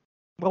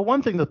 Well,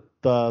 one thing that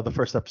the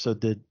first episode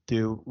did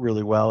do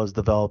really well is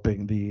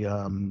developing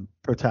the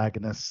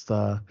protagonist's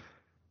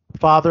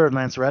father,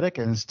 Lance Reddick,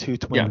 and his 2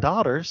 twin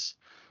daughters.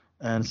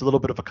 and it's a little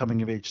bit of a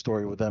coming of age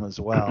story with them as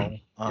well.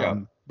 Yeah.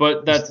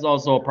 But that's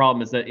also a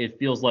problem, is that it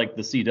feels like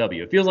the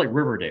CW. It feels like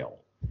Riverdale.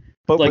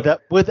 But like,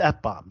 with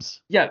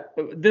F-bombs. Yeah,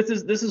 this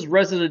is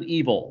Resident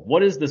Evil.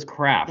 What is this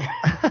crap?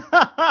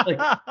 Like,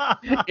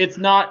 it's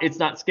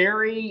not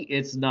scary,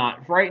 it's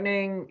not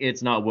frightening,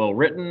 it's not well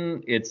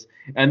written.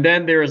 And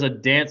then there is a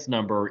dance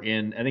number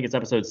in, I think it's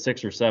episode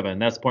 6 or 7.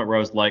 That's the point where I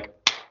was like,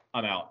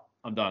 I'm out.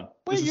 I'm done.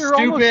 Wait, you're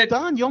almost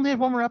done. You only have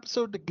one more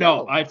episode to go.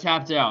 No, I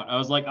tapped out. I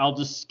was like, I'll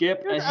just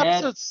skip You're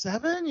ahead. Episode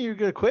 7? You're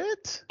gonna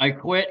quit? I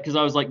quit because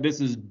I was like, this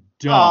is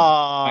dumb.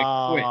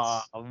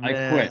 I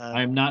quit.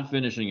 I'm not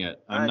finishing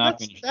it. I'm not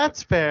finishing it.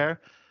 That's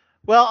fair.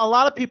 Well, a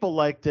lot of people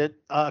liked it,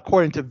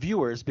 according to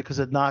viewers, because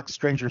it knocked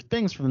Stranger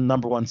Things from the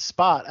 #1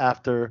 spot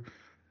after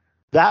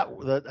that.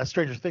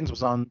 Stranger Things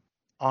was on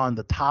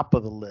the top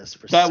of the list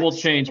for. That will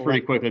change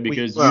pretty quickly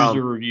because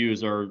user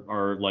reviews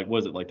are like,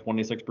 was it like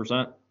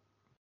 26%?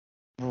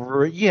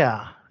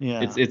 Yeah.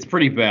 It's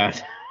pretty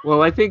bad.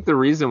 Well, I think the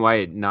reason why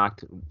it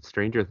knocked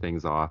Stranger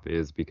Things off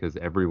is because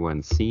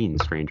everyone's seen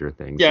Stranger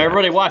Things. Yeah,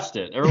 everybody watched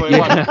it. Everybody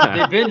watched it.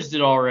 They binged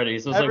it already.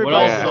 So it's like, what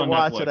else is on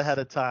watch Netflix? It ahead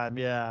of time.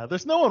 Yeah,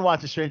 there's no one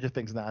watching Stranger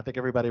Things now. I think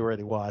everybody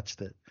already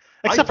watched it,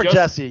 except for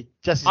Jesse.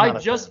 I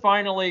just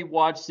finally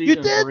watched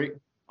season 3.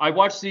 I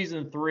watched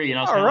season 3, and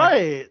I was all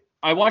right.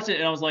 I watched it,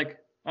 and I was like,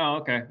 oh,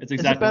 okay, it's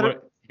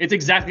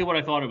exactly what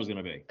I thought it was going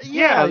to be.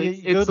 Yeah,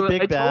 it's the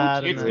big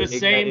bad. It's the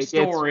same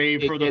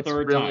story for the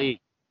third time.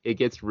 It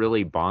gets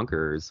really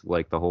bonkers,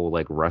 like the whole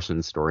like Russian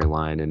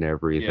storyline and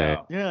everything.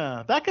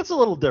 Yeah, that gets a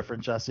little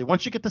different, Jesse.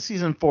 Once you get to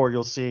season 4,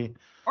 you'll see.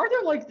 Are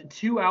there like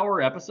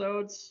 2-hour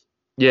episodes?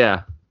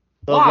 Yeah.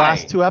 The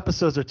last 2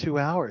 episodes are 2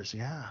 hours.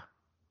 Yeah.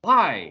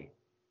 Why?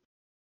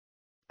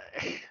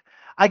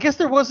 I guess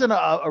there wasn't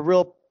a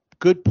real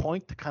good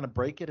point to kind of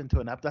break it into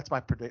an episode. That's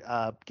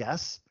my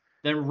guess.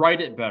 Then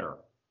write it better.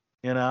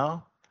 You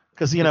know,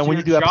 because when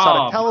you do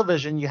episodic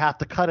television, you have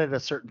to cut it at a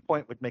certain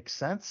point, which makes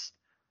sense.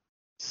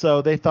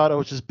 So they thought it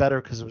was just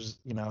better because it was,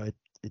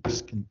 it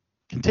just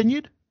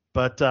continued.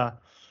 But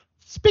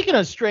speaking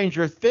of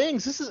Stranger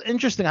Things, this is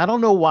interesting. I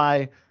don't know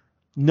why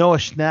Noah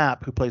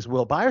Schnapp, who plays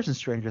Will Byers in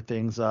Stranger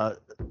Things,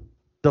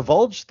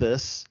 divulged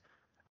this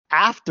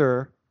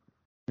after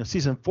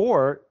season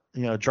 4,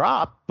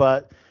 dropped.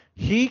 But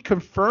he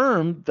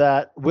confirmed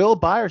that Will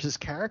Byers'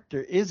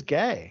 character is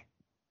gay,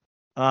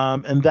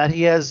 and that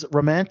he has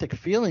romantic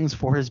feelings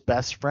for his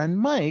best friend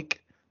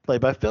Mike, played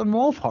by Finn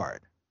Wolfhard.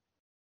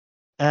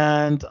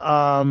 And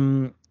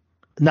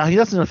now he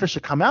doesn't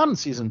officially come out in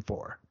season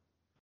 4,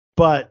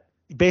 but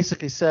he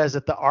basically says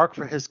that the arc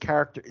for his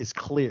character is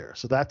clear.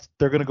 So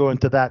they're going to go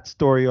into that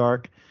story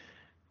arc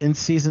in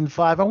season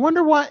 5. I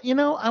wonder why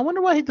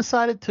he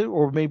decided to,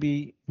 or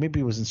maybe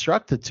he was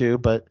instructed to,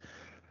 but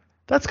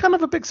that's kind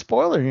of a big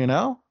spoiler,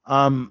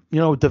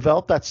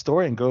 develop that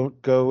story and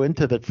go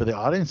into that for the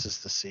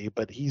audiences to see.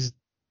 But he's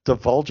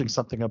divulging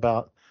something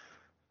about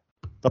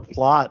the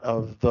plot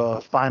of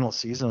the final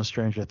season of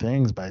Stranger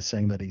Things by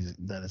saying that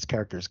his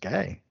character is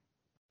gay,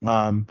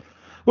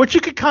 which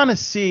you could kind of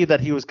see that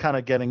he was kind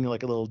of getting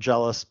like a little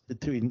jealous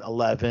between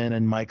Eleven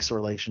and Mike's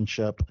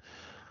relationship.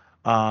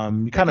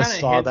 You kind of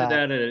saw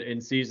that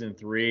in season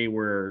 3,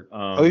 where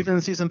even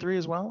in season 3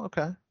 as well.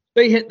 Okay,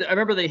 I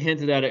remember they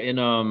hinted at it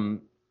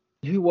in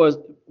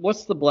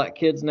what's the black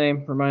kid's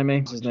name? Remind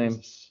me his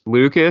name.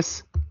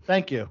 Lucas.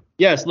 Thank you.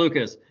 Yes,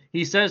 Lucas.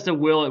 He says to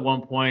Will at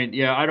one point,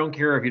 "Yeah, I don't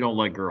care if you don't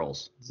like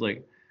girls." It's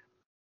like,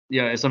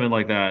 yeah, it's something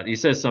like that. He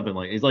says something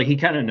like, it's like he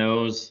kind of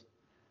knows,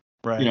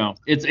 right?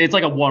 It's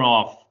like a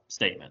one-off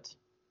statement.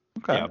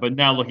 Okay. Yeah, but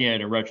now looking at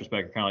it in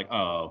retrospect, you're kind of like,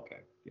 oh, okay,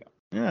 yeah.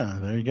 Yeah,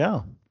 there you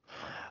go.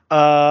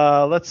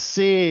 Let's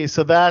see.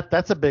 So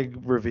that's a big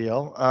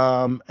reveal.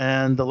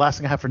 And the last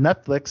thing I have for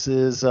Netflix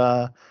is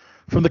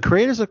from the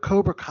creators of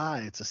Cobra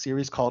Kai. It's a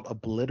series called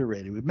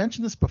Obliterated. We've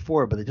mentioned this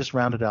before, but they just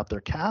rounded out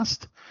their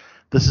cast.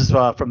 This is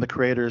from the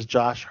creators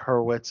Josh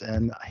Hurwitz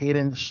and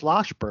Hayden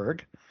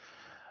Schlossberg.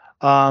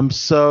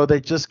 So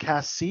they just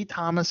cast C.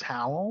 Thomas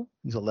Howell.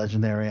 He's a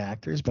legendary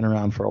actor. He's been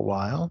around for a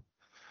while.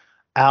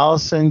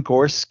 Allison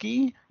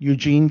Gorski,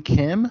 Eugene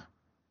Kim,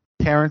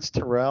 Terrence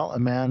Terrell,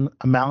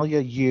 Amalia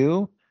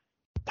Yu,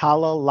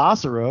 Paula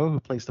Lazaro, who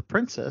plays the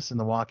princess in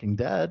The Walking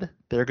Dead.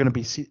 They're going to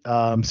be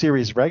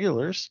series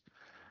regulars.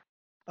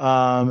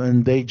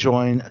 And they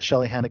join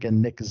Shelley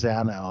Hannigan, Nick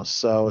Zano.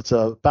 So it's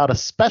about a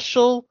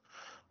special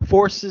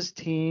forces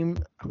team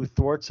who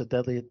thwarts a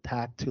deadly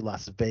attack to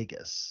Las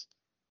Vegas.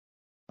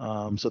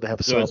 So they have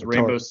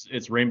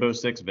it's Rainbow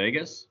Six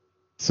Vegas.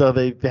 So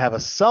they have a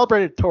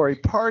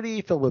celebratory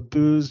party filled with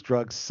booze,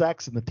 drugs,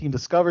 sex, and the team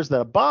discovers that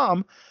a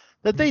bomb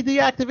that they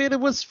deactivated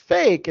was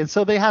fake, and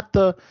so they have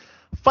to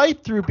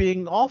fight through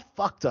being all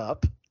fucked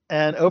up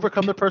and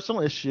overcome their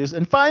personal issues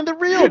and find the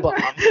real bomb.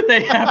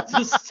 They have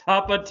to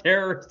stop a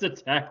terrorist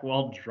attack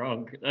while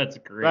drunk. That's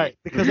great. Right,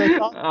 because they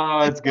thought,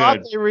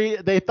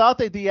 they thought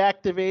they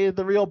deactivated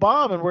the real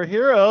bomb and were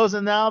heroes,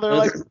 and now they're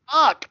like,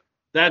 fuck.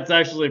 That's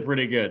actually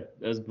pretty good.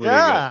 That's pretty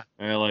good.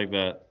 I like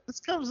that. This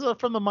comes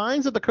from the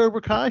minds of the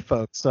Cobra Kai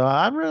folks, so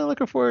I'm really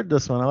looking forward to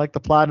this one. I like the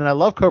plot, and I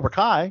love Cobra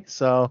Kai,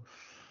 so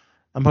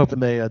I'm hoping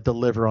they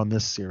deliver on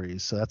this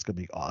series, so that's gonna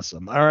be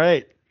awesome. All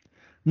right,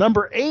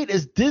 number 8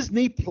 is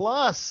Disney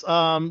Plus.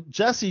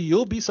 Jesse,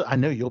 I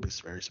know you'll be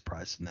very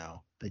surprised to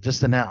know they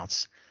just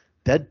announced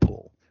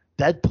Deadpool.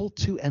 Deadpool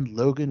 2 and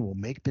Logan will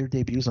make their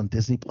debuts on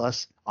Disney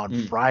Plus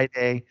on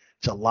Friday,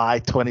 July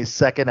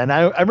 22nd. And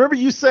I remember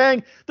you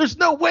saying there's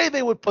no way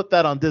they would put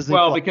that on Disney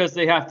Well, Plus. because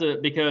they have to,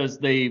 because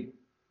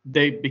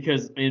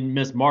in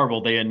Miss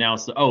Marvel they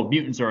announced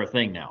mutants are a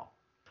thing now.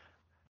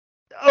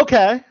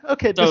 Okay.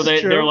 So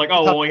they're like,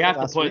 oh, well, we have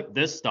to last put week.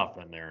 this stuff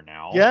in there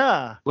now.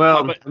 Yeah.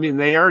 Well, but I mean,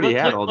 they already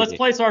had all Let's the.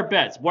 place our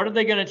bets. What are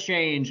they going to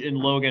change in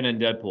Logan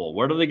and Deadpool?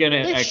 What are they going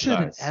to They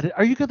shouldn't excise? edit.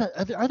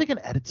 Are they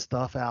gonna edit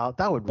stuff out?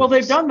 That would. Well,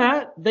 really they've done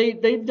that.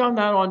 They've done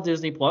that on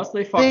Disney Plus.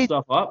 They fucked They-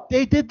 stuff up.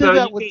 They did do So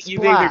that you with think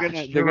Splash.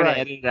 they're You're gonna right.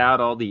 edit out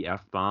all the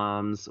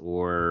F-bombs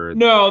or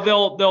No,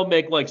 they'll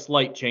make like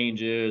slight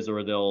changes,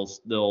 or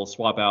they'll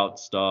swap out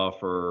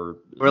stuff, or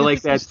like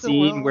Yes, they that still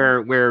scene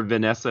will. where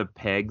Vanessa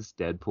pegs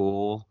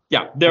Deadpool.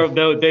 yeah,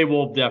 they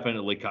will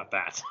definitely cut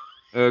that.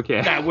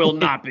 Okay. That will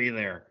not be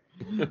there.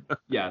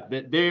 Yeah,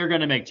 they're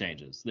going to make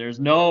changes. There's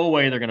no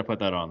way they're going to put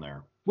that on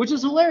there, which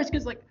is hilarious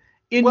because like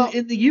in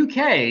the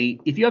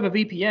UK, if you have a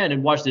VPN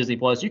and watch Disney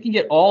Plus, you can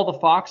get all the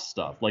Fox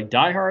stuff. Like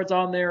Die Hard's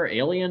on there,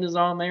 Alien is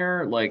on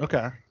there. Like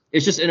Okay.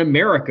 it's just in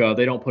America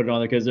they don't put it on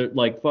there because they're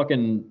like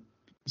fucking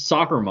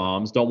soccer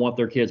moms don't want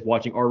their kids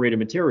watching R-rated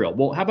material.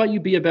 Well, how about you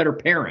be a better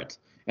parent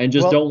and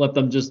just don't let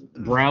them just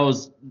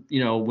browse,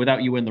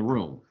 without you in the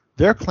room.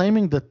 They're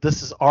claiming that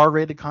this is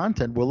R-rated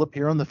content will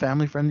appear on the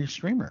family-friendly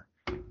streamer,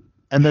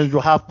 and then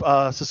you'll have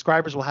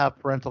subscribers will have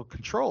parental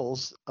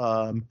controls,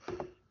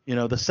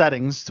 the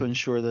settings to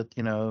ensure that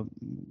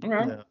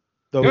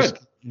those Good.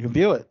 you can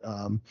view it.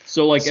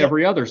 So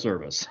every other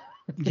service.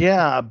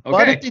 Yeah, but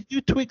Okay. if they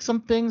do tweak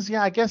some things,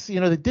 yeah, I guess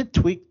they did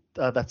tweak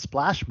that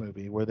Splash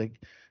movie where they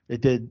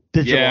did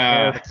digital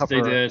hair to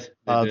cover they did.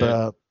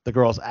 the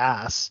girl's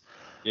ass.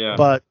 Yeah.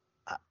 But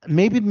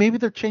maybe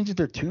they're changing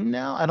their tune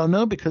now. I don't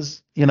know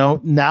because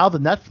now the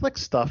Netflix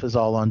stuff is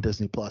all on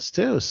Disney Plus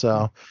too.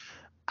 So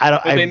I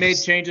don't. But they made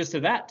changes to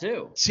that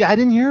too. See, I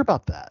didn't hear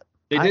about that.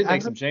 They did I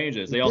make some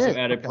changes. They also did,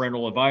 added okay.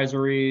 parental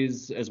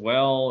advisories as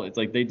well. It's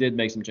like they did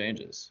make some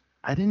changes.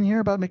 I didn't hear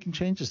about making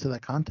changes to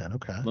that content.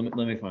 Okay. Let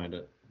me find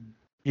it.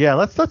 Yeah,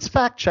 let's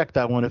fact check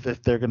that one if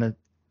they're gonna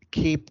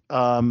keep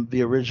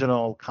the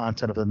original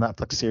content of the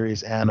Netflix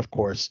series and of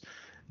course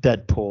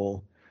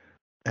Deadpool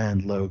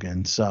and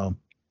Logan. So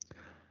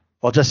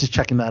while Jesse's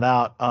checking that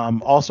out,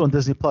 also on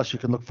Disney Plus you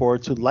can look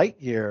forward to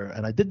Lightyear,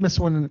 and I did miss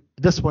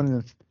this one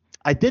in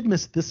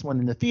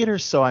the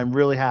theaters, so I'm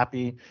really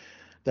happy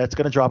that it's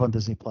gonna drop on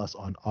Disney Plus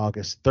on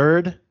August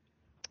 3rd.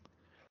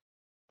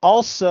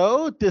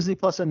 Also, Disney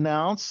Plus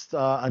announced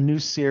a new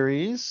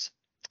series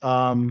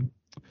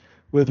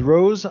with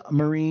Rose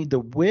Marie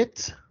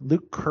DeWitt,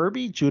 Luke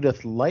Kirby,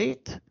 Judith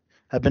Light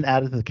have been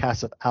added to the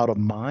cast of Out of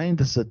Mind.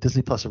 This is a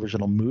Disney Plus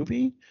original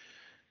movie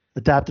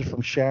adapted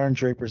from Sharon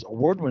Draper's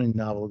award-winning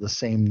novel of the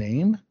same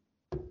name.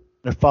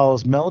 It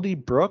follows Melody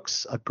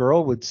Brooks, a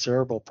girl with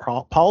cerebral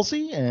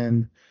palsy,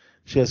 and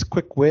she has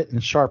quick wit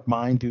and sharp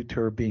mind due to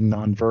her being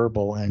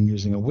nonverbal and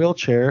using a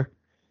wheelchair.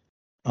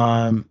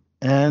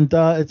 And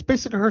it's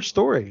basically her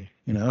story.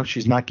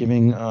 She's not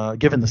given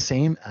the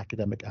same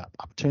academic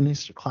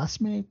opportunities to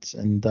classmates,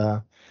 and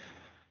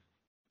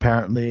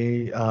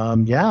apparently,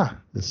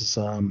 this is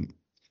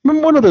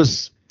one of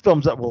those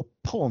films that will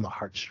pull on the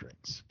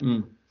heartstrings.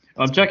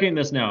 I'm checking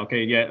this now.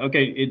 Okay, yeah,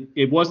 okay.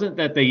 It wasn't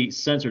that they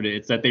censored it;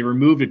 it's that they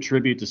removed a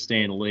tribute to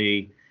Stan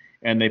Lee,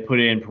 and they put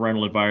in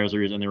parental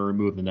advisories, and they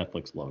removed the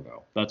Netflix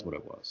logo. That's what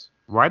it was.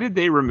 Why did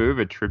they remove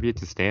a tribute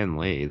to Stan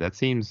Lee? That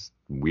seems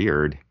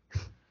weird.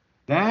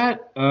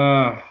 That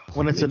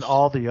When it's in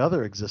all the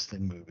other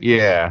existing movies.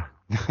 Yeah.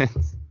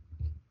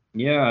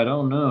 Yeah, I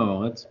don't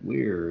know. That's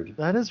weird.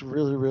 That is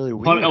really, really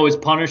weird. It's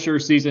Punisher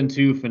season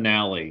 2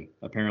 finale.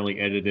 Apparently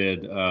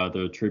edited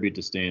the tribute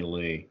to Stan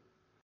Lee.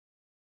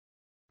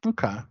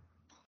 Okay.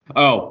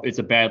 Oh, it's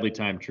a badly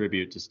timed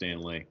tribute to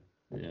Stan Lee.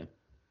 Yeah.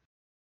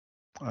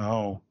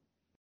 Oh.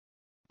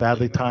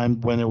 Badly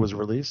timed when it was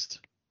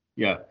released?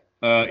 Yeah.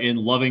 In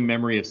loving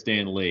memory of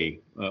Stan Lee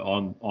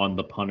on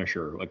the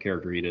Punisher, a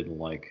character he didn't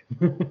like.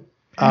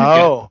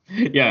 Oh.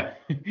 Yeah.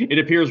 It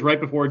appears right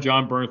before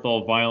John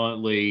Bernthal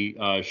violently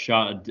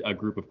shot a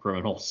group of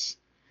criminals.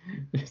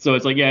 So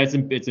it's like, yeah,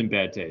 it's in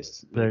bad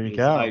taste. There you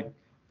go.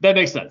 That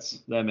makes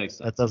sense.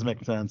 That does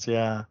make sense,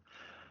 yeah.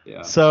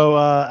 Yeah. So,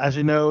 as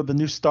you know, the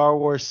new Star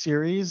Wars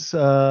series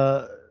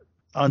on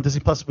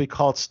Disney Plus will be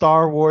called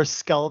Star Wars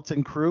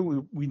Skeleton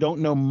Crew. We don't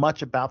know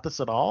much about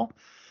this at all,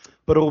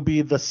 but it will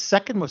be the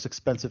second most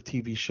expensive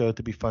TV show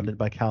to be funded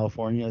by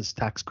California's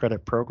tax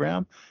credit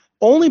program,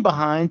 only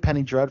behind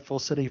Penny Dreadful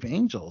City of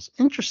Angels.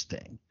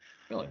 Interesting.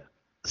 Really?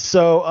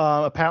 So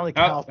apparently,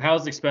 how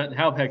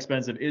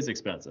expensive is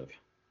expensive?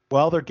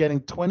 Well, they're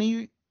getting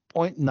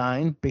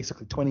 20.9,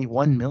 basically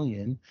 21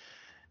 million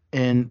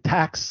in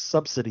tax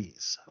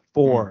subsidies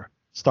for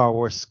Star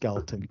Wars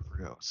Skeleton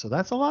Crew. So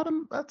that's a lot of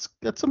that's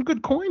some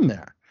good coin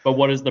there. But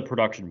what is the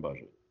production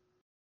budget?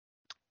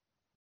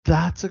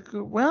 That's a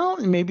good. Well,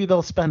 maybe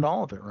they'll spend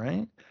all of it,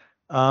 right?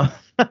 I'm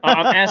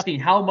asking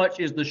how much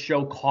is the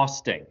show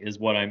costing? Is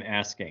what I'm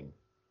asking.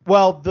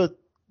 Well,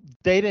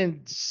 they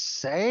didn't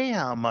say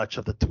how much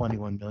of the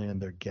 21 million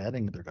they're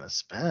getting they're going to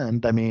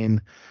spend. I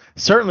mean,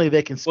 certainly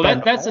they can spend.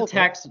 Well, that's all a of it.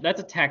 tax. That's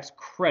a tax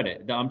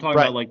credit. I'm talking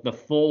Right. about like the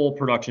full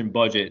production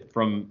budget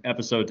from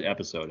episode to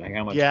episode. Like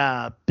how much?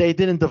 Yeah, they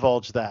didn't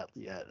divulge that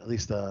yet. At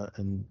least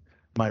in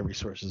my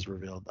resources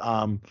revealed.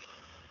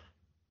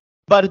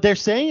 But they're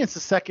saying it's the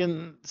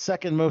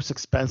second most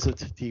expensive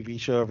TV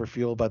show ever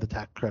fueled by the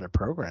tax credit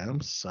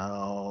program.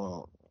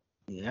 So,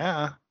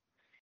 yeah.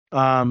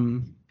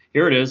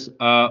 Here it is.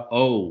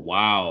 Oh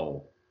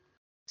wow.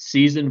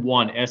 Season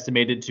 1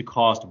 estimated to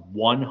cost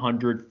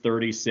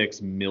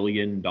 $136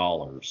 million.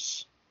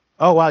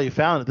 Oh wow, you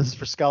found it. This is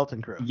for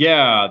Skeleton Crew.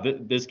 Yeah,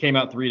 this came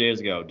out 3 days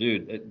ago,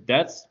 dude.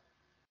 That's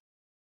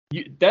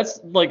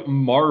like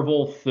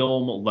Marvel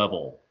film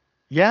level.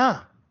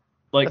 Yeah,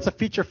 Like, that's a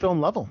feature film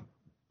level.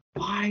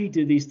 why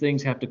do these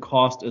things have to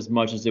cost as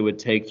much as it would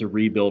take to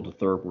rebuild a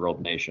third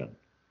world nation?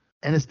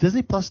 And is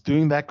Disney Plus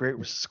doing that great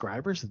with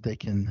subscribers that they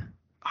can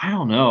I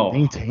don't know.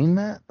 maintain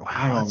that? Wow,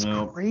 I don't that's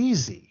know.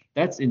 crazy.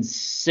 That's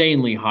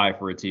insanely high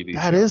for a TV show.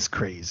 That is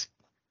crazy.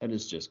 That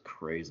is just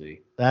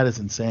crazy. That is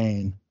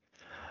insane.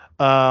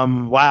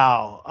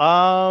 Wow.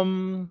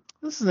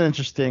 This is an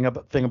interesting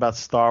thing about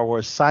Star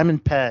Wars. Simon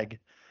Pegg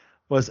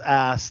was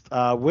asked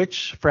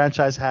which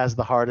franchise has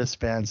the hardest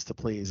fans to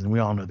please, and we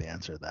all know the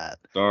answer to that.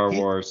 Star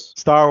Wars.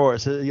 Star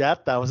Wars.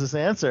 Yep, that was his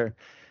answer.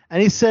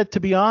 And he said, to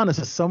be honest,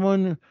 as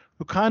someone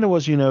who kind of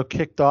was,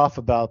 kicked off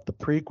about the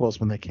prequels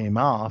when they came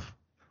out,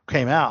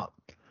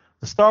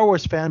 the Star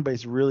Wars fan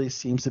base really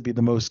seems to be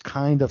the most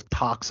kind of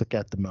toxic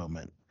at the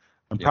moment.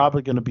 I'm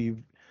probably going to be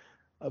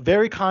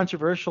very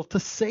controversial to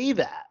say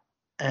that.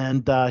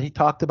 And he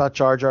talked about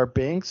Jar Jar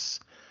Binks,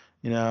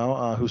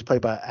 who's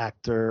played by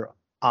actor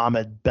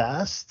Ahmed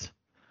Best.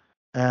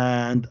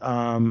 And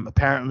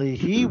apparently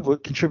he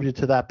contributed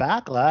to that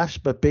backlash.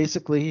 But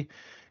basically,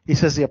 he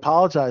says he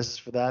apologizes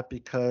for that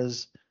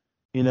because,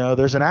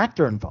 there's an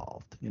actor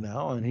involved,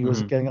 and he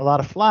was getting a lot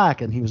of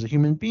flack, and he was a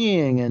human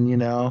being, and,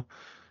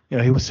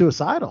 he was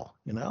suicidal,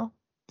 And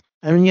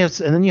then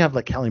you have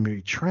like Kelly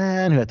Marie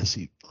Tran, who had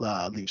to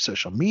leave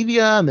social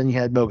media, and then you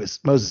had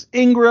Moses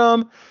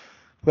Ingram,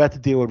 who had to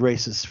deal with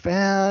racist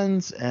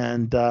fans,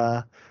 and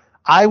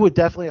I would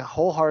definitely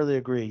wholeheartedly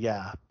agree.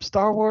 Yeah,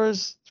 Star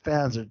Wars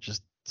fans are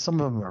just,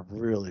 some of them are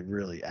really,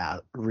 really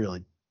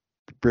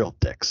real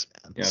dicks,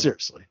 man. Yeah.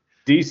 Seriously.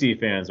 DC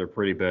fans are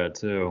pretty bad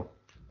too.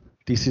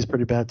 DC's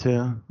pretty bad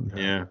too.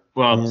 Yeah.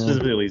 Well,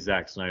 specifically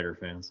Zack Snyder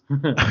fans.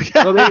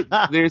 Well,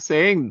 they're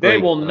saying They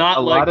like, will not a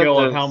let lot go of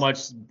of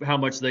those, how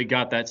much they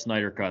got that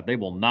Snyder cut. They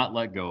will not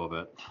let go of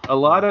it. a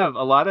lot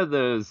of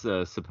those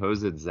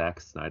supposed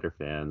Zack Snyder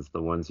fans,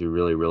 the ones who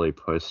really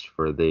pushed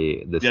for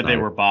the Yeah, Snyder, they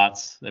were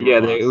bots.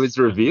 it was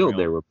revealed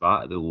there were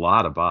a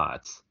lot of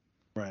bots.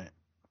 Right.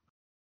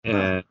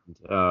 And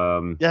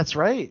That's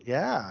right.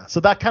 Yeah. So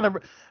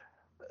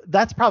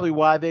that's probably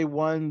why they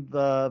won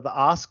the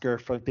Oscar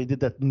for, they did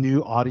that new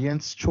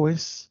Audience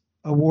Choice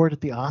Award at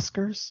the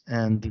Oscars,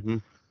 and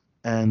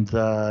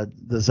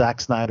the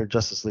Zack Snyder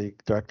Justice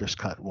League Director's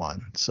Cut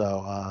won.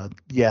 So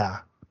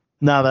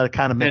now that it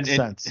kind of makes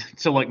sense.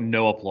 So like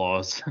no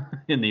applause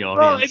in the well,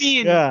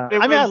 audience. I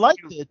mean, I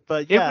liked it,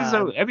 but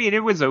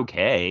it was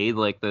okay.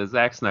 Like the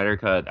Zack Snyder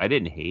cut, I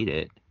didn't hate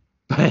it,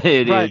 but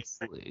it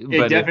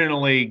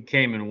definitely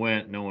came and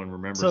went. No one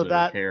remembers So it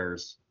that- or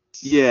cares.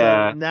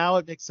 Yeah. So now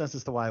it makes sense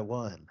as to why it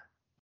won.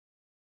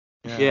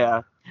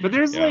 Yeah. But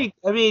there's Yeah.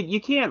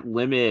 you can't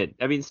limit.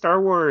 I mean,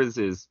 Star Wars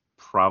is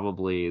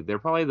they're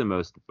probably the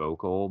most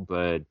vocal,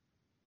 but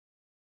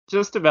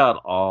just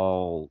about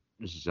all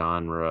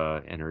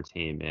genre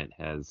entertainment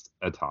has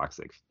a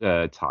toxic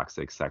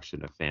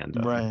section of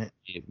fandom. Right.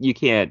 You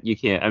can't.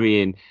 I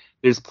mean,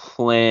 there's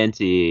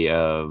plenty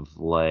of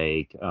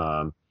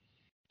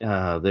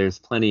there's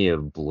plenty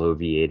of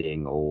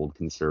bloviating old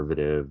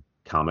conservative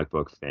comic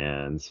book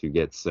fans who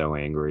get so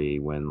angry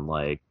when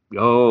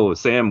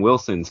Sam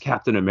Wilson's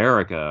Captain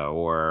America,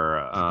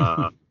 or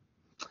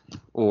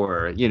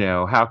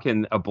how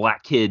can a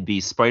black kid be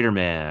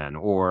Spider-Man,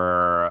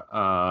 or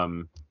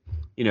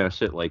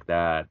shit like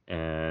that.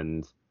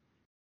 And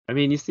I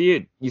mean, you see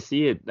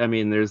it. I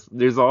mean,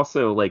 there's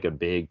also like a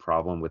big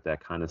problem with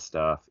that kind of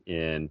stuff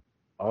in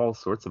all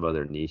sorts of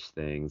other niche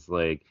things.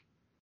 Like,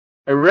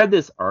 I read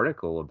this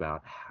article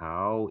about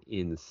how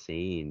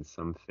insane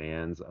some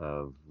fans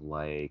of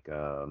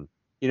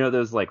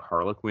those like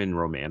Harlequin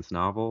romance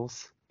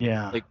novels.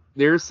 Yeah. Like,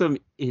 there's some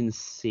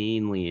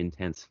insanely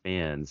intense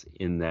fans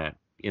in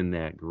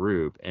that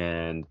group,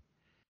 and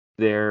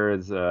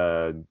there's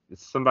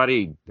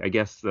somebody, I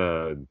guess,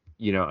 a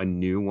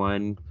new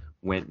one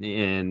went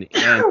in,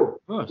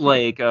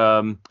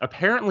 and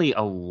apparently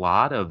a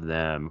lot of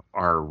them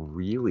are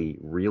really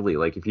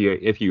like,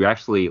 if you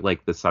actually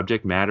like, the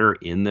subject matter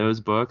in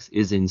those books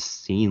is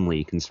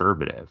insanely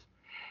conservative,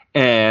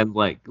 and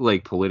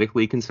like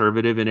politically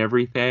conservative and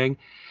everything.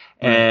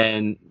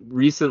 And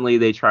recently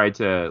they tried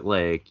to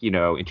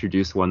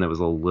introduce one that was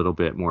a little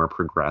bit more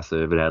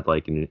progressive. It had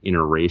like an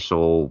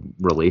interracial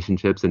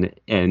relationships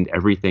and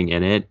everything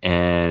in it.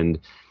 And,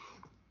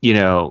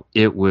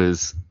 it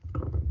was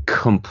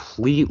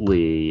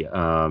completely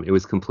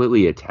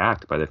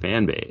attacked by the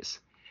fan base.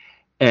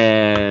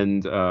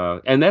 And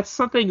that's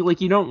something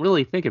like you don't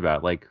really think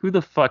about. Like, who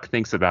the fuck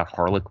thinks about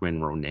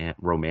Harlequin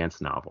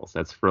romance novels?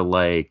 That's for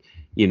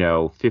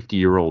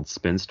 50-year-old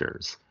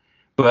spinsters.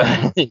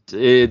 But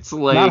it's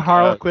like not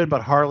Harlequin,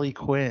 but Harley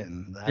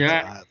Quinn.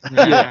 That's odd.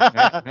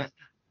 Yeah.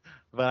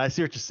 But I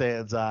see what you're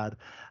saying, Zod.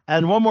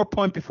 And one more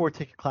point before we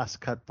take a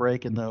classic cut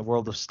break in the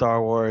world of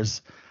Star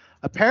Wars.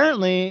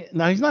 Apparently,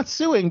 now he's not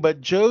suing,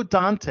 but Joe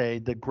Dante,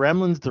 the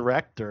Gremlins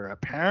director,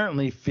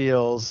 apparently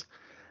feels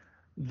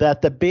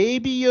that the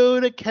Baby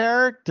Yoda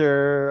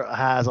character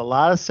has a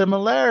lot of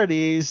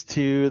similarities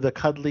to the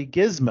cuddly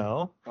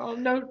Gizmo. Oh,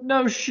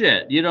 no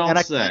shit. You don't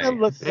and say. They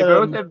both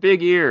have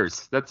big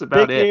ears. That's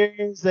about big it.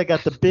 Ears. They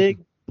got the big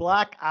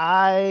black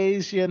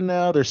eyes,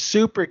 they're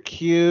super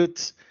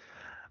cute.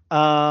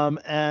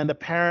 And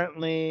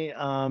apparently,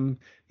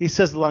 he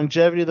says the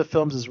longevity of the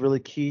films is really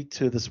key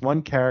to this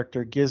one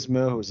character,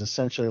 Gizmo, who is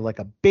essentially like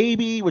a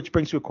baby, which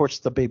brings you, of course,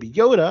 the Baby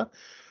Yoda,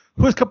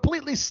 who is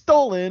completely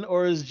stolen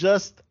or is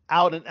just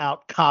out and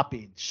out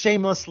copied.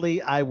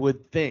 Shamelessly, I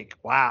would think.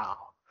 Wow.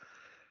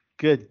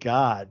 Good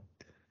God.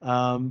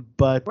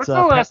 But what's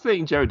the last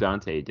thing Joe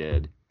Dante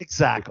did?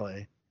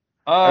 Exactly.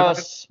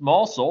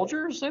 Small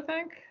Soldiers, I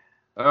think.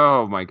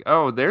 Oh my!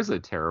 Oh, there's a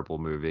terrible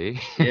movie.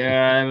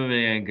 Yeah, that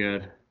movie ain't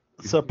good.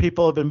 So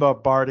people have been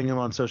bombarding him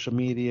on social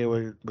media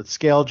with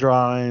scale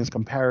drawings,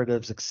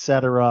 comparatives,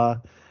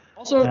 etc.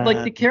 Also,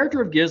 like the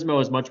character of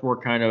Gizmo is much more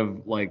kind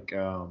of like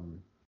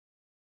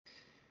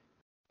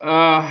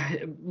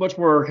much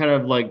more kind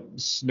of like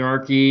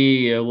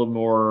snarky, a little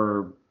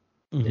more.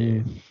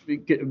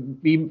 Mm-hmm.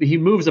 He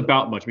moves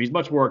about much. He's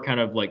much more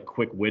kind of like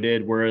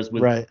quick-witted, whereas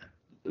with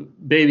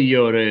Baby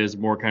Yoda is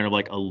more kind of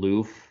like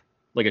aloof,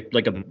 like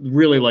a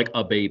really like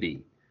a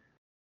baby.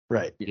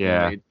 Right.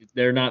 Yeah.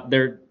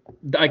 They're.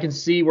 I can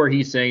see where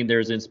he's saying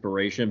there's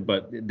inspiration,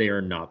 but they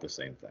are not the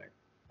same thing.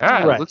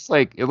 It looks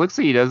like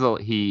he does.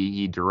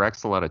 He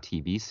directs a lot of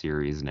TV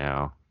series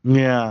now.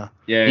 Yeah.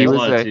 Yeah. He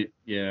was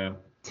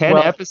 10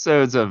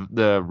 episodes of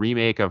the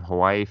remake of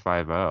Hawaii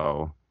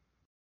Five-0.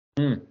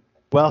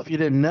 Well, if you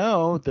didn't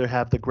know, they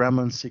have the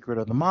Gremlins Secret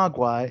of the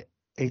Mogwai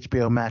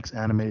HBO Max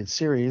animated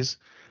series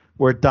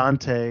where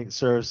Dante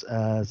serves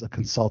as a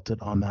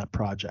consultant on that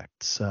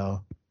project.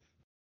 So,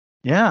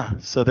 yeah.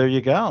 So there you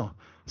go.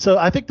 So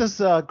I think this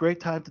is a great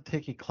time to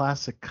take a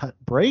classic cut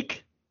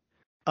break.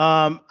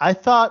 I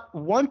thought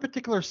one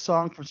particular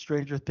song from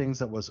Stranger Things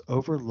that was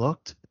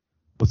overlooked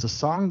was a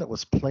song that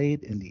was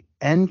played in the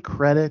end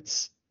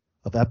credits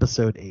of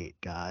episode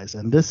 8, guys.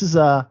 And this is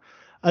a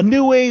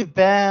new wave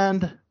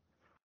band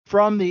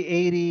from the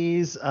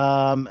 80s,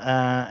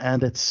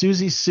 and it's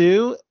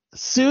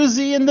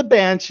Susie and the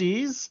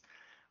Banshees.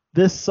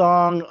 This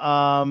song,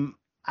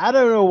 I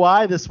don't know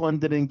why this one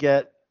didn't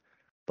get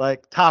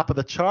like top of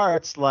the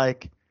charts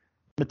like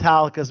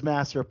Metallica's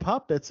Master of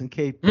Puppets and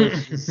Kate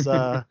Bush's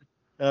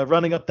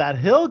Running Up That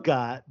Hill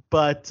got,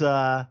 but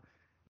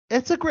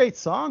it's a great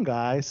song,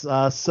 guys.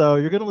 So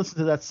you're going to listen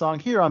to that song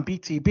here on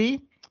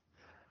BTB.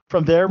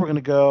 From there, we're going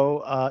to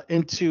go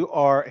into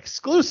our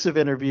exclusive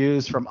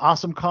interviews from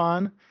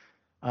AwesomeCon.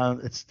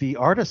 It's the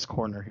Artist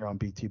Corner here on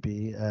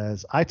BTB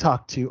as I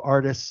talk to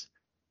artists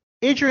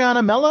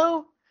Adriana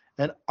Mello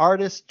and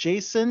artist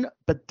Jason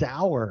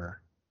Bedower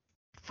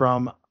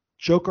from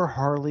Joker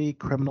Harley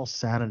Criminal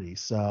Sanity.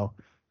 So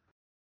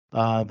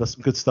there's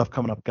some good stuff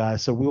coming up,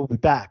 guys. So we'll be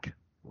back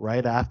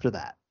right after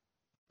that.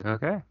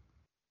 Okay.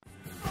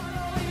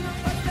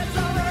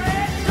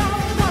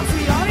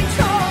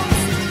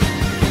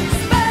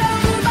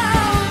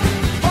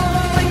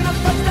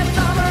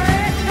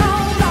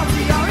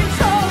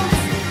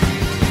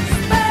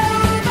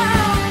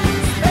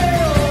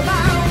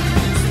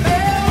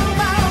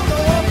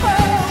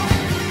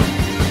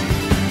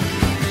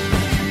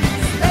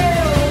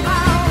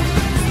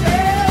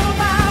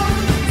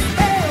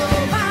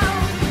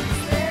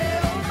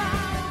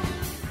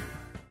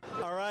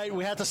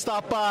 To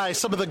stop by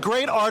some of the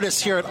great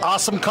artists here at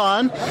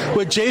AwesomeCon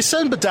with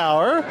Jason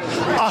Bedower,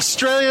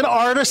 Australian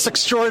artist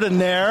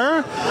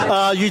extraordinaire.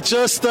 You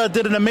just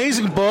did an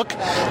amazing book,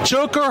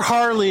 Joker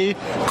Harley,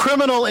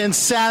 Criminal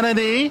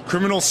Insanity.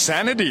 Criminal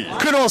Sanity.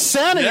 Criminal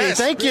Sanity. Yes.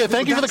 Thank you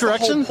for the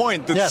correction. The whole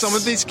point that some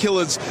of these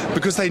killers,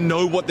 because they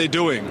know what they're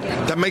doing,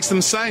 that makes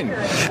them sane.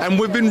 And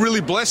we've been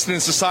really blessed in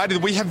society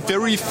that we have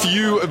very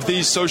few of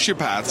these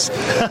sociopaths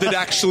that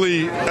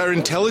actually are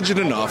intelligent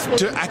enough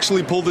to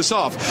actually pull this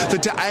off.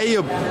 That to A,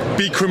 are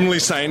be criminally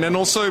sane and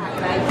also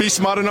be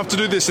smart enough to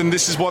do this. And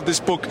this is what this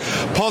book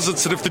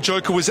posits, that if the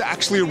Joker was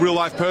actually a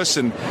real-life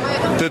person,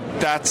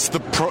 that's the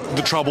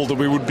trouble that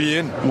we would be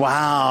in.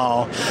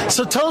 Wow.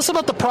 So tell us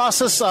about the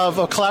process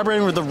of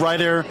collaborating with the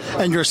writer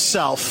and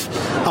yourself,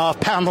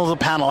 panel to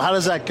panel. How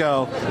does that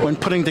go when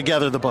putting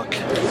together the book?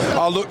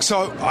 Look,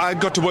 so I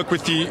got to work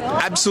with the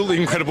absolutely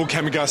incredible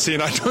Kami Garcia,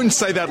 and I don't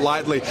say that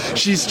lightly.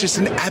 She's just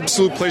an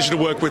absolute pleasure to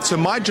work with. So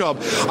my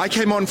job, I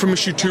came on from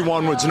issue 2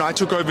 onwards, and I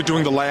took over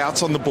doing the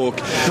layouts on the book.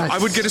 Nice. I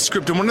would get a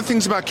script, and one of the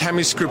things about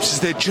Kami's scripts is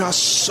they're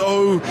just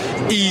so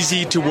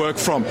easy to work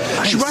from.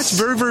 Nice. She writes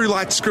very, very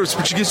light scripts,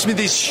 but she gives me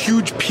these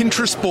huge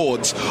Pinterest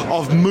boards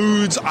of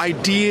moods,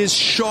 ideas,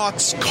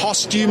 shots,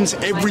 costumes,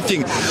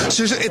 everything.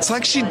 So it's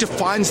like she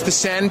defines the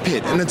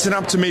sandpit, and it's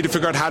up to me to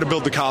figure out how to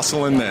build the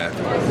castle in there.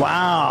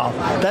 Wow,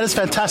 that is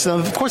fantastic.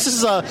 And of course, this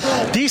is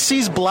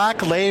DC's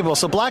Black Label.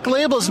 So Black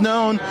Label is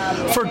known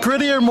for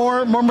grittier,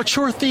 more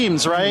mature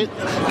themes, right?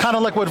 Kind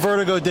of like what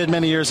Vertigo did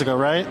many years ago,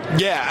 right?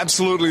 Yeah,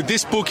 absolutely.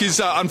 This book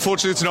is,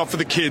 unfortunately, it's not for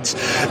the kids.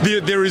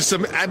 There is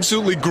some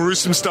absolutely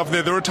gruesome stuff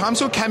there. There are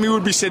times where Kami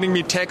would be sending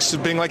me texts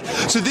of being like,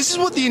 so this is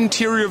what the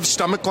interior of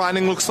stomach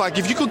lining looks like.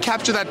 If you could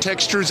capture that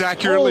texture as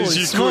accurately as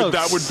you could,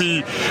 that would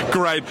be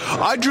great.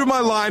 I drew my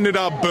line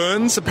at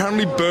burns.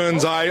 Apparently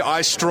burns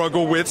I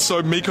struggle with,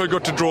 so Miko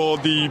got to draw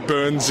the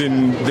burns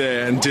in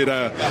there and did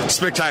a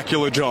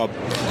spectacular job.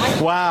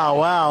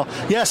 Wow.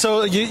 Yeah,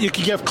 so you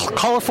can get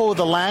colorful with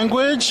the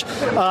language.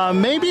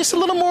 Maybe it's a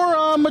little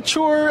more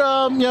mature,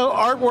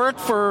 artwork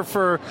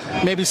for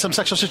maybe some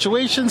sexual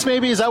situations.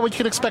 Maybe is that what you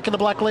could expect in a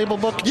Black Label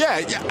book?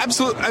 Yeah,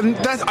 absolutely. And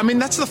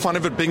that's the fun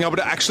of it, being able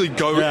to actually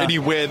go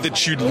anywhere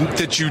that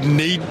you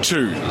need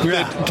to.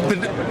 Yeah.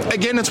 But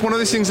again, it's one of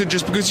those things that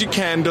just because you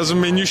can doesn't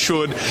mean you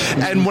should.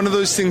 And one of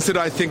those things that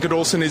I think it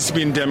also needs to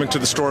be endemic to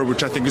the story,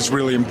 which I think is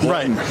really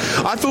important.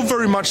 Right. I feel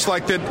very much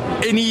like that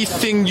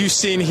anything you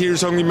see in here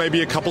is only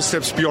maybe a couple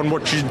steps beyond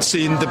what you'd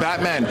see in The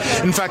Batman.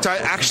 In fact, I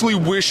actually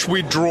wish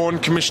we'd drawn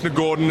Commissioner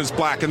Gordon as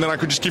black, and then I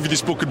could just give you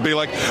this book and be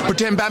like,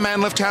 pretend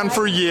Batman left town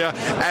for a year,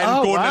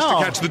 and Gordon has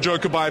to catch the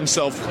Joker by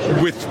himself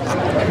with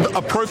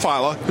a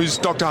profiler who's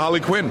Dr. Harley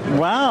Quinn.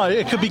 Wow,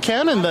 it could be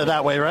canon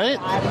that way, right?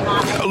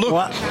 Look,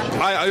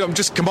 I'm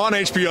just, come on,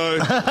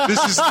 HBO.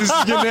 This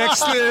is your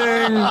next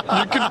thing.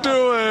 You can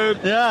do it.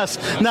 Yes.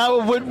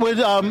 Now, would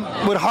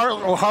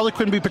Harley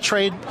Quinn be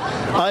portrayed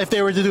if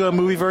they were to do a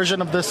movie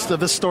version of this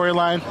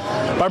storyline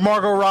by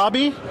Margot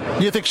Robbie?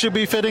 Do you think she'd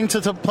be fitting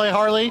to play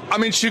Harley? I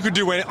mean, she could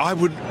do it.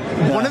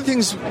 One of the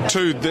things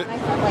too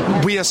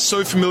that we are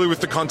so familiar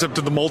with the concept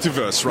of the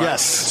multiverse, right?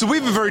 Yes. So we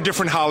have a very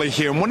different Harley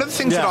here, and one of the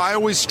things that I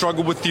always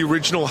struggle with the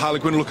original Harley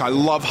Quinn. Look, I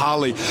love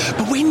Harley,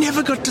 but we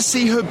never got to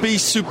see her be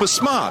super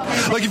smart.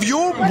 Like if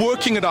you're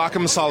working at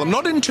Arkham Asylum,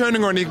 not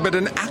interning or anything, but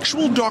an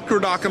actual doctor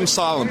at Arkham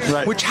Asylum,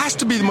 which has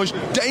to be the most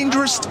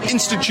dangerous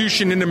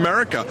institution in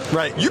America.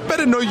 Right. You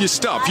better know your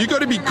stuff. You got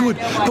to be good.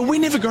 But we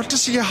never got to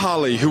see a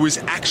Harley who was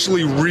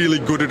actually really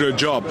good at her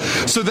job.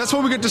 So that's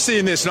what we get to see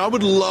in this. And I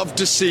would love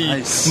to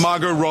see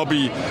Margot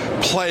Robbie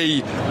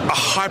play a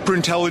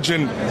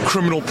hyper-intelligent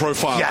criminal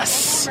profiler.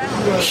 Yes.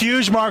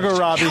 Huge Margot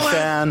Robbie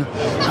fan.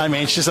 I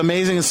mean, she's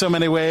amazing in so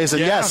many ways.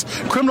 And yes,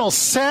 Criminal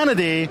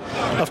Sanity,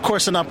 of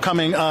course, an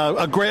upcoming,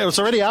 it's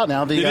already out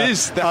now. It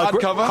is, the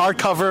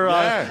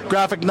hardcover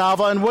graphic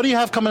novel. And what do you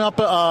have coming up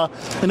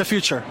in the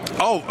future?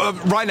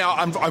 Right now,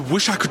 I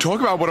wish I could talk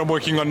about what I'm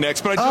working on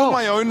next, but I do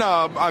my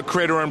own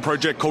creator-owned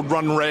project called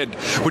Run Red,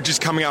 which is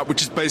coming out,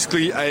 which is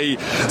basically a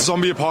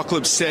zombie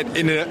apocalypse set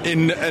in a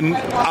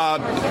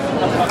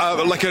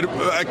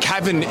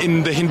cavern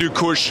in the Hindu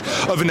Kush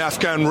of an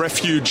Afghan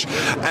refuge,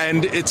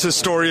 and it's a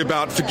story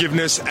about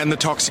forgiveness and the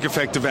toxic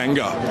effect of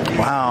anger.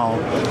 Wow,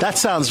 that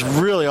sounds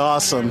really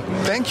awesome.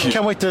 Thank you.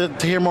 Can't wait to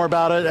hear more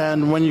about it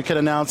and when you can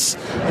announce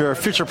your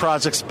future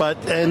projects. But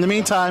in the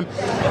meantime,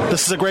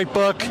 this is a great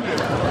book,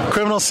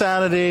 Criminal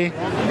Sanity.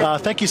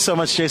 Thank you so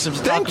much, Jason,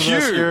 for talking to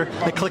us here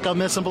at Click on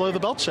This and Below the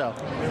Belt Show.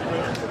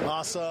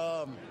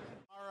 Awesome.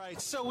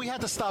 So we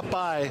had to stop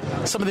by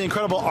some of the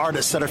incredible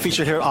artists that are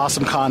featured here at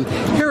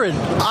AwesomeCon. Here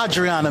at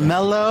Adriana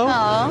Mello,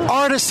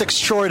 artist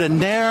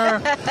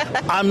extraordinaire.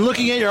 I'm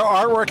looking at your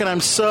artwork and I'm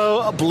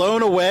so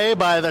blown away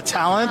by the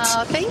talent.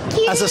 Oh, thank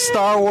you. As a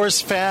Star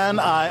Wars fan,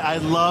 I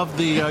love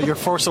the your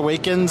Force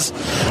Awakens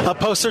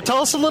poster. Tell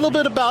us a little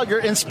bit about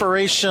your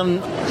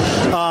inspiration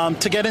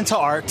to get into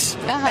art,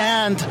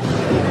 and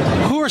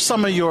who are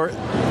some of your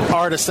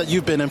artists that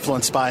you've been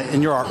influenced by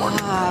in your artwork?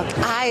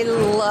 I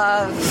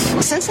love,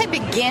 since I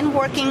began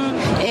working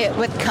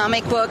with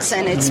comic books,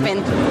 and it's been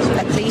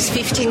at least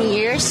 15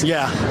 years,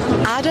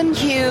 Adam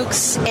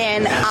Hughes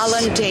and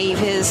Alan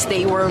Davis,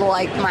 they were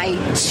like my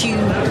two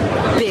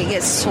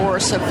biggest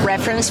source of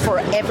reference for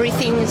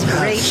everything,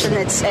 inspiration,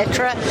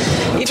 etc.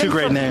 Two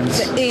great names.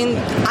 In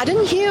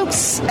Adam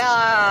Hughes,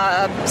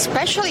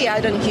 especially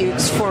Adam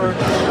Hughes for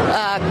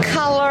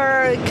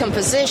color,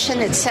 composition,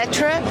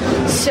 etc.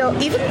 So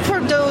even for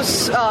those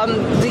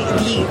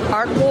the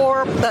art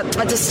war,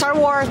 the Star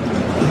Wars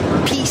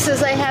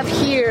pieces I have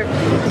here,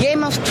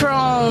 Game of of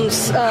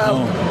Thrones,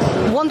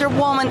 Wonder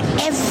Woman,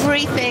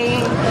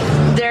 everything.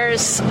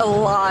 There's a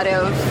lot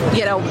of,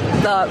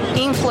 the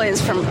influence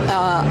from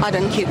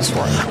Adam Hughes'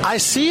 work. I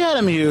see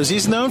Adam Hughes.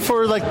 He's known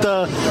for like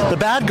the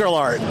bad girl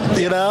art,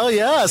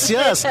 Yes.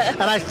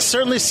 And I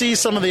certainly see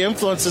some of the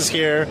influences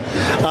here,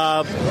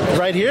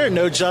 right here.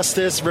 No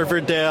Justice,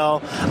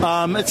 Riverdale.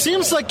 It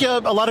seems like a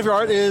lot of your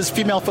art is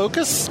female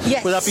focused.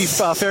 Yes. Would that be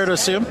fair to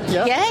assume?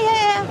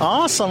 Yeah.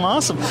 Awesome.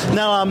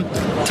 Now,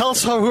 tell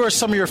us who are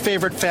some of your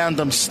favorite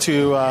fandoms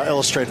to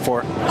illustrate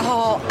for?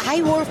 Oh,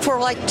 I worked for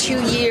like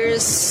 2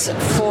 years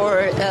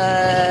for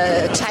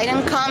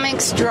Titan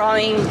Comics,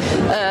 drawing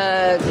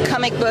a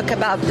comic book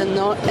about the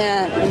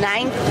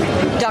Ninth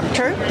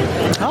Doctor.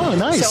 Oh,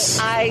 nice.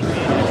 So I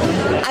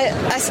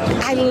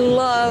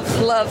love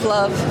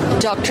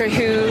Doctor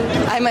Who.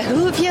 I'm a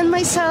Whovian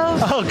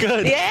myself. Oh,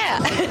 good. Yeah.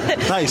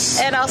 Nice.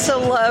 And also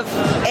love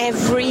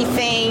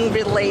everything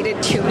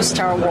related to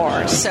Star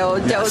Wars. So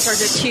those are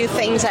the two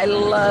things I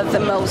love the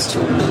most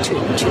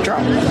to draw.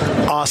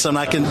 Awesome.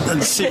 I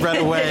can see right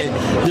away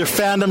your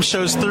fandom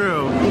shows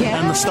through.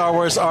 And the Star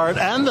Wars art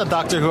and the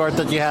Doctor Who art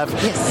that you have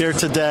here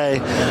today.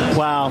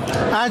 Wow.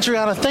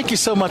 Adriana, thank you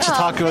so much for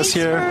talking to us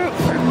here.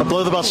 The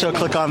Below the Belt Show,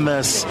 click on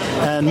this.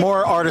 And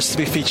more artists to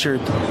be featured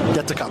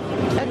yet to come.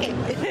 Okay.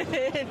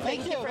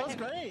 Thank you. That was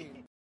great.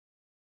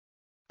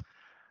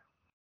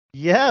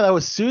 Yeah, that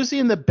was Susie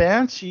and the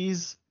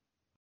Banshees.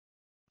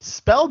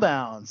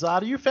 Spellbound.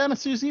 Zod, are you a fan of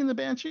Susie and the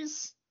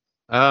Banshees?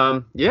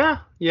 Yeah,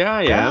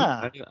 I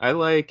am. I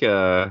like,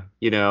 Peekaboo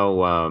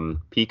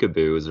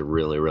is a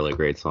really, really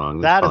great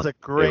song. That is a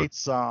great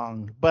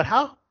song. But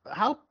how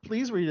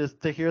pleased were you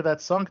to hear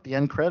that song at the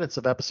end credits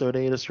of episode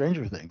 8 of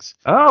Stranger Things?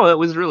 Oh, it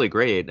was really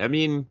great. I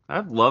mean,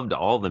 I've loved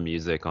all the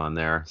music on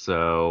there,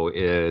 so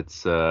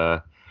it's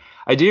I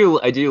do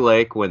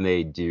like when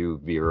they do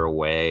veer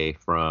away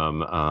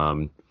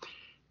from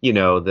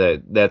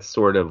that's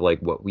sort of like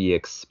what we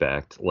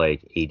expect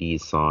like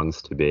 80s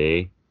songs to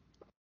be.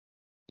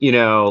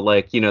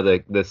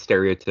 The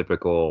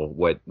stereotypical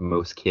what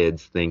most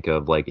kids think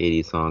of like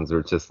 80s songs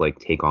are just like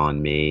Take On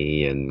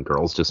Me and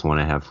Girls Just Want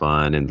to Have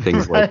Fun and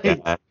things like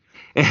that.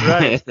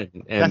 Right.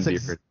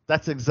 and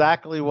that's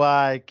exactly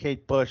why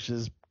Kate Bush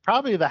is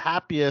probably the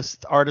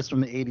happiest artist from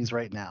the 80s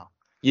right now.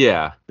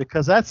 Yeah.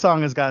 Because that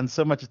song has gotten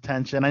so much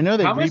attention. I know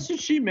How much did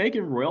she make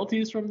in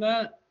royalties from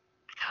that?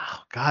 Oh,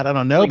 God, I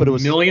don't know, but it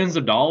was millions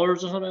of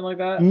dollars or something like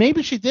that.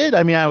 Maybe she did.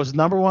 I mean, I was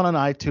number 1 on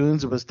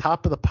iTunes. It was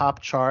top of the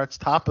pop charts,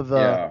 top of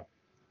the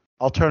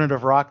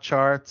alternative rock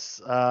charts,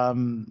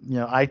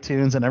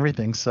 iTunes and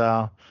everything.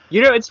 So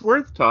it's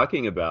worth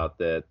talking about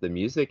that the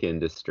music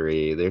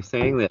industry. They're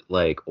saying that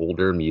like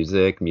older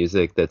music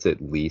that's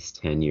at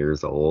least 10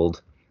 years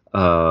old,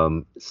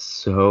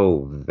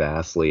 so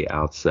vastly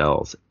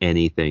outsells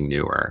anything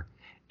newer.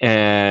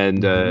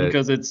 And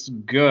because it's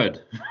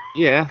good.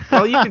 Yeah,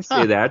 well, you can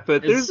say that,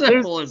 but as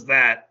simple as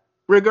that.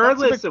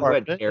 Regardless of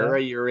what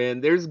era you're in,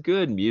 there's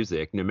good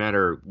music no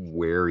matter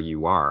where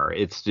you are.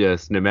 It's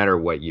just no matter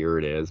what year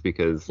it is,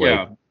 because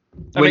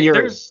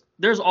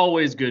there's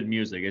always good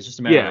music. It's just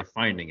a matter of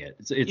finding it.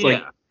 It's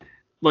like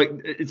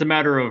it's a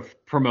matter of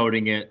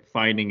promoting it,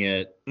 finding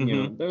it.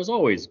 Mm-hmm. There's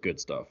always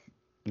good stuff.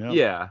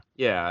 Yeah.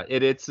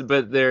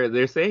 But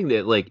they're saying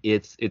that like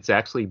it's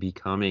actually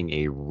becoming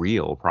a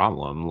real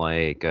problem.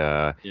 Like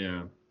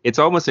it's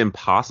almost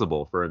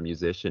impossible for a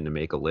musician to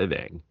make a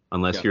living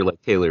unless you're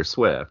like Taylor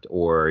Swift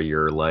or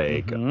you're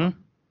like you're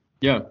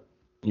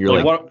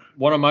like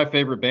one of my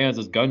favorite bands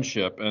is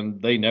Gunship, and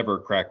they never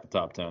crack the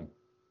top 10.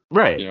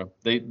 Right.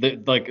 They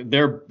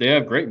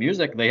have great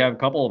music. They have a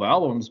couple of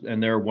albums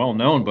and they're well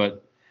known,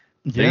 but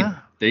they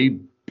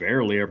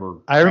barely ever.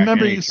 I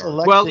remember you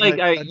selecting. Well,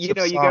 you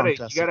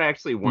gotta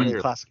actually wonder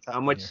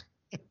how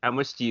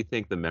much do you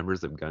think the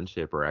members of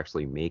Gunship are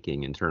actually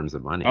making in terms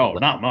of money? Oh,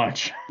 not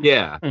much.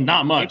 Yeah,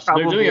 not much.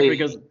 They're doing it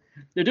because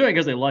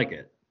they like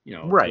it.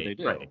 Right. They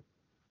do.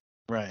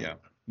 Right. Yeah.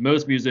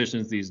 Most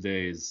musicians these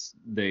days,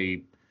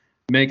 they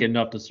make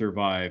enough to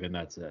survive, and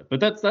that's it.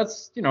 But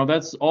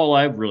that's all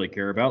I really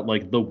care about.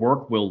 Like, the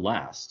work will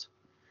last.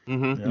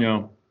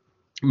 Mm-hmm.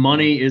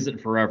 Money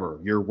isn't forever.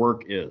 Your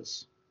work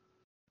is.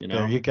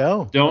 There you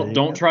go.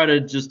 Don't try to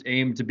just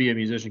aim to be a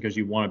musician because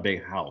you want a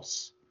big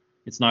house.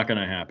 It's not going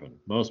to happen.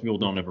 Most people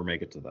don't ever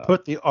make it to that.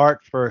 Put the art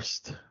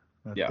first.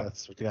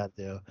 That's what you got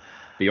to do.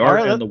 The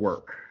art and the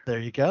work. There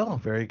you go.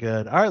 Very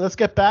good. All right, let's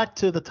get back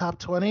to the top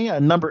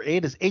 20. Number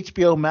 8 is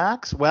HBO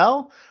Max.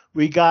 Well,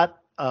 we got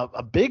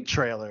a big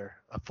trailer,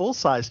 a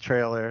full-size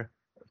trailer,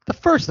 the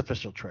first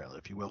official trailer,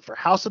 if you will, for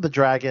House of the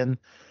Dragon.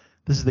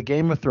 This is the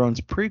Game of Thrones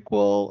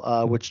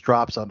prequel, which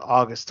drops on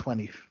August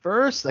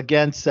 21st.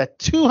 Again, set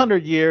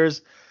 200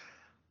 years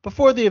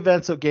before the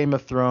events of Game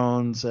of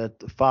Thrones.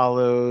 It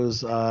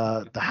follows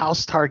the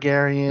House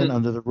Targaryen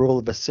under the rule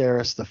of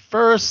Viserys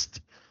I.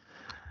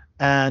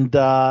 And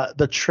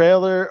the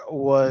trailer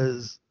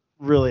was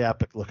really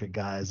epic looking,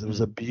 guys. It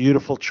was a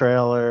beautiful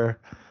trailer.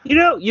 You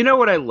know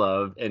what I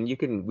love, and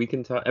we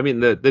can talk. I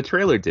mean, the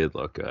trailer did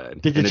look good.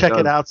 Did you check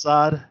it out,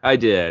 Zod? I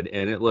did,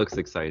 and it looks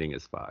exciting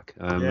as fuck.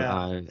 I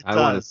want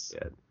to see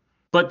it.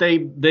 But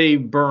they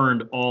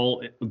burned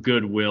all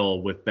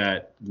goodwill with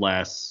that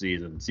last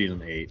season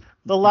 8.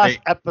 The last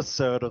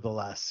episode of the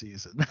last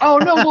season. Oh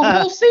no, the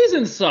whole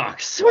season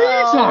sucks. What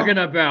are you talking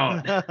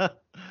about? That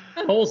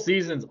whole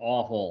season's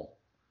awful.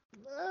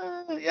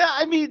 Yeah,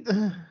 I mean,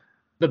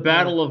 the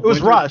battle of it was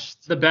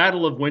rushed. The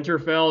Battle of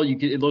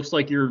Winterfell. It looks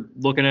like you're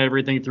looking at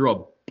everything through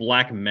a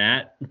black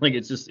mat. Like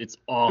it's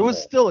awful. It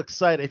was still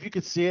exciting. If you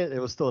could see it, it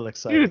was still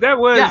exciting. Dude, that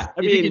was. Yeah,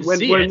 I mean,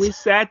 when we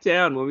sat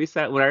down,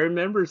 when I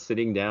remember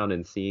sitting down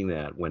and seeing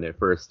that when it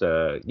first,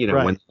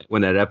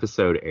 when that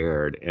episode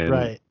aired,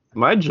 and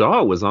my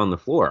jaw was on the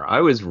floor.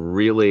 I was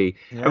really.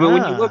 Yeah. I mean,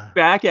 when you look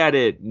back at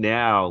it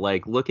now,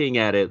 like looking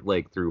at it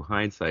like through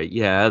hindsight,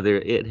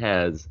 it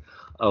has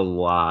a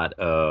lot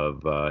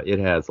of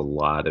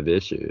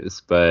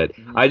issues, but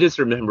I just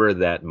remember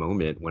that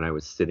moment when I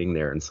was sitting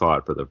there and saw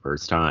it for the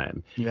first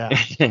time. Yeah.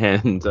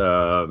 And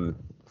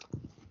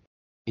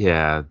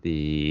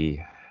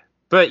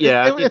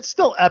it's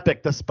still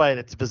epic despite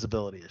its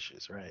visibility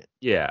issues, right?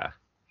 Yeah.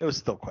 It was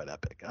still quite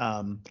epic.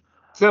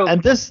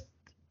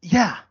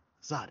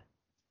 Zod.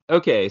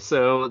 Okay,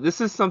 so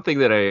this is something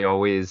that I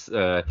always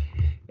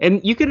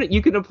and you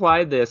can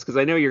apply this because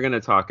I know you're going to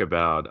talk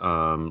about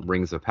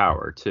Rings of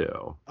Power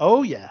too.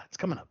 Oh yeah, it's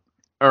coming up.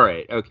 All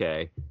right,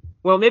 okay.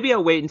 Well, maybe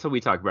I'll wait until we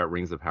talk about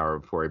Rings of Power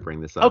before I bring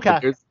this up.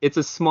 Okay. It's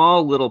a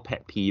small little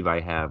pet peeve I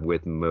have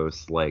with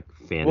most like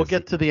fantasy. We'll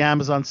get to the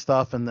Amazon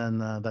stuff, and then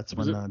that's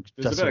when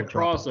there's a bit of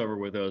crossover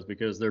with those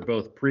because they're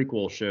both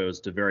prequel shows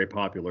to very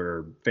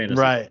popular fantasy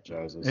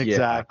franchises.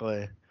 Exactly.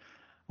 Yeah.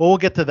 Well, we'll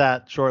get to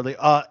that shortly.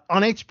 On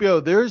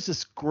HBO, there's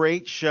this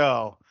great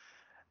show,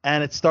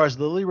 and it stars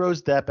Lily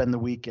Rose Depp and The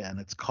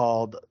Weeknd. It's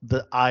called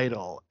The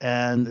Idol,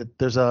 and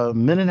there's a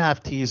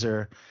 1.5-minute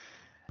teaser,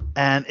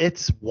 and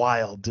it's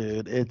wild,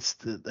 dude.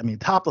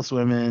 Topless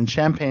women,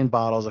 champagne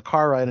bottles, a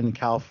car ride in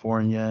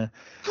California,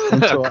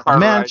 into a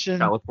mansion.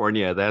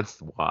 California, that's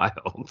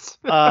wild.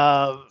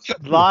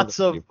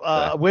 Lots of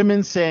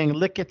women saying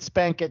 "lick it,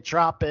 spank it,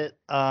 drop it,"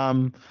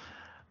 and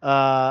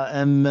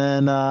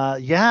then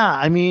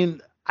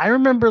I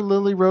remember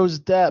Lily Rose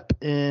Depp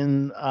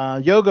in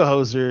Yoga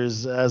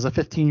Hosers as a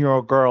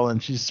 15-year-old girl,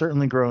 and she's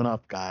certainly grown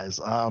up, guys.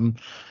 Pretty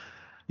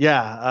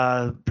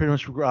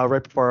much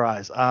right before our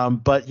eyes.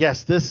 But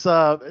yes, this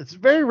it's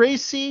very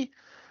racy.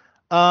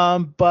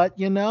 But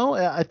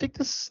I think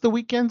this is The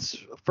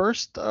Weeknd's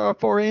first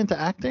foray into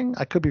acting.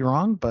 I could be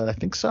wrong, but I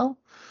think so.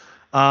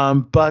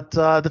 But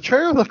the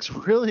trailer looks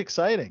really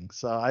exciting,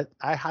 so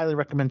I highly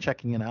recommend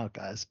checking it out,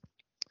 guys.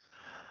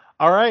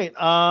 All right,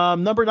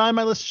 number 9 on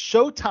my list,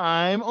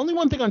 Showtime. Only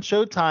one thing on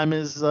Showtime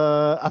is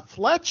a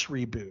Fletch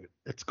reboot.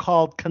 It's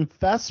called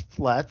Confess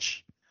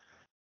Fletch,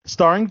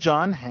 starring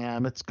John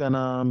Hamm. It's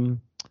gonna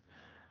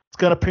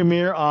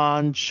premiere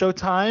on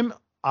Showtime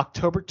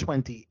October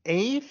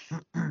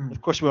 28th.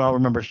 Of course, we all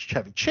remember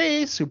Chevy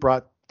Chase, who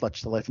brought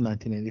Fletch to life in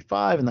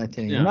 1985 and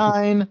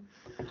 1989. Yeah.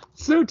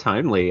 So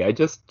timely. I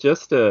just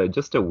a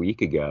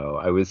week ago,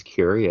 I was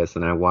curious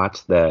and I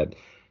watched that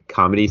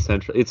Comedy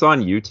Central. It's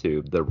on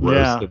YouTube. The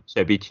roast of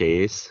Chevy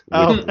Chase,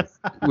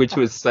 which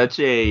was such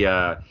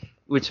a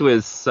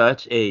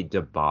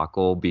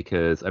debacle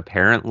because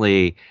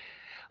apparently,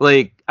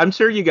 like, I'm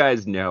sure you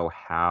guys know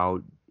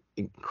how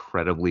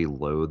incredibly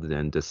loathed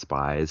and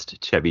despised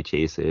Chevy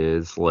Chase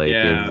is. Like,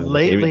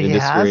 lately he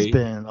has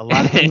been. A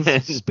lot of things.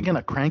 He's just become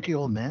a cranky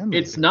old man.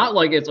 It's not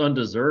like it's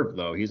undeserved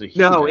though. He's a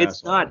huge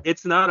it's not.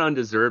 It's not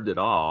undeserved at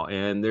all.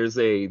 And there's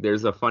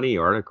a funny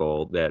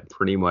article that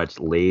pretty much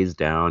lays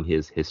down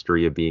his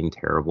history of being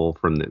terrible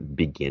from the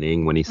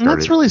beginning when he started.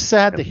 And that's really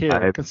sad to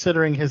hear,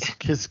 considering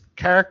his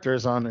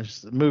characters on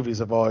his movies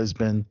have always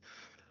been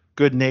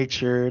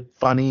good-natured,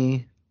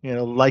 funny,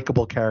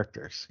 likable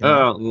characters.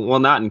 Oh, well,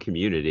 not in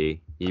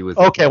Community. He was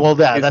okay. Well,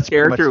 his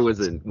character was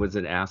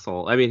an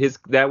asshole. I mean,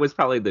 that was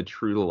probably the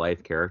true to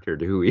life character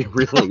to who he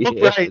really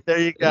is. Right, there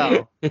you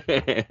go.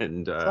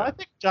 And so I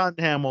think John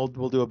Hamm will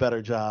do a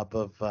better job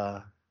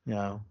of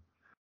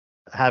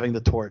having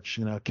the torch,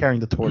 carrying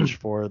the torch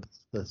for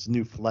this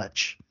new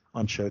Fletch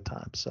on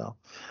Showtime. So,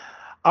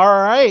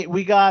 all right,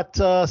 we got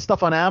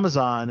stuff on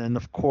Amazon, and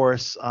of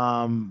course,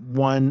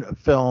 one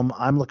film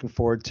I'm looking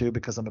forward to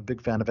because I'm a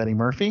big fan of Eddie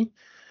Murphy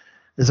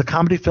is a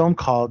comedy film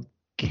called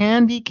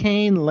Candy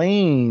Cane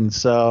Lane.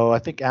 So I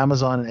think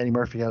Amazon and Eddie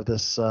Murphy have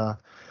this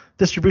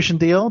distribution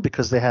deal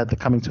because they had the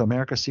Coming to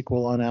America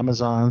sequel on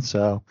Amazon.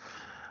 So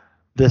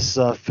this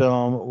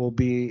film will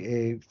be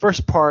a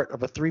first part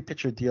of a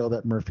 3-picture deal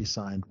that Murphy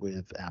signed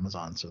with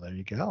Amazon. So there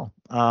you go.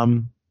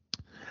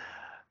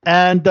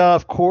 And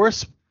of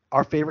course,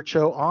 our favorite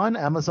show on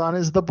Amazon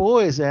is The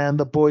Boys, and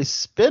The Boys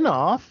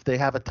spinoff. They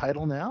have a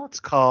title now.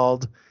 It's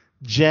called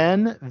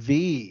Gen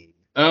V.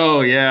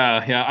 Oh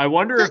yeah. I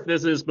wonder if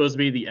this is supposed to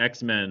be the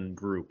X-Men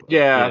group.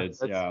 Because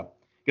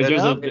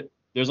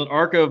there's an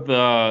arc of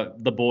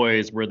the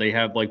Boys where they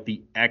have like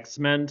the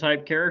X-Men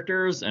type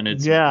characters, and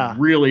it's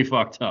really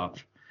fucked up.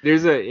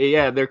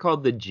 They're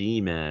called the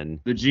G-Men.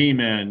 The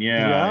G-Men,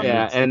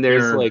 yeah, and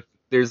there's like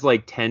there's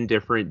like 10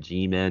 different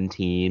G-Men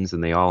teams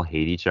and they all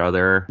hate each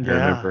other. Yeah. I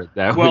remember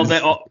that. Well,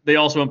 they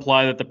also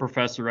imply that the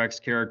Professor X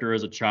character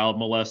is a child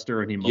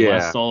molester and he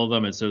molests all of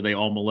them, and so they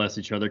all molest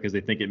each other because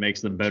they think it makes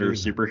them better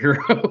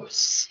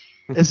superheroes.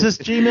 Is this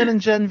G-Men and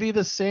Gen V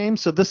the same?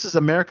 So this is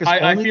America's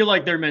only... I feel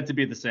like they're meant to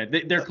be the same.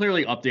 They're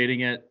clearly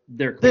updating it.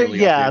 They're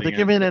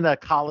giving it a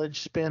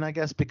college spin, I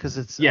guess, because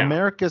it's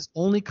America's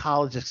only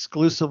college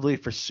exclusively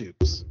for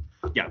soups.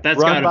 Yeah,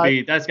 that's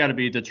gotta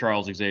be the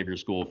Charles Xavier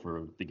School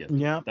for the gift.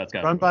 Yeah, that's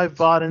got run by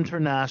VOD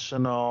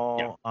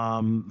International.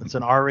 Yeah. It's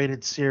an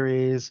R-rated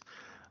series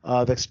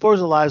that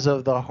explores the lives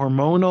of the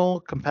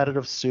hormonal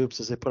competitive soups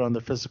as they put on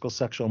their physical,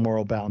 sexual,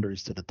 moral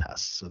boundaries to the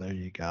test. So there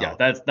you go. Yeah,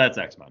 that's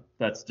X-Men.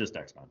 That's just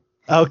X-Men.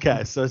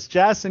 Okay, so it's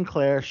Jazz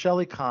Sinclair,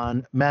 Shelley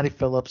Kahn, Maddie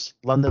Phillips,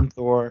 London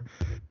Thor,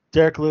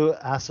 Derek Liu,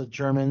 Asa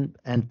German,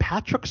 and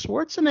Patrick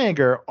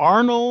Schwarzenegger,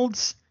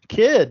 Arnold's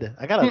kid.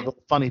 I got a little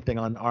funny thing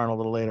on Arnold a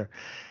little later.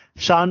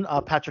 Sean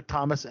Patrick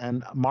Thomas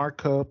and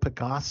Marco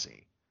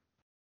Pagasi.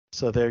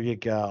 So there you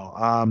go.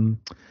 And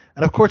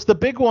of course, the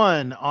big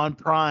one on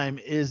Prime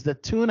is the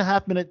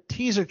 2.5-minute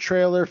teaser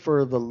trailer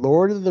for The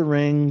Lord of the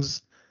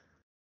Rings,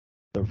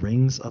 The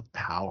Rings of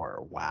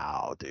Power.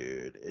 Wow,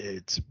 dude.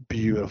 It's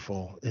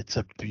beautiful.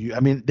 I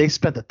mean, they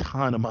spent a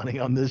ton of money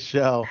on this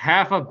show.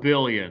 $500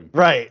 million.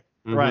 Right.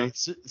 Mm-hmm. Right.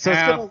 So it's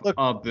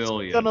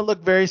going to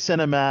look very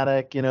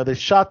cinematic. You know, they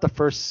shot the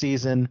first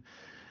season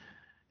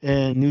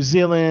in New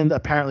Zealand.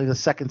 Apparently the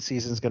second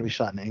season is going to be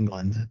shot in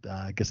England.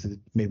 I guess they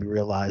maybe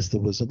realized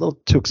it was a little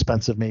too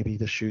expensive maybe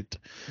to shoot.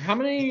 How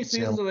many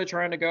seasons are they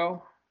trying to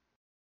go?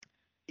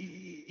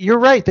 You're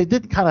right. They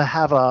did kind of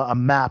have a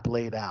map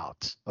laid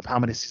out of how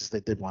many seasons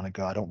they did want to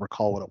go. I don't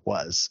recall what it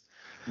was.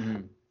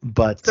 Mm-hmm.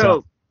 But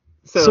so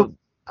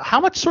how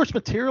much source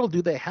material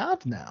do they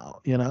have now?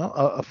 You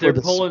know, they're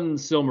pulling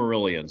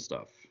Silmarillion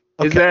stuff.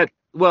 Okay. Is that...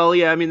 Well,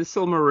 yeah, I mean, the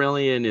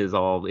Silmarillion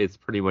it's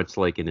pretty much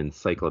like an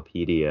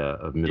encyclopedia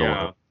of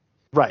Middle-earth.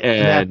 Right,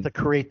 and they have to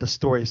create the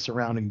story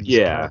surrounding these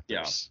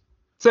characters.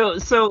 Yeah.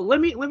 So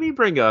let me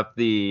bring up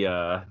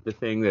the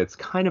thing that's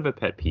kind of a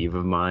pet peeve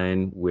of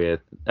mine with...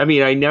 I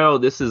mean, I know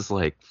this is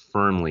like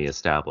firmly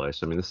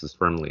established. I mean, this is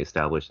firmly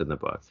established in the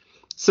book.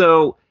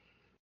 So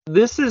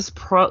this is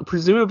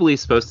presumably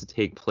supposed to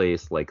take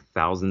place like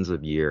thousands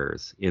of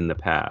years in the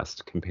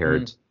past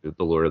compared to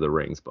the Lord of the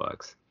Rings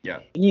books. Yeah.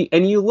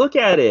 And you look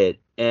at it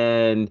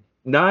and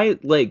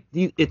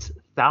it's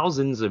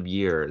thousands of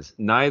years.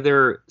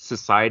 Neither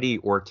society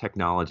or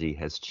technology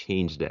has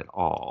changed at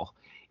all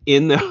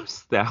in those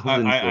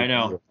thousands. I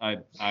know. I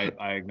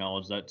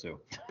acknowledge that too.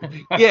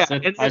 Yeah.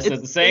 I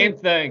said the same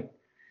thing.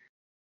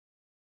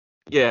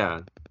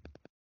 Yeah.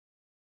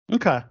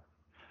 Okay.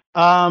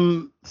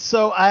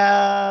 So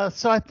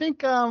I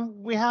think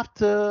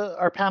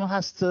our panel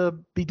has to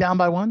be down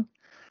by one.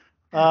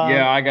 I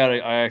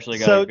actually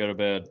gotta go to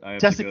bed.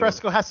 Jesse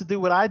Fresco has to do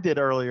what I did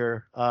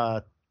earlier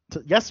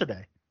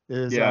yesterday.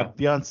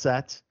 Be on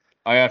set.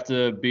 I have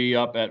to be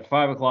up at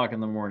 5:00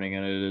 in the morning,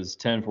 and it is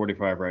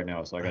 10:45 right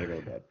now, so I gotta go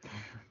to bed.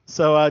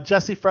 So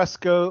Jesse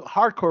Fresco,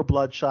 Hardcore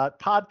Bloodshot,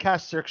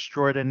 podcaster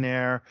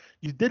extraordinaire.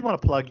 You did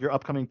want to plug your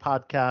upcoming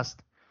podcast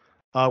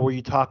where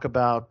you talk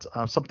about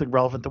something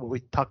relevant to what we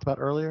talked about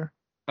earlier.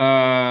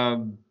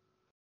 Oh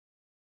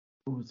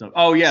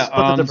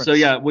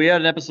yeah. We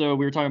had an episode.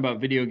 We were talking about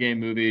video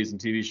game movies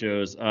and TV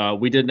shows.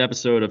 We did an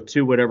episode of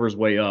Two Whatever's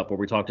Way Up where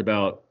we talked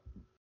about.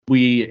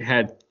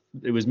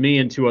 It was me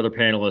and two other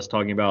panelists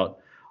talking about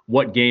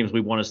what games we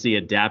want to see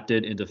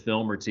adapted into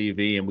film or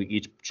TV, and we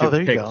each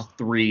picked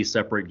 3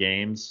 separate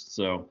games.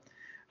 So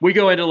we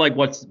go into like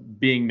what's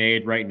being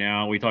made right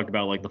now. We talked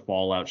about like the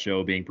Fallout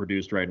show being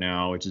produced right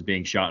now, which is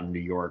being shot in New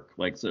York.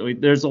 Like, so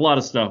there's a lot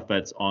of stuff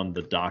that's on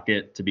the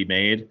docket to be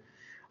made.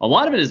 A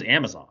lot of it is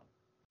Amazon.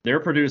 They're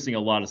producing a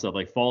lot of stuff,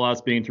 like Fallout's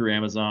being through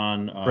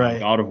Amazon,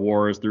 God of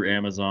War is through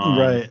Amazon.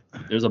 Right.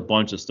 There's a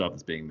bunch of stuff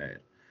that's being made.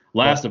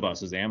 Last of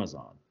Us is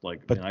Amazon.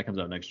 That comes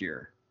out next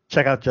year.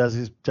 Check out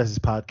Jesse's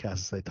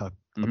podcast. They talk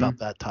about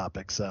that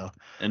topic. So.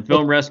 And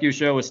Film Rescue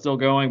Show is still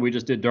going. We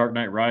just did Dark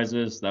Knight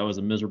Rises. That was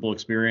a miserable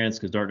experience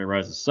because Dark Knight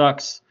Rises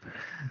sucks.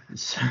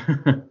 It's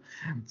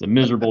a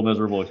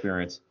miserable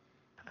experience.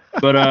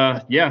 But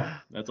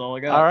that's all I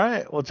got. All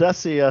right. Well,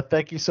 Jesse,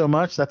 thank you so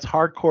much. That's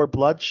Hardcore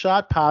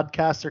Bloodshot,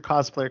 podcaster,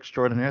 cosplayer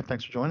extraordinaire.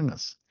 Thanks for joining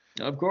us.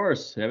 Of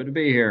course. Happy to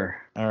be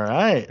here. All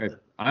right.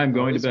 I'm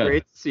going to bed.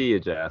 Great to see you,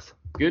 Jess.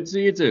 Good to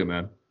see you too,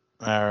 man.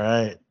 All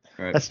right.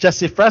 That's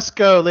Jesse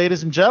Fresco,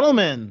 ladies and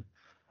gentlemen.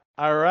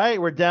 All right.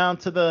 We're down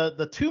to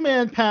the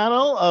two-man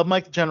panel of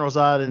Mike the General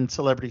Zod and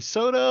Celebrity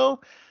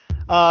Soto.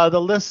 The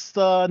list,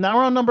 now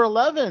we're on number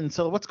 11.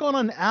 So what's going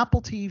on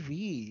Apple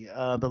TV,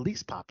 the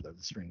least popular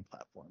streaming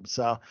platform?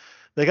 So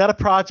they got a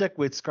project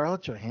with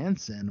Scarlett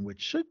Johansson,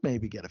 which should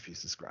maybe get a few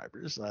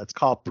subscribers. It's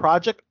called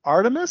Project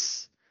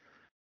Artemis.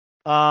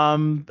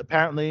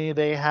 Apparently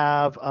they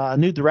have a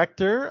new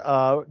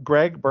director,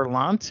 Greg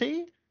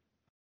Berlanti,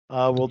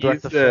 will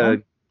direct the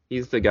film.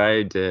 He's the guy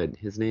who did.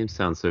 His name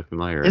sounds so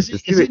familiar. Is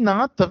he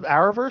not the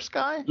Arrowverse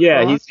guy?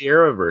 Yeah, he's the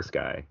Arrowverse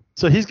guy.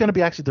 So he's going to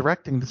be actually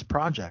directing this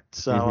project.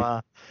 So,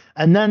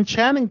 and then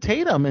Channing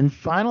Tatum in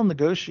final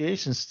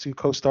negotiations to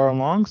co-star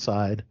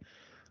alongside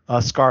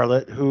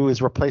Scarlett, who is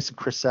replacing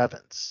Chris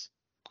Evans.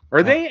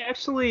 Are they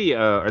actually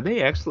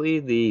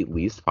the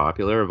least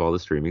popular of all the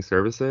streaming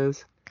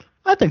services?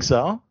 I think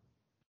so.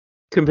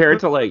 Compared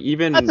to like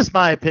even that's just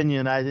my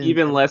opinion.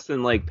 Even less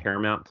than like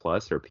Paramount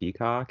Plus or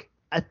Peacock.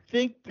 I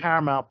think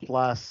Paramount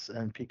Plus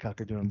and Peacock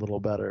are doing a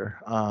little better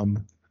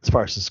as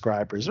far as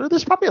subscribers. Or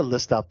there's probably a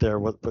list out there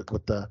with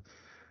the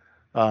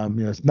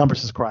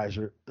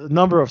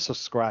number of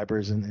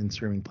subscribers in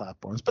streaming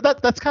platforms. But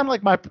that's kind of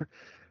like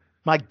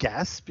my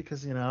guess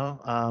because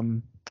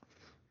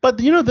but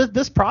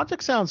this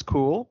project sounds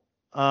cool.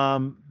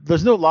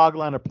 There's no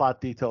logline or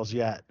plot details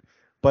yet.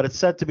 But it's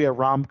said to be a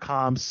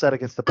rom-com set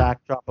against the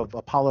backdrop of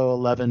Apollo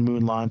 11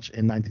 moon launch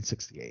in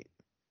 1968.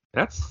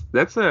 That's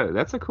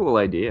a cool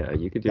idea.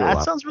 You could do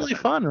that. Sounds really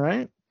fun,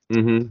 right?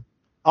 Mm-hmm.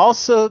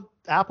 Also,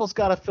 Apple's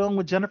got a film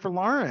with Jennifer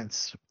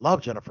Lawrence.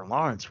 Love Jennifer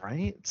Lawrence,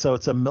 right? So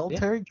it's a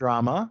military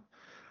drama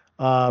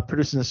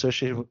produced in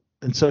association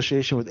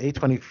with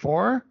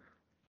A24.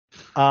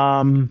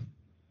 And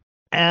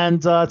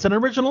it's an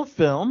original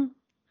film.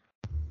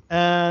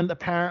 And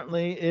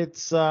apparently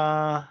it's...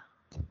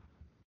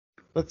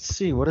 let's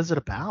see, what is it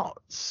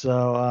about?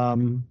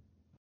 So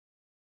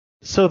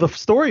the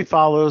story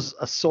follows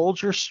a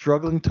soldier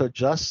struggling to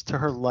adjust to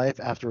her life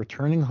after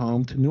returning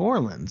home to New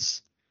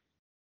Orleans.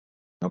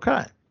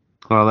 Okay.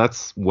 Well,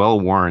 that's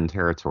well-worn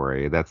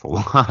territory. That's a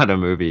lot of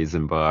movies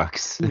and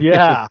books.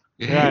 Yeah,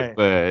 right.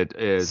 But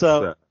it's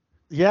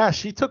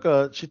she took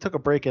a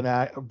break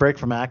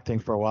from acting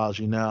for a while, as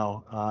you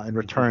know, and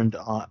returned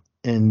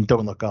in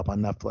Don't Look Up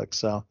on Netflix.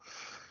 So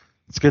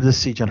it's good to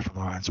see Jennifer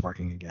Lawrence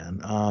working again.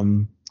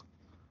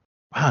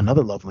 Wow,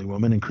 another lovely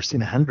woman, and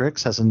Christina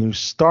Hendricks has a new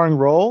starring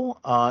role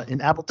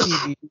in Apple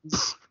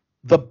TV's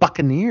The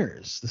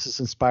Buccaneers. This is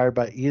inspired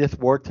by Edith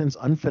Wharton's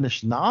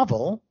unfinished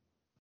novel,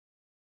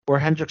 where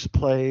Hendricks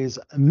plays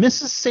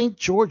Mrs. St.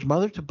 George,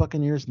 mother to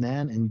Buccaneers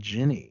Nan and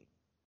Ginny.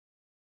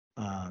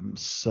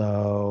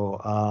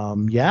 So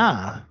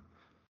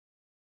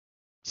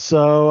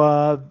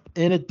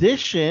in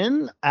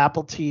addition,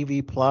 Apple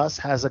TV Plus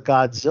has a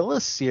Godzilla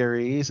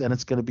series, and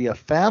it's going to be a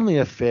family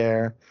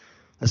affair,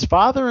 as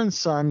father and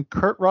son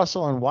Kurt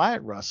Russell and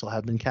Wyatt Russell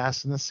have been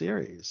cast in the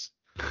series.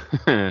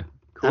 Cool. And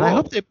I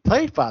hope they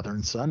play father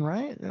and son,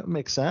 right? That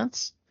makes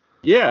sense.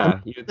 Yeah,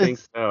 you'd think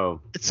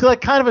so. It's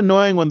like kind of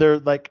annoying when they're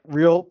like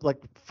real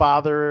like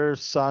father,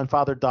 son,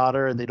 father,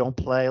 daughter, and they don't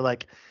play.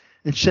 Like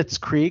in Schitt's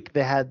Creek,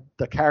 they had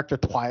the character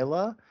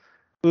Twyla,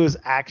 who was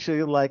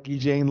actually like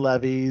Eugene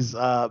Levy's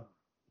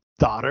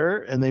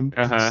daughter, and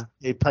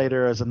they played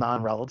her as a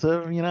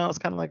non-relative. It's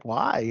kind of like,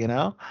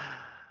 why,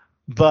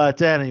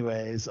 But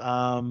anyways,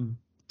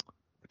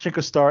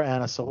 Chinko star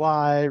Anna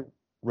Sawai,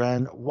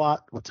 Ren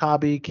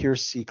Watabe,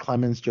 Kiersey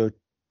Clemens, Joe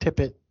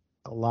Tippett,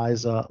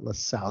 Eliza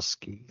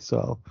Lasowski.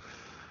 So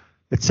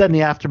it's set in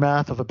the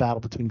aftermath of a battle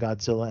between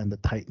Godzilla and the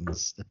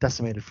Titans that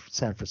decimated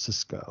San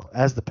Francisco,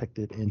 as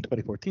depicted in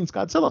 2014's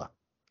Godzilla.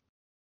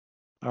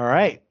 All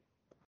right.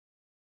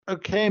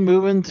 Okay,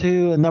 moving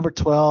to number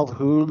 12,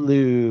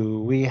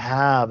 Hulu. We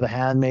have The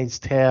Handmaid's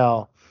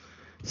Tale.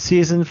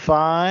 Season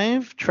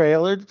 5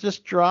 trailer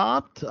just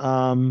dropped.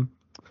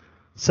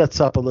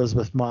 Sets up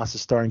Elizabeth Moss's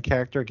starring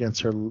character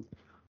against her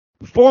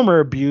former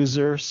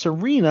abuser,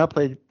 Serena,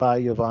 played by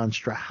Yvonne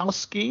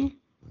Strahovski.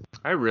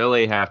 I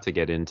really have to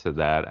get into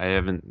that. I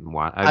haven't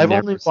watched. I've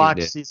only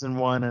watched season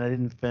 1 and I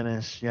didn't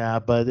finish. Yeah,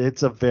 but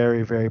it's a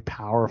very, very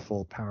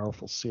powerful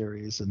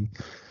series, and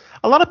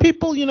a lot of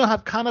people,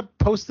 have kind of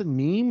posted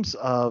memes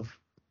of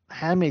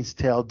Handmaid's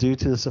Tale due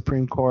to the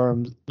Supreme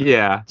Court.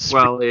 Yeah,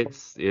 well,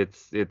 it's a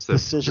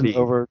decision to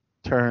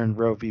overturn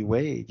Roe v.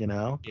 Wade.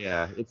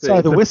 Yeah, it's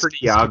a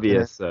pretty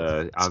obvious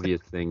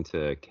thing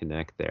to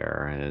connect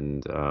there,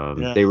 and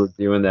they were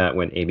doing that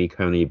when Amy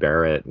Coney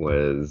Barrett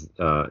was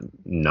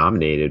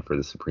nominated for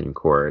the Supreme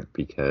Court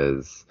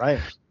because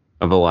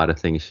of a lot of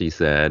things she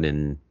said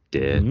and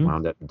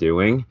wound up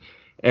doing.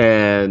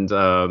 And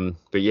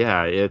but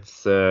yeah,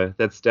 it's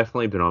that's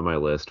definitely been on my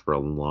list for a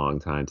long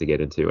time to get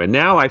into, and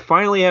now I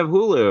finally have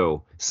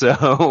Hulu.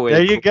 So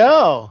there you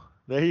go.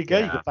 Yeah. You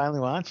can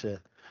finally watch it.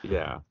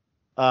 Yeah.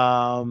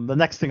 The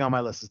next thing on my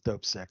list is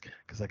Dope Sick,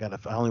 because I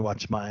only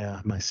watch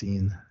my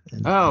scene.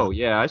 And,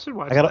 I should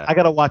watch. I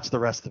gotta watch the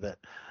rest of it.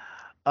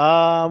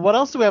 What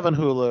else do we have on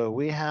Hulu?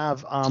 We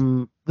have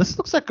this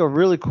looks like a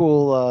really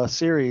cool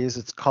series.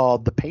 It's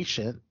called The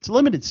Patient. It's a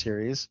limited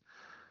series.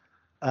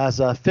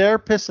 As a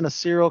therapist and a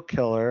serial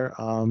killer,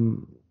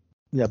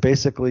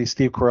 basically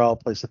Steve Carell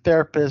plays the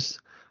therapist,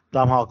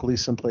 Domhnall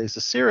Gleeson plays the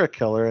serial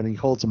killer, and he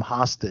holds him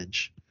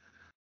hostage.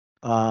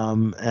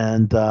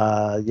 It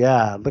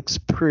looks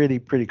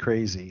pretty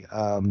crazy.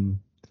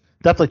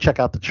 Definitely check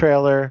out the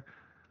trailer.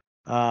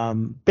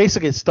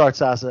 Basically, it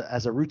starts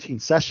as a routine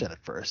session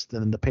at first,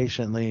 and then the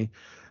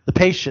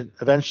patient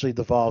eventually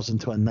devolves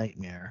into a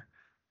nightmare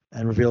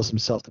and reveals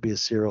himself to be a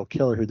serial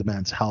killer who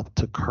demands help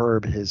to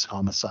curb his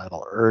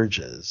homicidal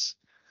urges.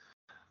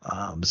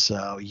 This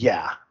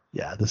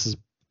is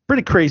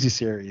pretty crazy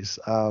series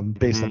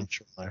based on the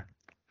trailer.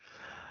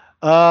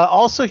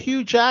 Also,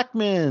 Hugh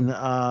Jackman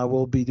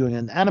will be doing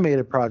an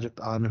animated project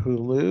on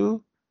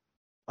Hulu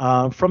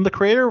from the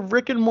creator of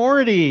Rick and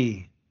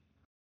Morty.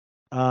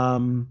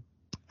 And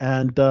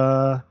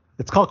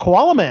it's called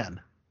Koala Man.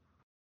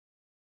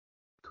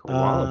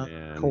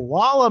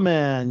 Koala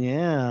Man,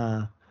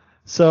 yeah.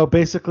 So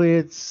basically,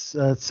 it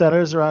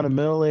centers around a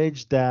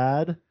middle-aged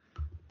dad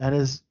and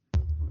his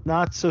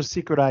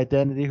not-so-secret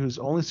identity, whose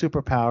only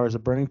superpower is a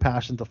burning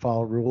passion to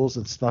follow rules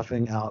and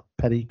snuffing out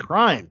petty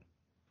crime.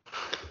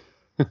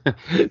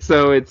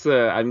 So it's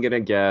I'm gonna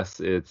guess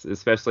it's,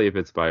 especially if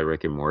it's by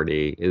Rick and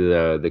Morty,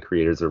 the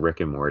creators of Rick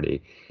and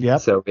Morty. Yeah.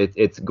 So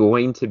it's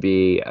going to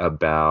be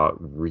about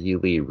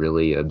really,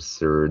 really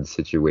absurd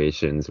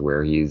situations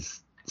where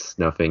he's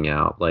snuffing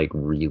out like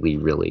really,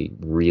 really,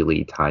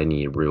 really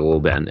tiny rule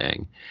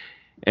bending,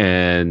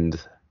 and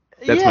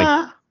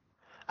that's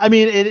I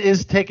mean, it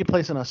is taking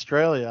place in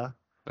Australia,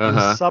 in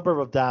Uh-huh. a suburb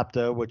of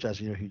Dapto, which, as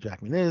you know, Hugh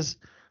Jackman is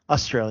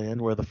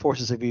Australian, where the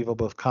forces of evil,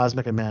 both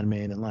cosmic and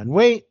man-made, lie in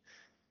wait.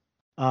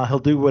 He'll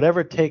do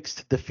whatever it takes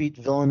to defeat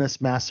villainous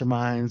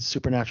masterminds,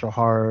 supernatural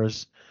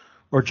horrors,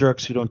 or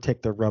jerks who don't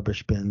take their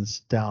rubbish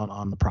bins down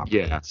on the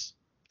property.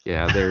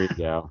 Yeah, there you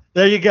go.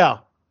 There you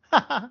go.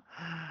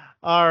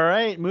 All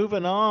right,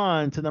 moving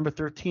on to number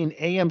 13,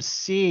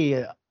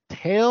 AMC,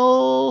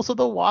 Tales of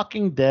the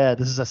Walking Dead.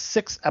 This is a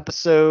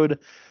 6-episode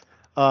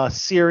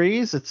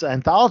series. It's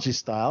anthology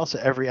style, so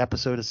every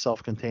episode is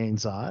self-contained,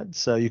 Zod.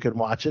 So you can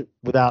watch it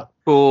without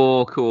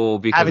cool.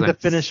 Because having to I'm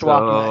finish so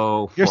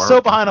Walking Dead. You're far so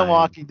behind on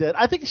Walking Dead.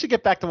 I think you should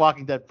get back to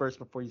Walking Dead first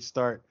before you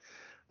start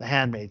The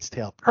Handmaid's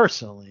Tale,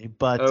 personally.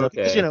 But Okay,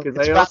 because,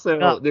 because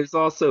it's there's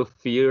also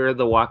Fear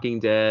the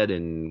Walking Dead,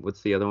 and what's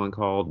the other one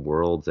called?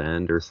 World's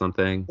End or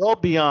something?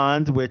 World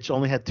Beyond, which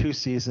only had 2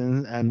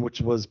 seasons and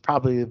which was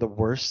probably the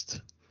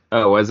worst.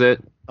 Oh, was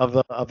it? Of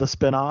the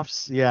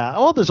spin-offs. Yeah.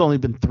 Well, there's only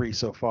been 3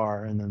 so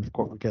far, and then of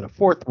course we get a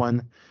 4th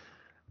one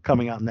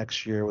coming out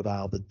next year with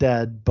Isle of the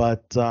Dead.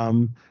 But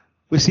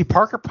we see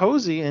Parker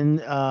Posey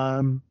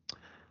and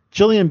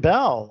Gillian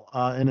Bell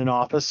in an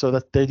office, so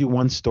that they do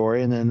one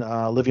story, and then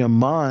Olivia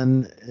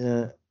Munn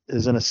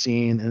is in a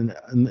scene and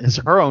is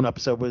her own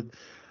episode with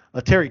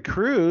Terry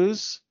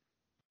Crews,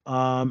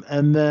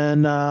 and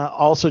then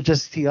also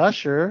Jesse T.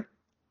 Usher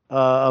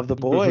of The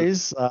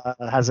Boys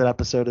has an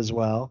episode as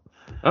well.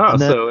 Oh,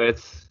 And then- so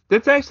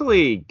it's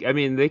actually, I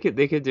mean, they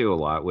could do a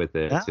lot with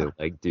it to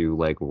like do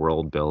like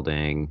world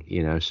building,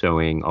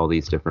 showing all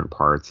these different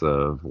parts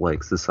of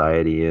like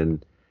society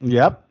and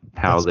how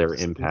That's they're what they're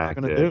gonna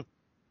impacted. do.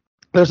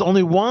 There's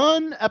only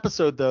one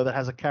episode though that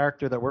has a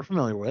character that we're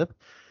familiar with,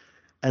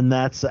 and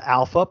that's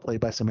Alpha,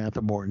 played by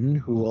Samantha Morton,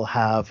 who will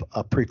have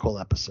a prequel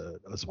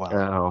episode as well.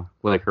 Oh,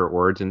 like her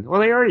origin. Well,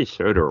 they already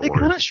showed her They origin.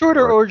 kind of showed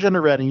her origin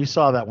already. You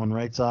saw that one,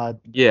 right, Zod?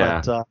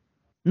 Yeah. But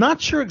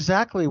not sure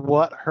exactly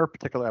what her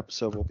particular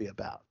episode will be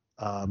about.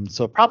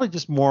 So probably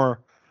just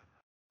more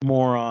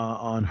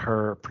on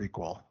her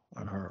prequel,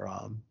 on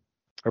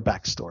her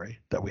backstory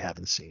that we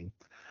haven't seen.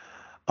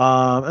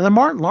 And then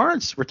Martin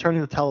Lawrence returning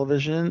to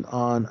television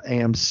on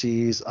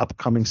AMC's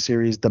upcoming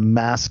series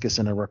Damascus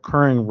in a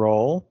recurring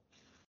role.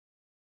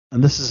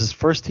 And this is his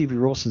first TV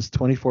role since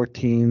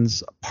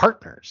 2014's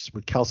Partners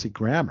with Kelsey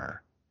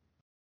Grammer.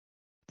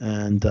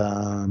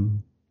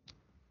 And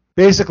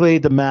basically,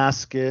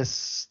 Damascus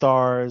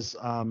stars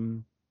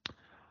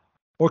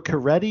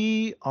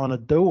Orkaredi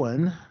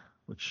Onadowan,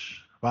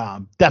 which, wow,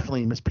 I'm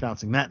definitely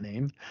mispronouncing that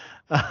name,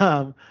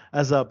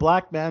 as a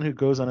black man who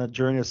goes on a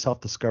journey of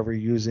self-discovery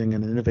using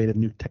an innovative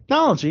new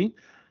technology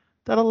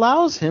that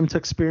allows him to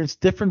experience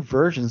different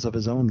versions of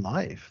his own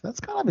life. That's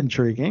kind of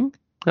intriguing.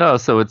 Oh,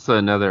 so it's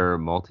another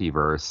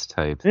multiverse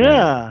type thing.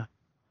 Yeah.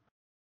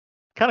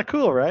 Kind of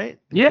cool, right?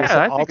 Yeah, There's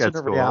I think alternate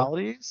that's cool.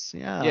 realities.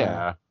 Yeah.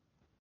 Yeah.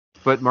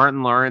 But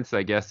Martin Lawrence,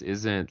 I guess,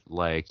 isn't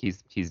like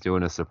he's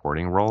doing a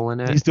supporting role in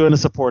it. He's doing a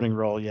supporting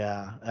role,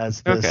 yeah.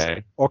 As this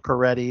Okay.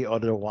 Orkaredi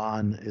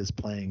Onadowan is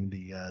playing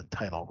the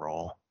title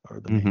role or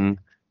the main Mm-hmm.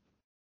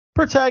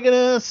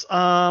 protagonist.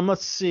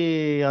 Let's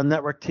see, on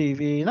network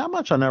TV, not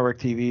much on network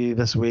TV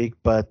this week,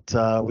 but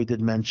we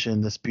did mention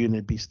this Beauty and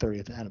the Beast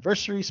 30th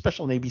anniversary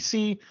special on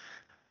ABC.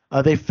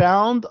 They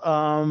found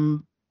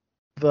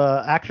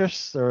the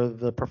actress or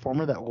the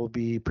performer that will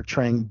be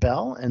portraying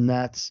Belle, and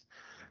that's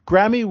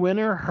Grammy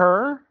winner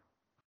Her.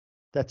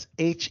 That's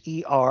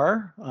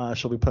Her.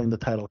 She'll be playing the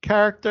title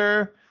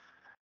character.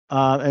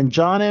 And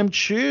John M.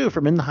 Chu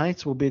from In the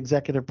Heights will be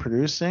executive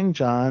producing.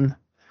 Shout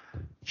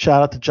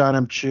out to John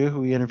M. Chu,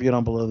 who we interviewed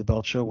on Below the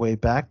Belt Show way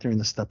back during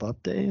the Step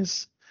Up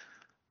days.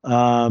 We're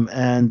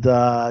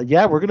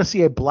going to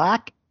see a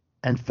black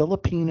and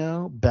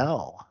Filipino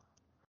Belle.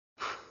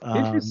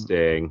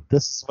 Interesting.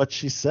 This is what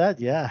she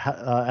said. Yeah,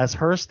 as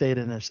her said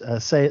in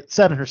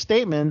her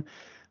statement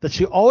that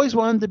she always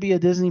wanted to be a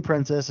Disney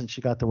princess, and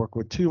she got to work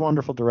with 2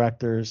 wonderful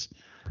directors,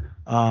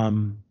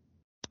 John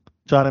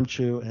M.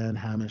 Chu and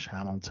Hamish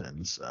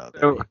Hamilton. So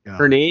there you go.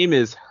 Her name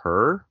is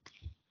Her.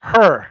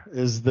 Her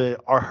is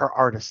her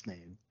artist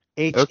name.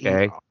 H-E-R.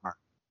 Okay.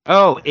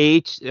 Oh,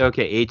 H.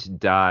 Okay, H.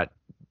 Dot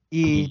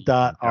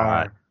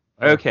E.R.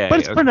 Okay. But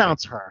it's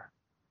pronounced her.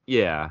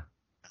 Yeah.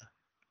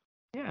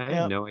 Yeah, I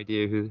had no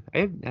idea who.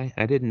 I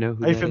didn't know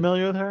who. Are you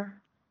familiar with her?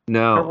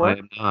 No, I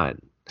am not.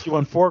 She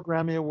won 4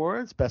 Grammy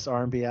Awards, Best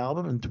R&B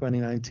Album in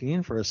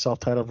 2019 for a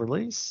self-titled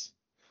release.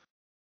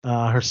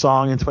 Her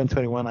song in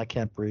 2021, I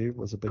Can't Breathe,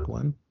 was a big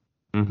one.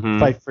 Mm-hmm.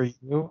 Fight for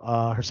You.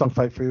 Her song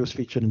Fight for You was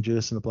featured in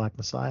Judas and the Black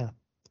Messiah.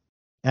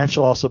 And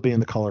she'll also be in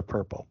The Color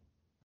Purple.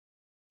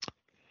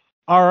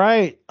 All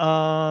right.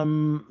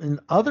 In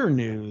other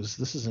news,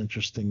 this is an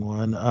interesting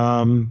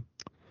one.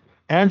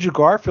 Andrew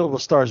Garfield will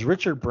star as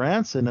Richard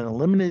Branson in a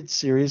limited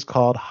series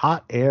called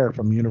Hot Air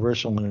from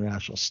Universal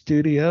International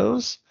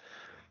Studios.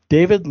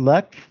 David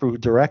Leck, who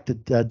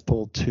directed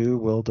Deadpool 2,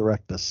 will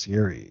direct the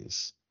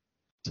series.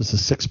 So it's a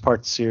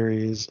 6-part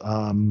series.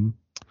 And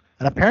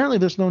apparently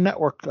there's no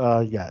network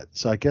yet.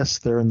 So I guess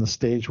they're in the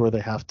stage where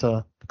they have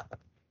to,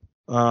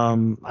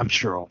 I'm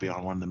sure it'll be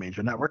on one of the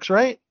major networks,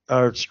 right?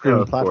 Or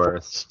streaming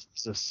platforms.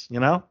 Is this,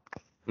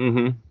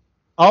 Mm-hmm.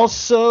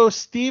 Also,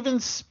 Steven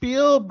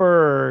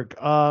Spielberg.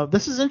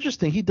 This is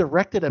interesting. He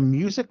directed a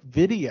music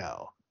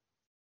video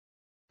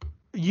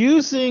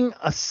using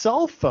a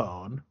cell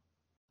phone.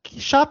 He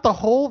shot the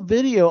whole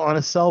video on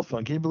a cell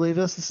phone. Can you believe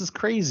this? This is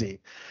crazy.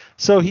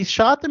 So he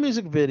shot the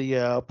music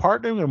video,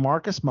 partnering with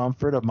Marcus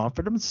Mumford of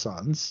Mumford &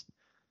 Sons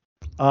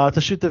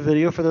to shoot the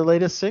video for their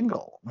latest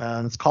single.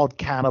 And it's called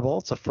Cannibal.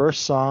 It's the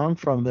first song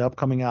from the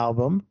upcoming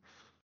album.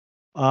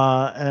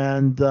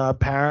 And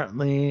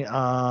apparently,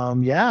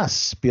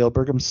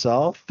 Spielberg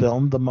himself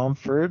filmed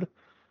Mumford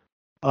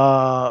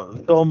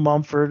from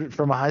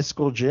a high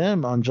school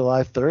gym on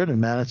July 3rd and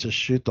managed to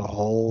shoot the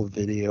whole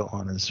video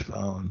on his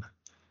phone.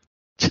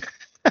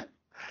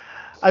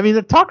 I mean,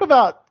 to talk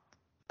about,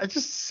 it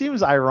just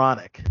seems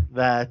ironic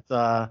that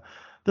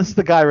this is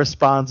the guy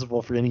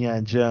responsible for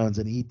Indiana Jones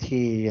and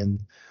E.T. and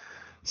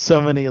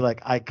so many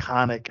like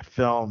iconic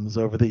films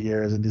over the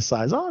years, and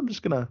decides, I'm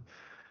just gonna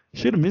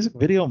shoot a music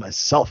video on my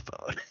cell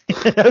phone.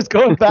 I was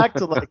going back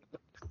to like,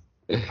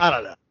 I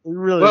don't know.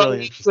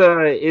 Really interesting.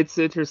 It's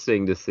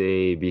interesting to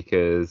see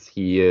because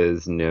he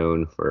is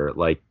known for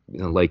like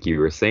you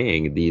were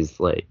saying, these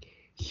like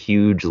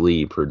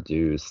hugely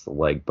produced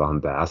like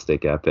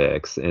bombastic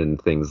epics and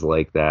things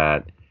like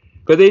that.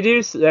 But they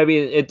do, I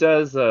mean, it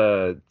does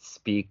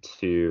speak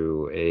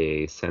to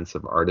a sense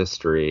of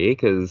artistry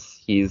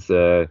because he's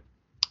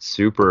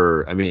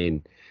super, I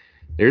mean,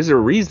 there's a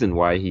reason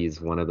why he's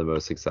one of the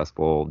most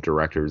successful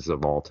directors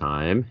of all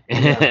time.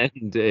 Yeah.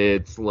 And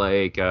it's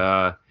like,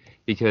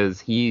 because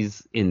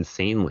he's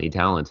insanely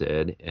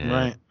talented. And,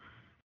 right.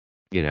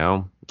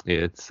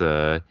 It's,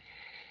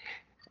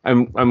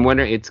 I'm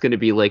wondering, it's going to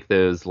be like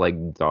those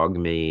like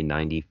Dogma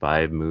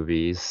 95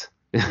 movies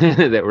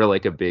that were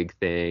like a big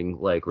thing,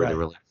 like where they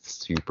were like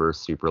super,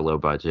 super low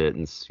budget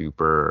and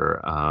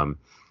super,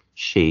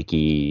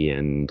 shaky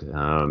and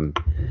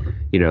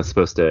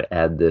supposed to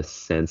add this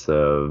sense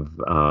of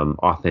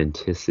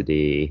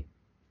authenticity,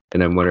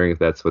 and I'm wondering if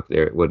that's what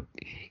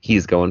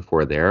he's going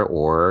for there,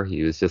 or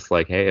he was just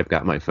like, hey, I've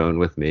got my phone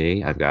with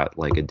me, I've got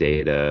like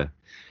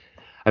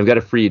I've got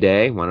a free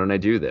day, why don't I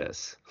do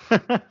this?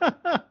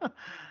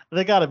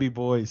 They gotta be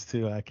boys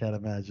too. I can't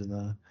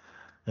imagine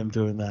him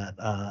doing that.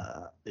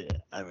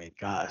 I mean,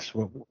 gosh,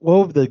 what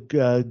would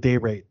the day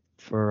rate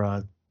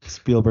for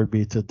Spielberg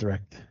be to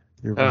direct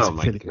your music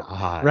video?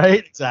 God.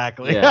 Right?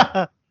 Exactly.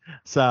 Yeah.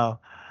 So,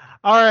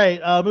 all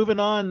right, moving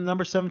on.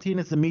 Number 17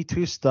 is the Me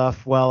Too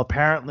stuff. Well,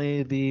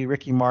 apparently the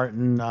Ricky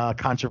Martin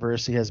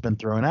controversy has been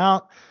thrown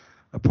out.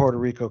 A Puerto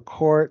Rico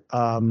court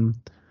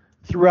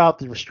threw out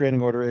the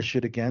restraining order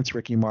issued against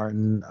Ricky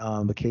Martin.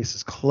 The case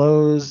is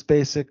closed,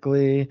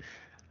 basically.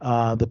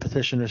 The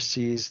petitioner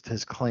seized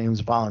his claims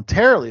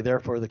voluntarily.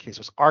 Therefore, the case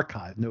was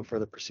archived. No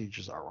further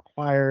procedures are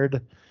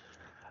required.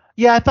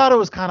 Yeah, I thought it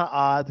was kind of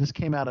odd. This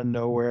came out of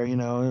nowhere.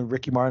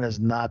 Ricky Martin has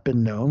not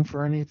been known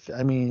for anything.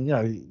 I mean,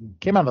 he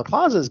came out of the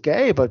closet as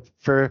gay, but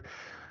for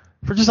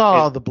just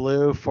out of the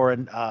blue, for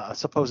a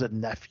supposed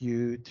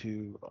nephew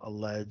to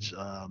allege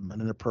an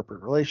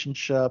inappropriate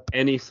relationship.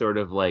 Any sort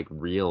of like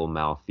real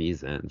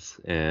malfeasance.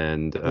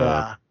 And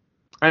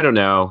I don't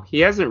know. He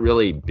hasn't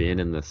really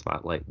been in the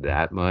spotlight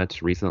that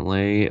much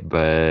recently,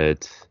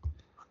 but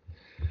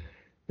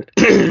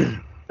it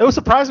was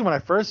surprising when I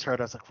first heard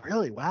it. I was like,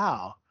 really?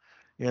 Wow.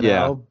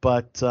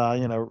 But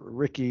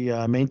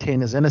Ricky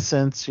maintained his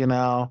innocence,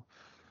 and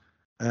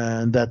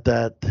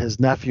that his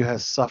nephew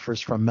suffers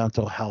from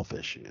mental health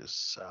issues.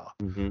 So,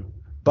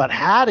 But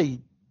had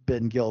he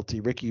been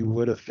guilty, Ricky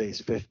would have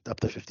faced up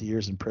to 50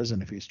 years in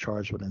prison if he was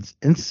charged with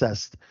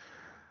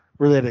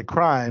incest-related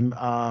crime.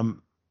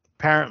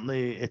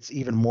 Apparently, it's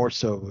even more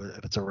so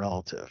if it's a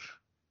relative.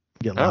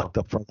 You get locked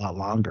up for a lot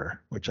longer,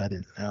 which I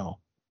didn't know.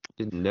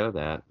 Didn't know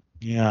that.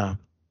 Yeah.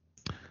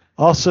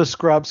 Also,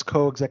 Scrubs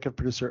co-executive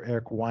producer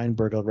Eric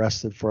Weinberg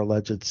arrested for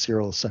alleged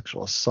serial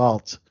sexual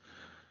assault.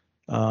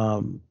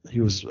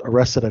 He was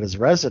arrested at his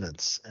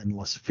residence in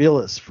Los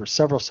Feliz for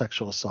several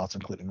sexual assaults,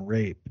 including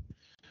rape.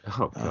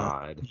 Oh,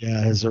 God.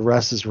 His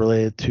arrest is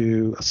related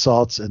to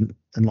assaults in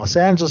Los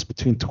Angeles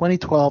between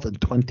 2012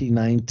 and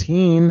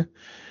 2019.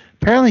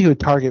 Apparently, he would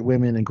target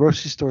women in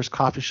grocery stores,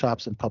 coffee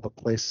shops, and public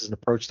places and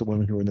approach the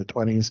women who were in their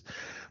 20s.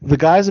 The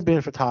guys had been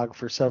a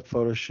photographer, set up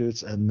photo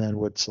shoots, and then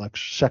would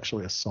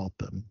sexually assault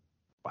them.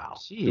 Wow.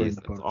 Jeez,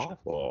 that's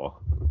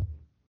awful.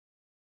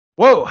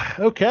 Whoa,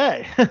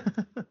 okay.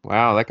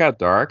 Wow, that got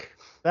dark.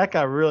 That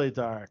got really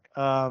dark.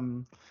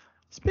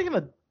 Speaking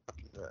of...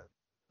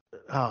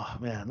 oh,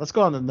 man. Let's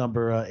go on to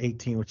number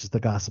 18, which is the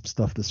gossip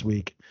stuff this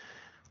week.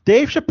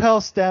 Dave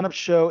Chappelle's stand-up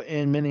show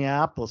in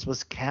Minneapolis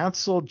was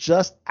canceled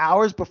just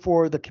hours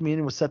before the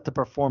comedian was set to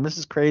perform. This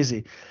is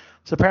crazy.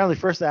 So apparently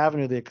First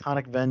Avenue, the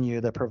iconic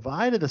venue that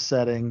provided a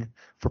setting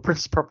for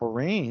Princess Purple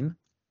Rain,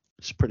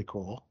 which is pretty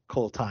cool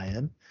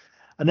tie-in,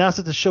 announced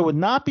that the show would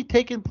not be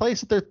taking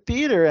place at their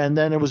theater, and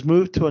then it was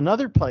moved to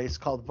another place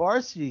called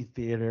Varsity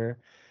Theater.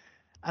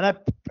 And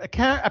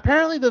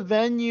apparently the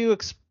venue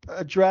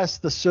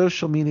addressed the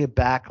social media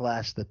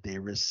backlash that they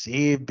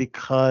received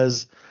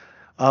because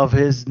of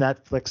his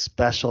Netflix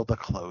special, The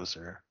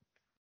Closer.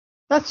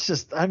 That's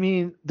just, I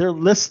mean, they're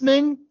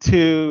listening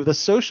to the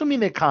social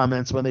media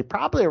comments when they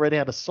probably already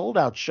had a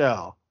sold-out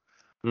show.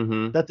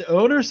 Mm-hmm. That the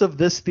owners of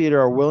this theater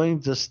are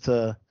willing just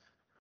to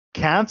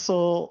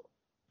cancel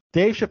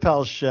Dave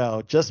Chappelle's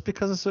show just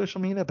because of social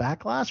media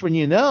backlash, when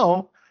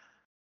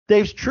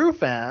Dave's true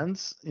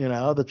fans,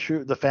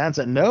 the fans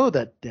that know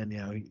that,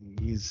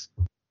 he's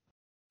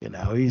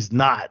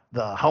not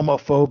the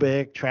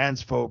homophobic,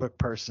 transphobic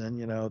person,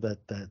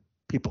 that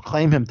people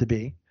claim him to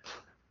be.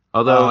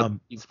 Although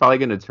he's probably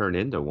going to turn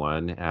into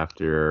one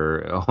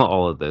after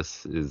all of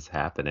this is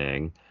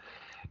happening.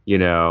 I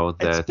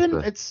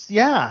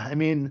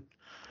mean,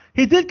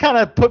 he did kind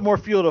of put more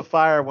fuel to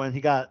fire when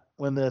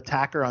the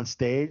attacker on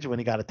stage, when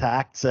he got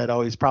attacked, said,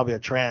 "Oh, he's probably a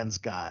trans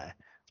guy.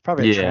 It's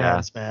probably a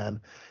trans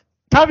man."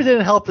 Probably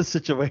didn't help his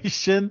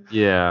situation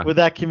with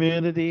that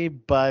community,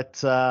 but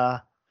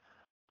kind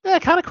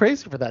of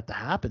crazy for that to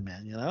happen,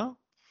 man,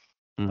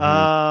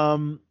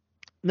 Mm-hmm.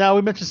 Now,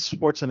 we mentioned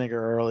Schwarzenegger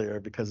earlier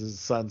because his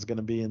son's going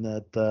to be in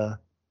that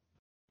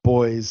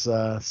Boys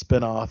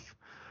spinoff.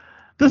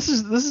 This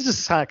is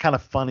just kind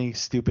of funny,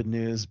 stupid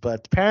news,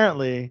 but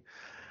apparently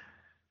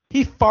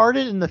he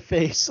farted in the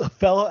face of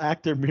fellow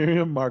actor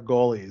Miriam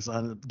Margolyes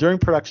during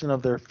production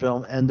of their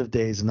film End of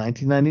Days in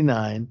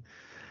 1999.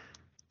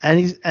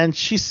 And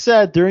she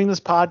said during this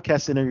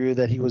podcast interview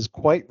that he was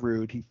quite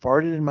rude. He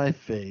farted in my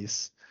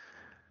face.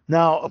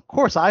 Now, of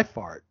course, I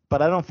fart,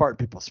 but I don't fart in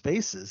people's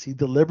faces. He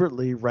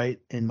deliberately right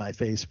in my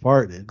face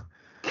farted.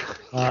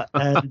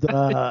 And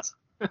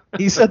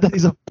he said that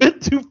he's a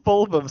bit too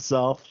full of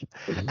himself.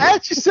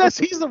 And she says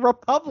he's a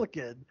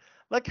Republican.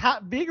 Like,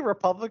 being a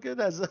Republican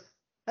has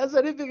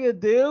anything to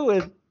do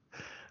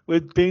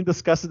with being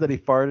disgusted that he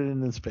farted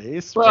in his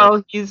face?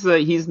 Well,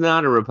 he's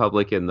not a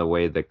Republican the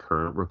way the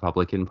current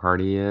Republican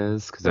Party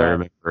is, because I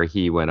remember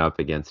he went up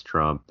against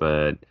Trump,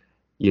 but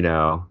you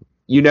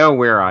know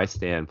where I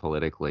stand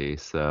politically,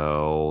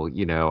 so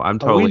I'm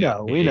totally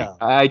we know.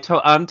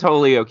 I'm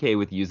totally okay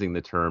with using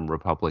the term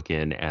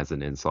Republican as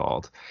an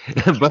insult.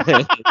 But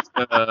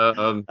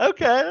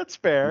okay, that's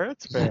fair.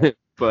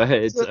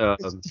 But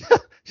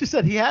she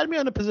said he had me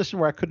in a position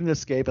where I couldn't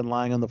escape, and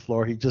lying on the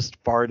floor, he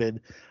just farted.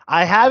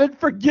 I haven't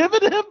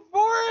forgiven him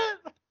for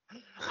it.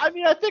 I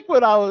mean, I think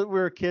when we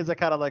were kids, I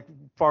kind of like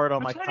farted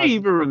on my cousin. I don't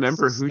even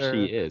remember who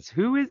she is.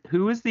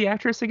 Who is the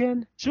actress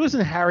again? She was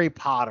in Harry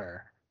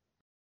Potter.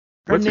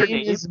 Her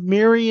name is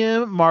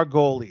Miriam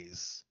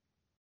Margolyes.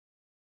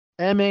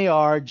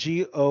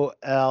 Margolyes.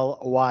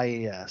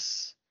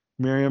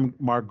 Miriam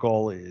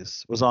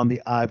Margolyes was on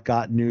the I've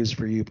Got News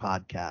for You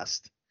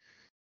podcast.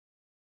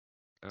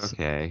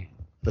 Okay.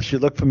 Does she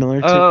look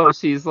familiar to you? Oh,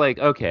 she's like,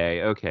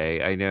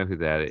 okay. I know who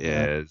that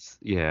is.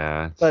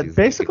 Yeah. But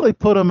basically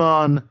put him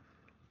on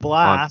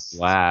blast.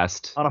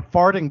 On a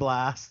farting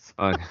blast.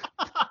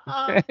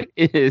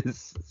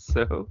 It's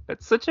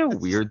such a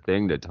weird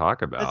thing to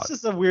talk about. It's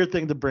just a weird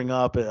thing to bring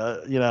up.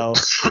 What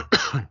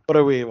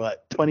are we,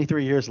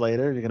 23 years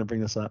later? You're going to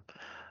bring this up?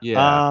 Yeah.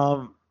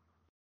 All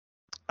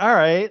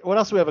right. What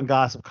else do we have in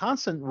gossip?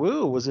 Constant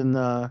Wu was in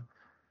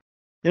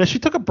she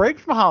took a break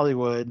from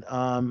Hollywood.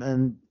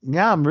 And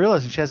yeah, I'm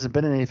realizing she hasn't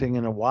been in anything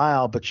in a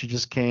while, but she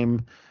just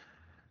came.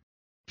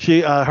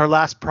 Her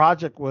last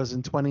project was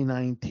in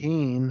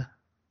 2019,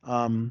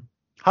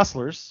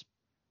 Hustlers,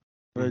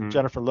 with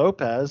Jennifer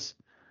Lopez.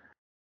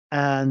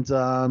 And,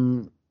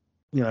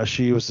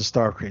 she was the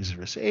star of Crazy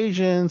Rich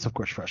Asians, of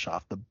course, fresh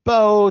off the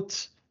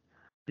boat.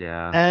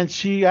 Yeah. And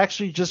she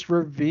actually just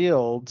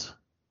revealed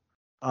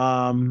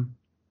the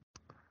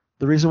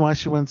reason why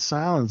she went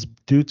silent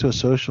due to a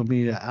social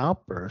media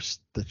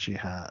outburst that she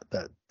had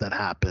that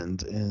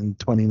happened in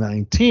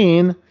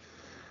 2019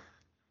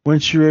 when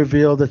she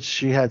revealed that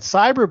she had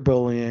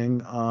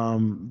cyberbullying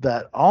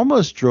that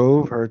almost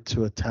drove her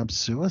to attempt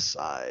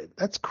suicide.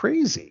 That's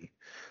crazy.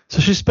 So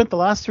she spent the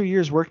last 3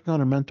 years working on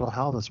her mental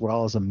health as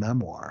well as a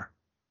memoir.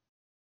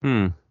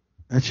 And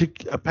she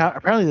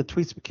apparently the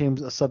tweets became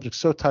a subject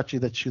so touchy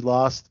that she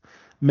lost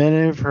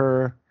many of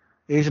her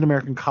Asian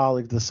American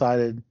colleagues.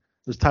 Decided it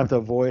was time to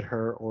avoid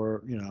her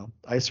or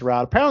ice her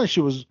out. Apparently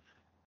she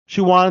she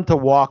wanted to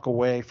walk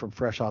away from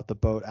Fresh Off the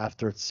Boat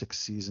after its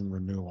 6th-season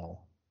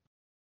renewal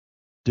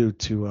due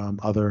to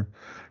other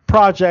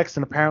projects,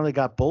 and apparently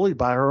got bullied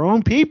by her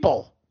own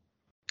people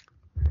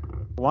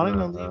wanting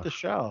to leave the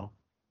show.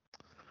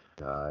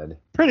 God.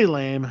 Pretty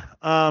lame.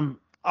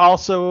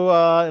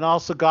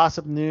 Also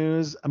gossip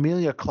news,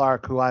 Emilia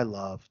Clarke, who I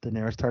love,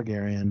 Daenerys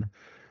Targaryen,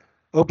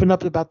 opened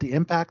up about the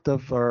impact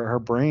of her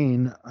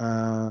brain.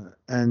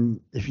 And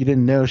if you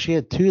didn't know, she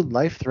had 2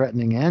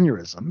 life-threatening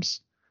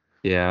aneurysms.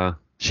 Yeah.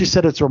 She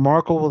said it's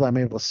remarkable that I'm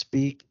able to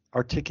speak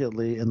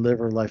articulately and live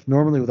her life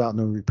normally without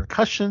no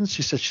repercussions.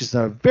 She said she's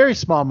a very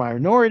small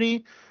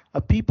minority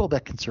of people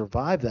that can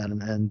survive that.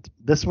 And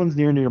this one's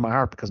near and dear to my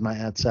heart because my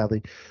aunt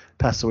sadly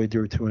passed away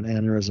due to an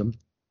aneurysm.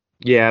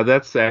 Yeah,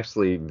 that's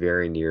actually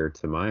very near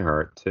to my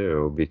heart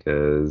too,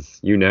 because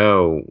you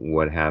know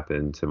what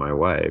happened to my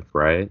wife,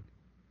 right?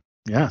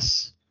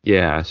 Yes.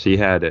 Yeah, she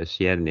had an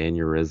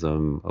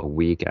aneurysm a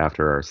week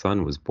after our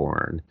son was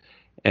born,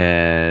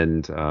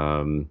 and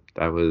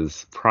that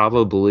was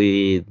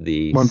probably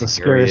the one of the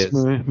scariest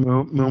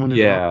moments.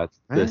 Yeah,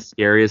 the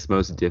scariest,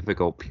 most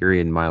difficult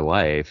period in my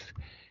life,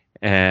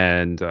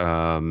 and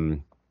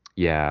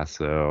yeah,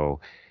 so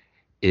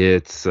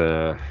it's.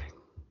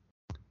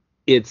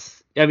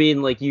 I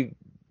mean, like you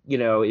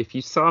know, if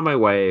you saw my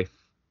wife,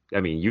 I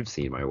mean, you've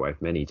seen my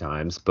wife many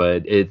times,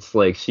 but it's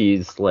like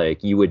she's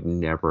like you would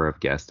never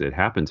have guessed it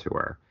happened to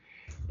her,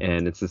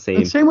 and it's the same.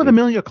 And same with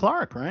Emilia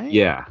Clarke, right?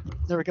 Yeah,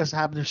 never guessed it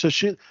happened to her.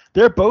 So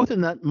they're both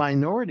in that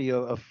minority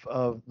of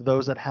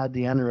those that had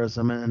the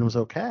aneurysm and it was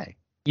okay.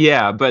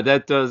 Yeah, but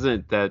that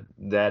doesn't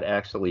that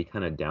actually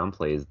kind of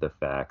downplays the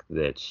fact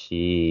that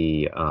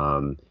she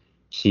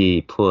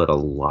put a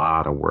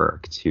lot of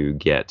work to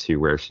get to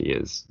where she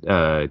is,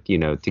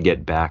 to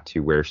get back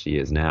to where she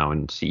is now.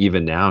 And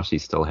even now, she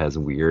still has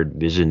weird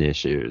vision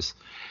issues,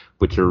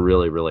 which are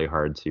really, really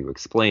hard to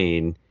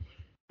explain.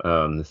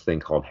 This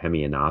thing called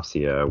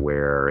hemianopsia,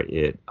 where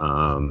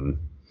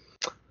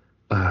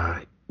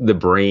the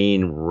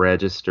brain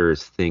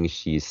registers things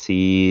she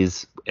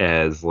sees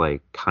as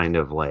like kind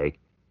of like,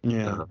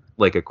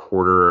 like a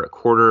quarter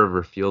of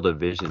her field of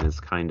vision is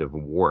kind of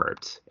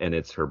warped, and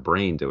it's her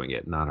brain doing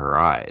it, not her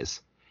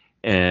eyes.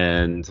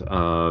 And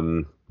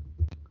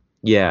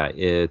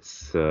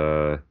it's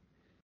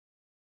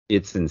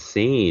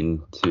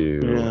insane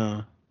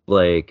to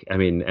like, I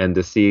mean, and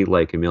to see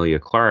like Emilia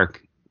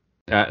Clarke.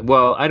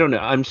 Well, I don't know.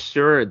 I'm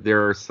sure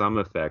there are some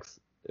effects.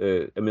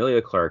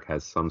 Emilia Clarke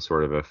has some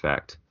sort of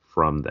effect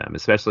from them,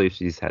 especially if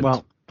she's had 2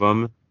 of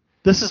them.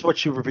 This is what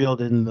she revealed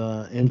in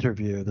the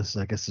interview.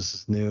 I guess this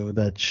is new,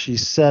 that she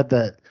said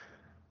that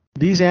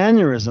these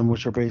aneurysms,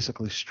 which are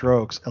basically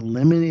strokes,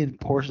 eliminated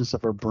portions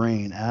of her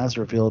brain as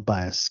revealed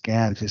by a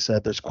scan. She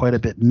said there's quite a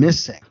bit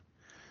missing,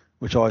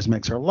 which always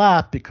makes her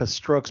laugh because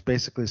strokes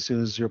basically, as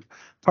soon as your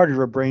part of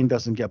your brain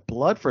doesn't get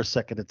blood for a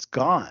second, it's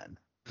gone.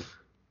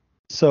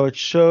 So it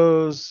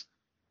shows,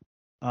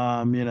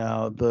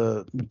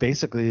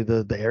 basically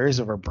the areas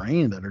of her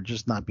brain that are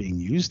just not being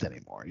used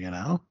anymore,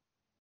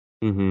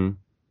 Mm-hmm.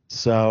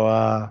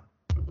 So,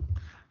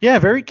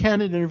 very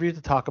candid interview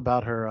to talk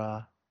about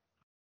her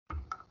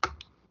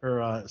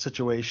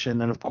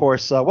situation. And, of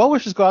course, well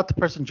wishes go out to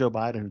President Joe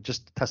Biden, who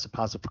just tested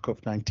positive for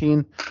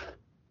COVID-19.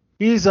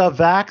 He's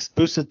vaxxed,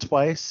 boosted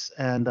twice,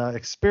 and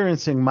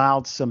experiencing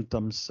mild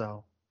symptoms,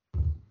 so I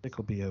think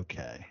he'll be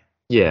okay.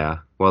 Yeah,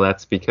 well,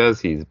 that's because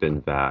he's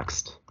been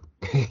vaxxed.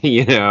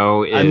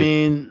 I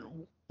mean,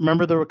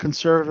 remember the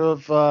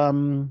conservative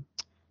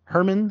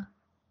Herman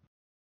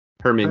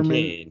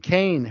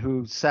Cain,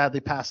 who sadly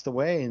passed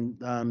away,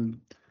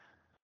 and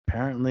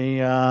apparently.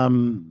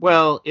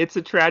 Well, it's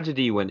a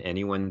tragedy when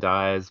anyone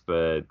dies,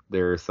 but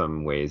there are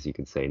some ways you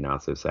could say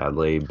not so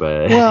sadly.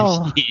 But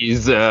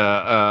he's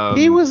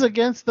he was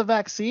against the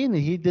vaccine.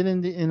 He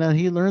didn't,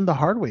 he learned the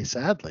hard way,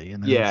 sadly.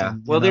 Yeah.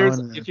 Well,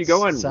 if you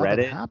go on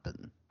Reddit,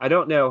 I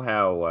don't know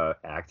how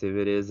active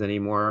it is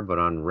anymore, but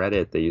on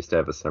Reddit they used to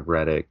have a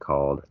subreddit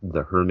called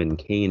the Herman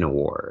Cain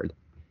Award.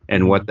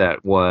 And what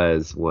that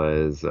was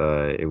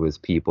it was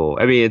people.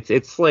 I mean,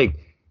 it's like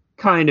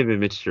kind of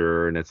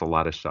immature and it's a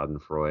lot of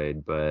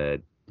Schadenfreude,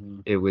 but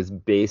it was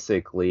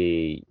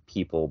basically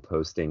people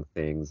posting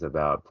things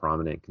about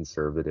prominent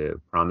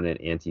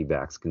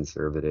anti-vax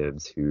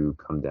conservatives who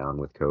come down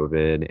with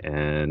COVID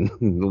and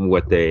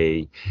what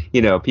they,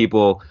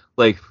 people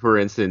like, for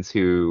instance,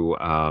 who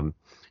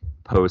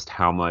post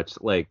how much,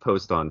 like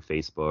post on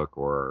Facebook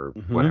or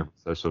whatever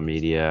social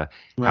media,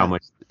 how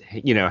much,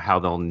 how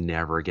they'll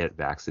never get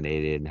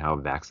vaccinated and how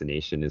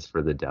vaccination is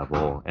for the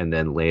devil. And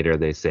then later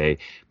they say,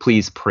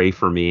 please pray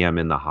for me, I'm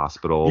in the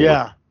hospital.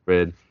 Yeah.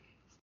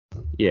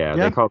 Yeah.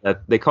 They call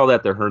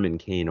that the Herman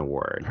Cain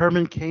Award.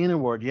 Herman Cain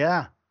Award.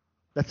 Yeah.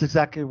 That's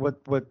exactly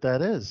what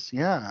that is.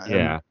 Yeah.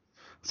 Yeah. And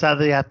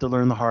sadly, I have to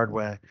learn the hard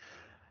way.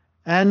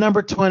 And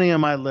number 20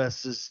 on my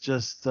list is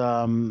just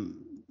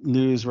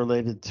news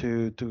related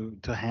to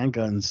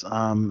handguns,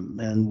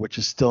 and which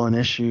is still an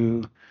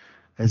issue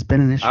has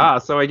been an issue.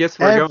 So I guess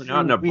we're going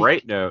on a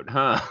bright note,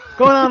 huh?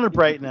 Going on a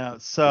bright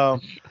note. So,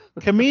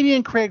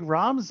 comedian Craig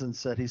Robinson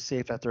said he's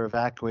safe after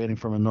evacuating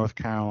from a North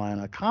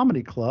Carolina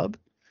comedy club.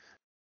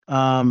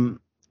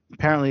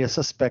 Apparently, a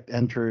suspect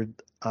entered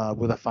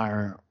with a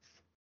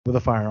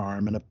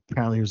firearm, and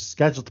apparently he was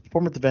scheduled to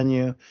perform at the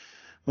venue.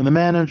 When the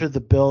man entered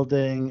the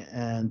building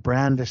and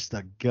brandished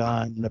a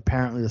gun, and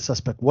apparently the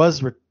suspect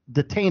was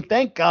detained.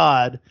 Thank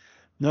God,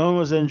 no one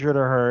was injured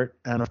or hurt.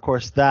 And of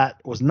course, that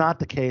was not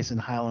the case in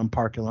Highland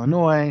Park,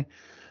 Illinois.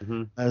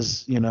 Mm-hmm.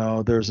 As you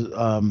know, there's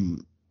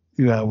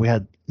we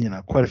had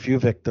quite a few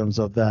victims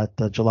of that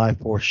July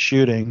 4th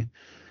shooting.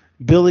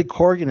 Billy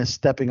Corgan is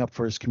stepping up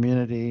for his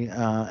community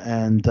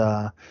and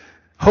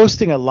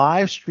hosting a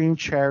live stream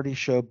charity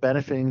show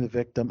benefiting the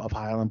victim of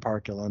Highland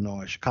Park,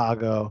 Illinois.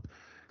 Chicago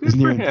is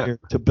near and dear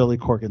to Billy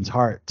Corgan's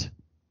heart.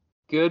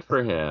 Good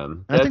for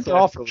him. I think they're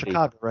all from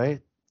Chicago,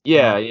 right?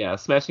 Yeah.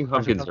 Smashing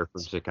Pumpkins are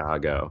from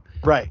Chicago.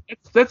 Right.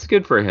 That's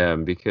good for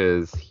him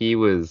because he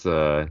was,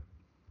 I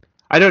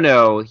don't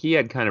know, he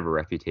had kind of a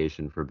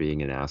reputation for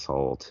being an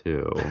asshole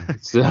too.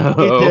 So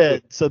he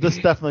did. So this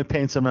definitely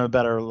paints him in a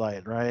better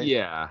light, right?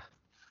 Yeah.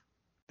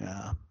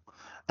 Yeah.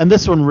 And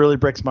this one really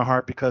breaks my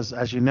heart because,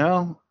 as you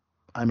know,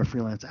 I'm a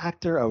freelance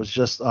actor. I was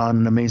just on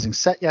an amazing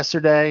set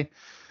yesterday.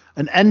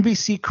 An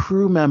NBC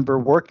crew member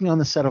working on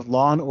the set of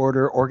Law &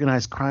 Order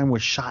Organized Crime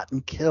was shot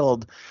and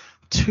killed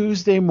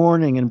Tuesday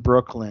morning in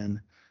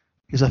Brooklyn.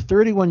 He's a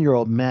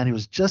 31-year-old man. He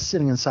was just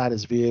sitting inside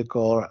his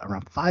vehicle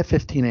around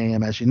 5:15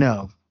 a.m., as you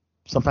know.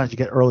 Sometimes you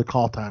get early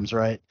call times,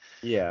 right?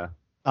 Yeah.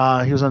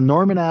 He was on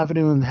Norman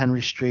Avenue and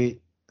Henry Street,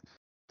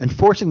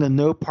 enforcing the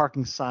no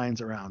parking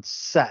signs around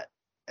set.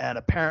 And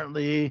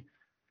apparently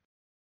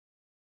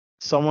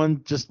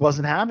someone just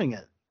wasn't having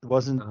it.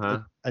 Wasn't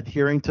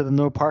adhering to the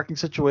no parking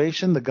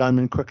situation. The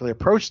gunman quickly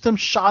approached him,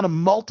 shot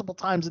him multiple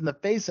times in the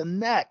face and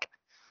neck.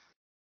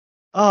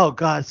 Oh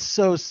God,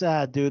 so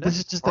sad, dude. This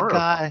is just a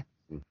guy.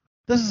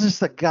 This is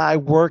just a guy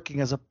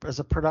working as a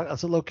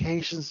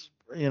locations,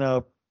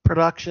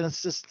 production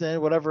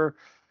assistant, whatever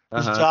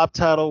his job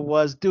title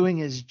was, doing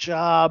his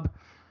job.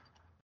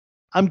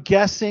 I'm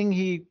guessing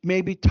he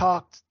maybe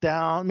talked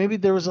down. Maybe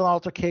there was an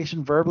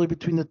altercation verbally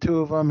between the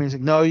two of them. He's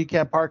like, "No, you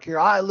can't park here.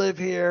 I live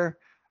here."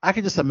 I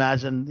can just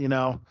imagine,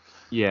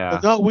 Yeah.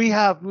 No, we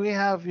have,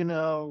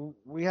 a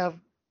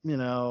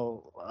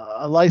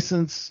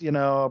license,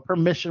 a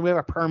permission. We have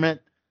a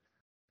permit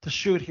to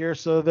shoot here,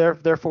 so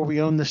therefore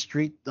we own the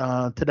street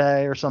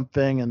today or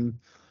something. And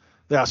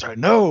they also said,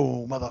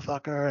 "No,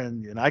 motherfucker,"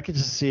 and I could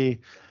just see,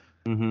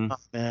 oh,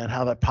 man,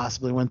 how that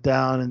possibly went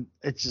down. And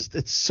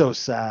it's so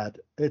sad.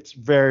 It's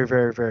very,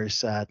 very, very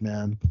sad,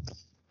 man.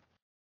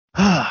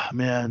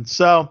 Man.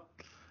 So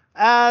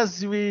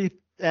as we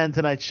end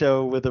tonight's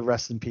show with the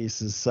rest in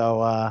pieces.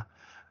 So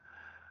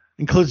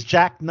includes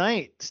Jack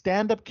Knight,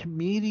 stand-up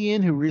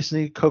comedian who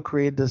recently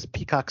co-created this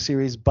Peacock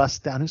series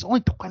Bust Down. Who's only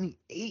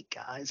 28,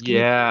 guys.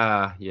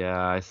 Yeah,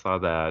 I saw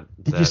that.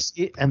 Did you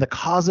see it? And the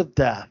cause of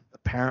death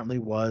apparently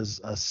was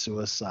a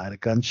suicide, a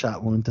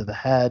gunshot wound to the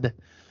head.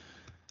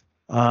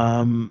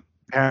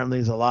 Apparently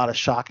there's a lot of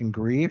shock and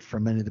grief for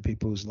many of the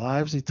people whose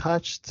lives he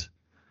touched.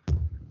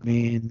 I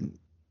mean,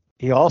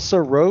 he also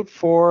wrote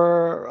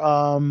for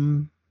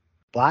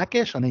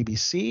Blackish on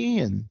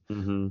ABC and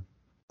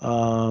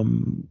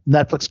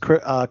Netflix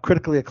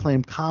critically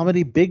acclaimed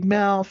comedy Big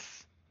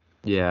Mouth.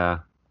 Yeah.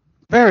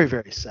 Very,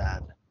 very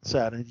sad.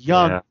 And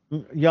young.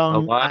 A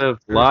lot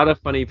of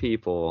funny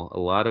people. A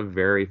lot of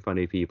very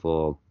funny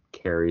people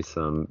carry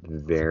some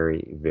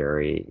very,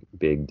 very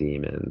big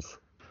demons.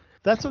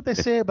 That's what they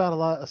say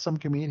about some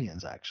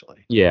comedians,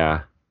 actually.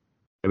 Yeah.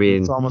 I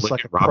mean, it's almost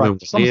like a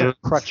crutch. It's almost like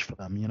a crutch for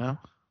them,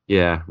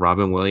 Yeah,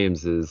 Robin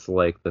Williams is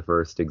like the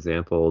first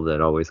example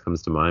that always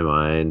comes to my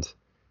mind.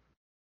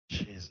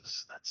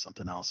 Jesus, that's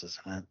something else,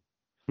 isn't it?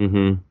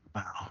 Mm-hmm.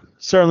 Wow.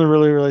 Certainly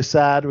really, really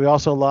sad. We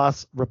also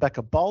lost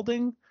Rebecca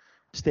Balding,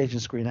 stage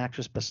and screen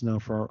actress, best known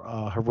for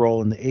her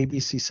role in the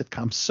ABC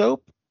sitcom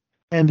Soap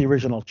and the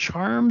original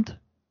Charmed, at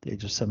the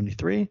age of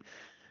 73.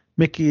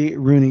 Mickey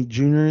Rooney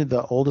Jr.,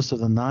 the oldest of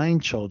the 9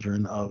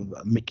 children of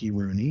Mickey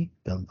Rooney,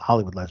 the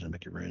Hollywood legend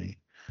Mickey Rooney,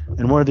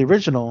 and one of the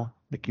original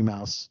Mickey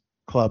Mouse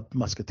Club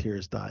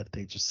Musketeers, died at the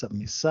age of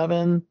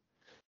 77.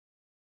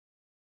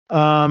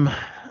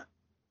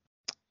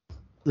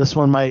 This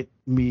one might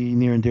be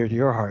near and dear to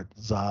your heart,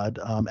 Zod.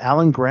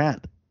 Alan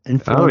Grant,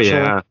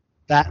 influential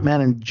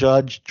Batman and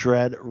Judge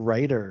Dredd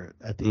writer,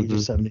 at the age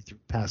of 73,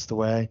 passed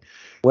away.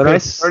 When I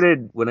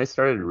started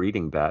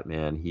reading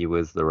Batman, he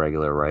was the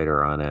regular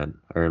writer on it.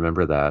 I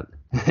remember that,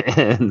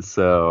 and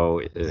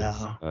so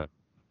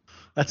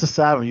that's a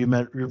sad one.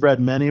 You've read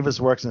many of his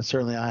works, and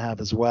certainly I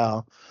have as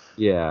well.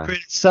 Yeah.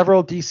 Created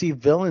several DC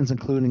villains,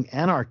 including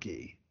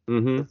Anarchy,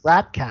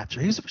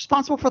 Ratcatcher. He's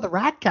responsible for the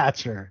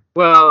Ratcatcher.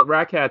 Well,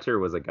 Ratcatcher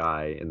was a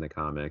guy in the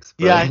comics.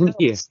 But, I know,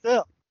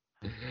 still.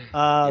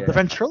 The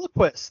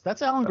Ventriloquist.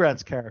 That's Alan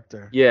Grant's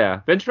character.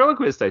 Yeah,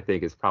 Ventriloquist, I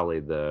think, is probably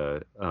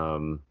the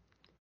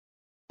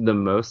the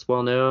most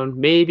well known.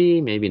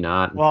 Maybe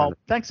not. Well,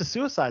 thanks to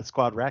Suicide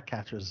Squad,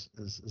 Ratcatcher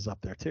is up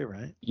there too,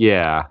 right?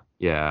 Yeah.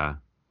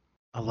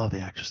 I love the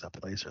actress that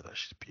plays her though.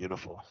 She's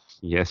beautiful.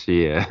 Yes,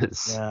 she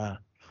is. Yeah.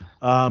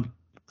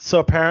 So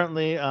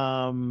apparently,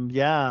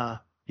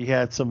 he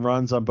had some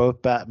runs on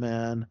both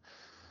Batman,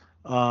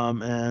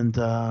 and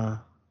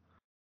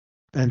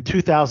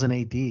 2000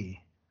 AD. I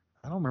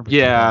don't remember.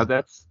 Yeah,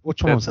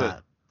 which one was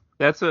that?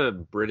 That's a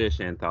British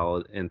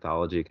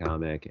anthology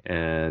comic,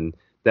 and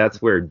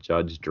that's where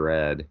Judge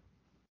Dredd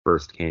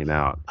first came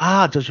out.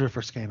 Judge Dredd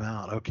first came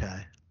out.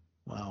 Okay.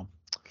 Wow.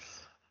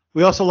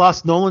 We also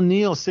lost Nolan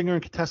Neal, singer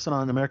and contestant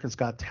on America's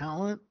Got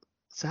Talent.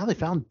 Sadly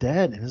found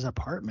dead in his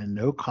apartment.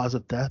 No cause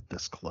of death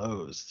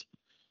disclosed.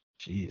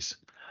 Jeez.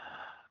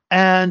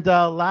 And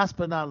last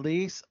but not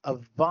least,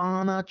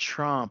 Ivana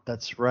Trump.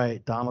 That's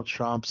right. Donald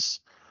Trump's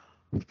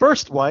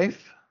first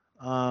wife.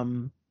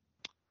 Of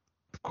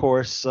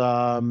course,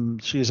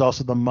 she is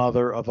also the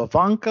mother of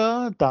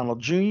Ivanka, Donald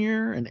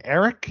Jr., and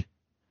Eric.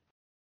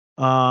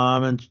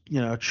 And,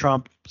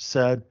 Trump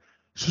said,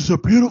 she's a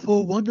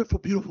beautiful, wonderful,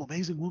 beautiful,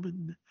 amazing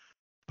woman.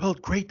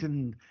 Built great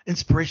and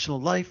inspirational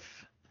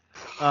life.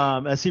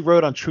 As he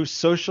wrote on Truth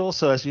Social.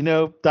 So as you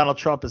know, Donald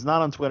Trump is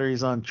not on Twitter.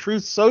 He's on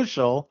Truth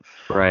Social,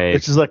 right?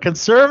 Which is a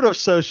conservative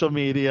social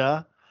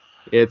media.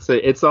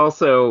 It's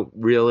also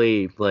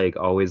really like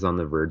always on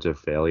the verge of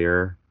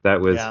failure.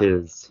 That was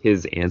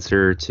his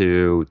answer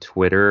to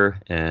Twitter,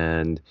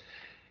 and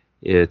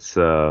it's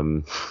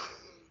it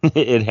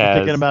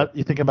has.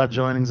 You thinking about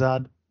joining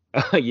Zod?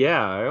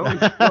 Yeah,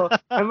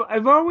 I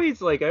always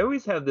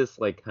have this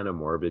like kind of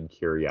morbid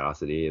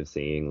curiosity of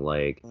seeing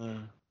like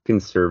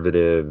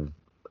conservative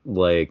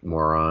like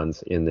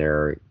morons in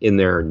their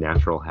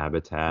natural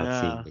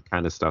habitat, seeing the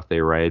kind of stuff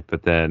they write.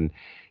 But then,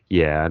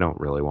 I don't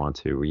really want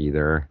to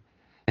either.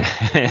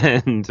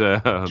 And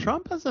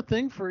Trump has a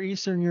thing for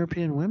Eastern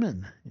European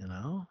women,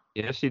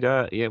 Yeah, she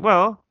does. Yeah,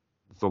 well,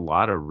 it's a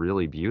lot of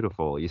really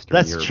beautiful Eastern.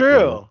 That's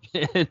European.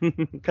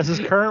 true. Because his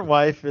current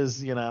wife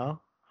is,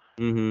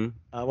 Mm-hmm.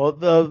 Well,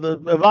 the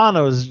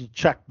Ivana is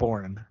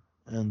Czech-born,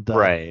 and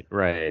right.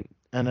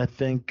 And I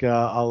think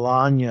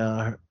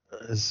Alanya,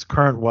 his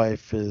current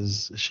wife,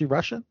 is she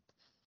Russian?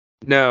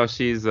 No,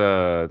 she's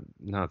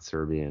not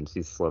Serbian.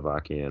 She's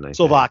Slovakian.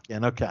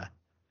 Slovakian. Okay.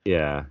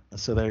 Yeah.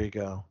 So there you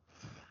go.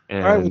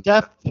 And... All right, we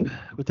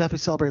definitely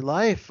celebrate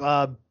life.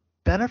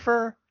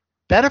 Bennifer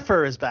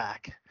is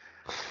back.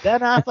 Ben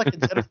Affleck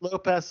and Jennifer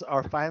Lopez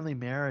are finally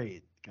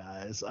married,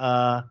 guys.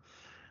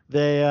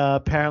 They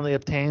apparently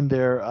obtained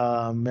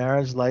their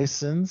marriage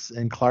license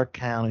in Clark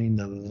County,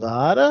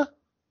 Nevada.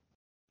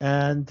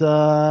 And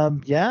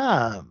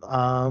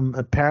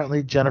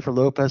apparently Jennifer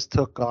Lopez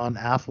took on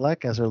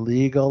Affleck as her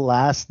legal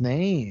last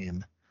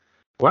name.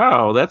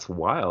 Wow, that's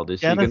wild. Is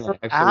Jennifer she gonna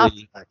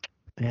actually? Affleck.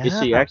 Is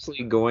she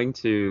actually going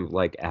to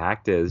like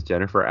act as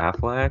Jennifer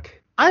Affleck?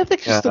 I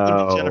think she's still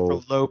going to be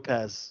Jennifer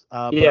Lopez.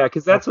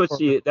 Because that's what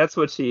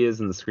she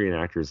is in the Screen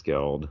Actors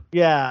Guild.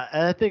 Yeah,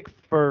 and I think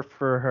for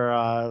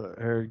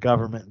her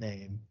government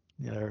name,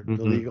 the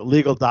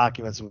legal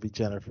documents would be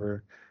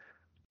Jennifer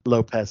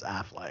Lopez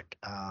Affleck.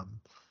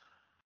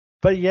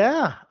 But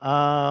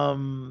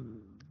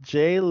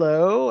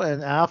J-Lo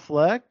and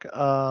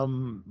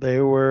Affleck, they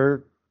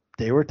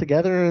were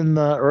together in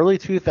the early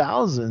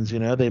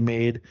 2000s. They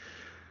made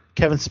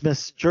Kevin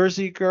Smith's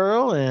Jersey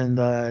Girl and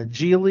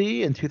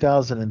Geely in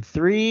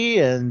 2003,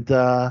 and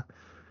they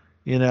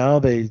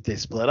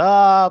split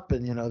up,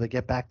 and they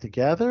get back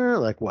together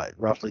like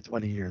roughly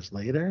 20 years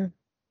later.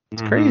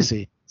 It's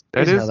crazy.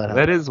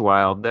 That is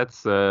wild.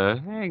 That's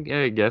I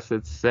guess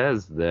it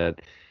says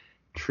that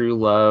true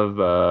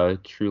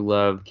love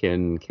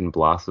can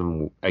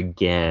blossom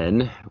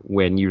again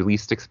when you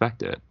least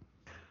expect it.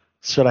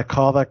 Should I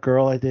call that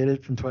girl I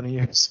dated from 20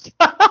 years?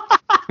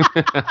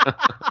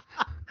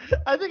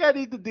 I think I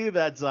need to do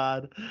that,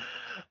 Zod.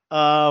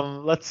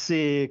 Let's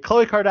see.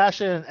 Khloe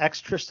Kardashian and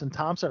ex Tristan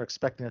Thompson are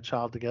expecting a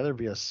child together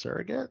via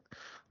surrogate.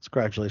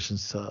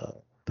 Congratulations to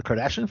the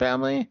Kardashian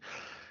family.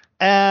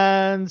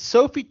 And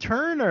Sophie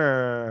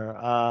Turner,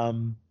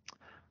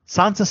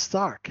 Sansa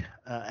Stark,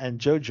 and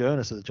Joe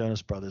Jonas of the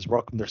Jonas Brothers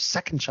welcome their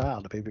second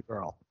child, a baby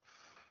girl.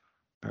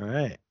 All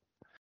right.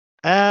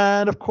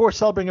 And, of course,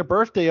 celebrating a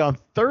birthday on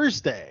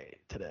Thursday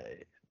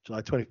today.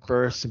 July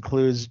 21st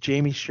includes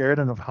Jamie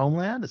Sheridan of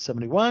Homeland at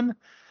 71.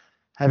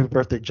 Happy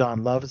birthday,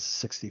 John Love at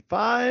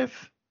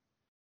 65.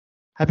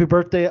 Happy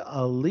birthday,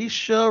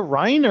 Alicia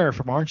Reiner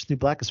from Orange is the New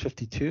Black is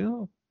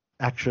 52.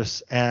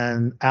 Actress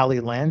and Ali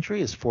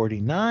Landry is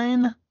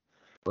 49.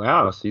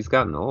 Wow, she's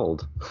gotten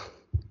old.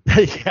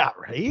 Yeah,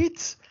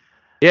 right?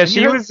 Yeah,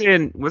 she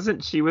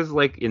was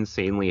like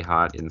insanely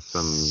hot in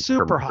some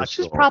super hot.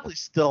 She's probably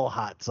still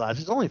hot, so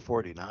she's only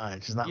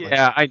 49. She's not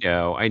I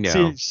know.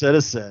 Senior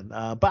citizen.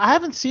 But I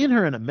haven't seen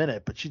her in a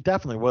minute, but she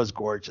definitely was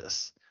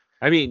gorgeous.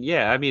 I mean,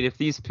 if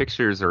these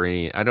pictures are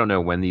I don't know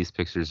when these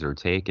pictures are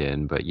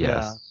taken, but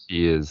yes,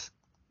 she is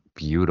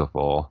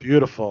beautiful.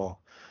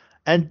 Beautiful.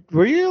 And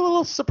were you a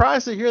little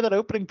surprised to hear that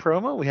opening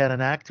promo? We had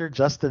an actor,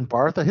 Justin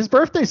Bartha. His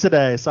birthday's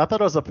today, so I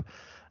thought it was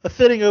A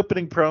fitting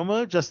opening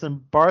promo.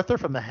 Justin Bartha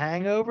from The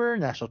Hangover.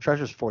 National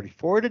Treasure's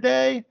 44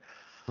 today.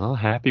 Well,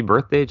 happy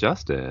birthday,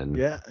 Justin.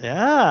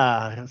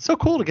 Yeah. It's so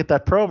cool to get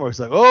that promo. He's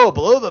like, oh,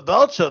 Below the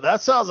Belt show.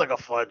 That sounds like a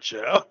fun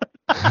show.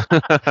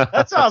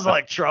 That sounds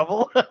like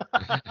trouble. You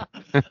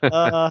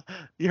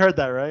heard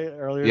that, right?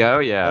 Earlier? Yeah,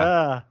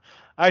 yeah.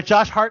 All right,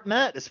 Josh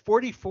Hartnett is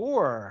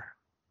 44.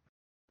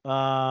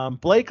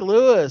 Blake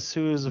Lewis,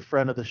 who is a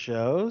friend of the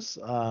show's,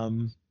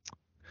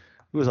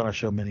 who was on our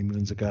show many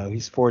moons ago.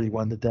 He's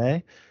 41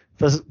 today.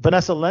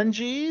 Vanessa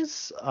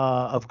Lenges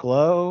of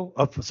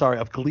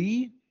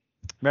Glee,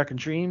 American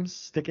Dreams,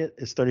 Stick It,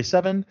 is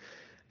 37.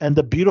 And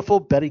the beautiful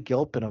Betty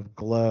Gilpin of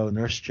Glow,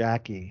 Nurse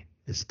Jackie,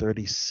 is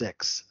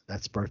 36.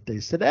 That's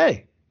birthdays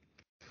today.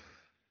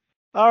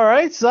 All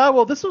right, so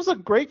well, this was a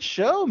great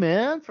show,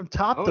 man, from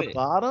top to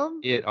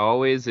bottom. It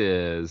always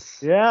is.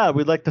 Yeah,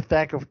 we'd like to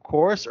thank, of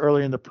course,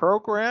 early in the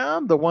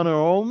program, the one and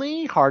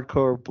only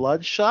Hardcore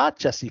Bloodshot,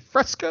 Jesse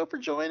Fresco, for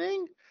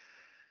joining.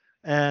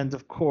 And,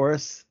 of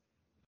course,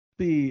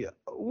 the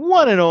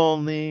one and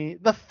only,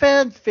 the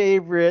fan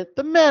favorite,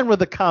 the man with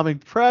the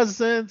comic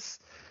presence,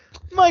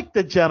 Mike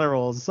the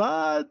General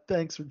Zod.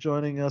 Thanks for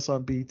joining us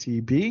on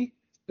BTB.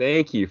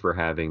 Thank you for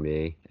having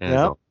me.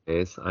 As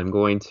always, I'm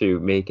going to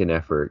make an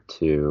effort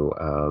to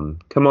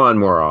come on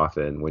more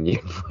often when you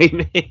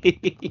invite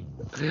me.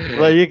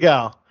 There you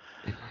go.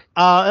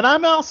 And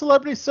I'm Al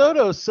Celebrity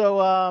Soto.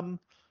 So,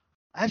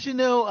 as you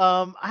know,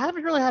 I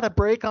haven't really had a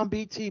break on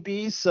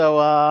BTB.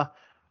 So,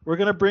 we're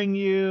going to bring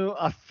you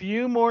a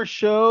few more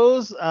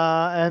shows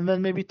and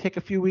then maybe take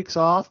a few weeks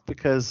off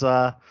because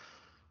I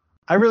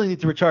really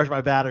need to recharge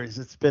my batteries.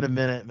 It's been a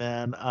minute,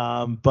 man.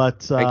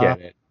 But I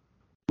get it.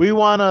 We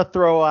want to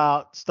throw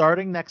out,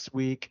 starting next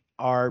week,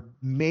 our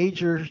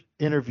major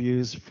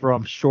interviews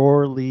from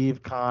Shore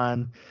Leave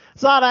Con.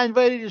 Zod, I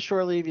invited you to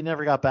Shore Leave. You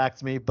never got back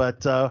to me.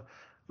 But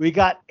we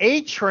got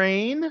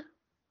A-Train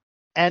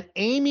and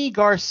Amy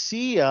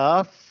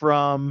Garcia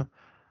from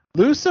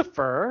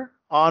Lucifer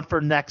on for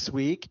next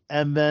week.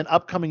 And then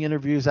upcoming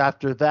interviews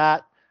after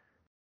that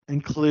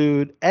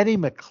include Eddie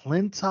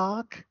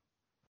McClintock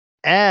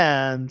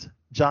and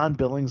John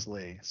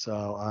Billingsley.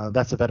 So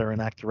that's a veteran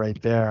actor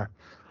right there.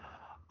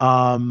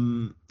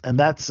 And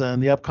that's in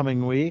the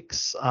upcoming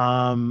weeks.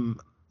 And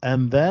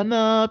then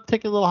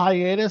take a little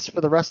hiatus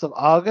for the rest of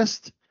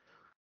August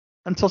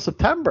until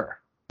September.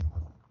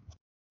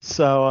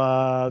 So,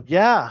 I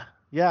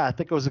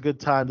think it was a good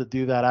time to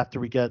do that after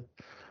we get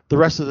the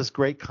rest of this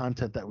great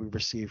content that we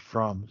received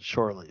from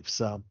Shore Leave.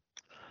 So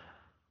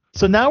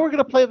now we're going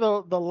to play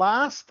the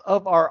last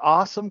of our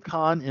Awesome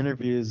Con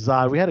interviews.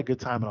 Zod, we had a good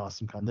time at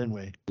Awesome Con, didn't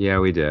we? Yeah,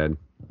 we did.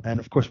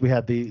 And, of course, we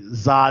had the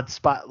Zod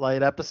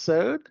Spotlight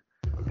episode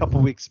a couple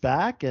weeks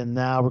back, and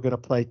now we're going to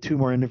play two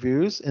more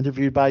interviews,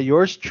 interviewed by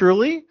yours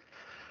truly,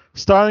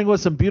 starting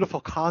with some beautiful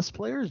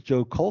cosplayers,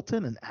 Joe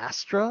Colton and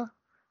Astra.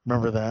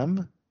 Remember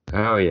them?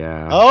 Oh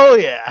yeah. Oh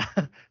yeah.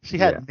 She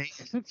had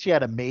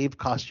a Maeve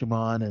costume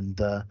on, and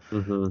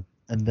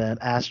then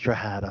Astra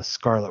had a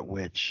Scarlet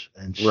Witch,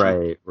 and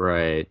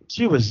right.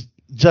 She was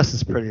just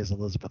as pretty as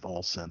Elizabeth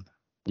Olsen.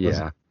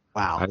 Yeah.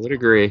 Wow. I would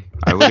agree.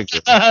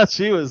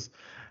 She was.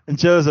 And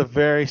Joe's a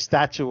very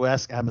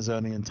statuesque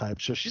Amazonian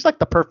type. So she's like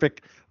the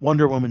perfect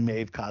Wonder Woman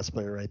Maeve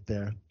cosplayer right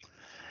there.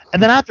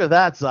 And then after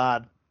that,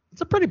 Zod, it's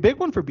a pretty big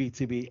one for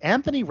BTB.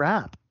 Anthony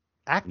Rapp,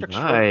 actor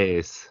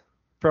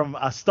from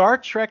Star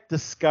Trek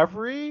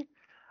Discovery.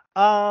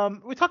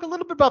 We talk a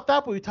little bit about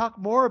that, but we talk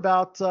more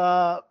about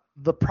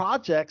the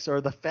projects or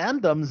the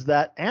fandoms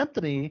that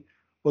Anthony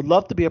would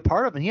love to be a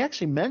part of. And he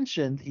actually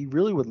mentioned he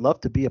really would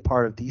love to be a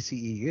part of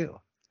DCEU.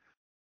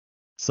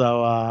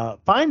 So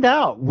find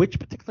out which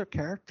particular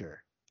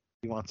character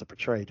he wants to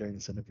portray during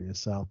this interview.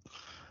 So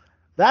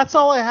that's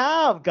all I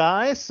have,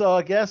 guys. So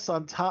I guess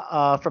on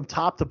top, from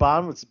top to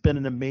bottom, it's been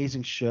an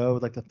amazing show.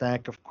 I'd like to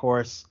thank, of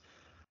course,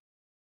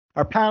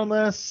 our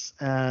panelists.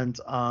 And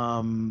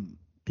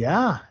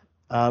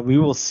we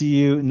will see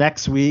you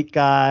next week,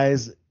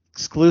 guys.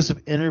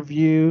 Exclusive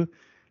interview.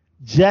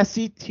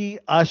 Jesse T.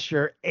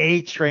 Usher,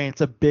 A-Train.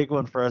 It's a big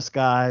one for us,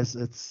 guys.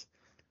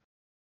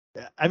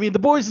 The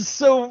Boys is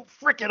so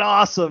freaking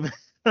awesome.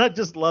 I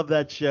just love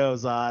that show,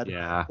 Zod.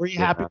 Yeah. Were you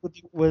happy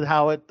with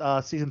how it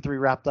season 3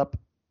 wrapped up?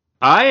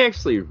 I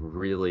actually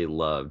really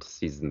loved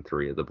season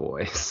 3 of The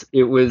Boys.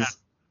 It was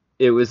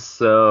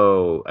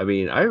so. I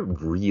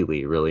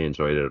really, really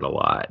enjoyed it a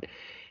lot.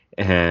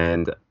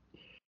 And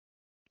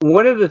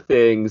one of the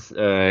things,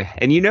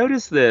 and you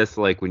notice this,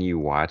 like when you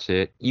watch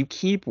it, you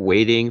keep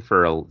waiting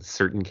for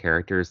certain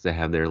characters to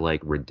have their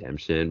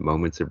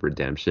moments of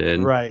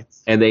redemption, right?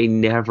 And they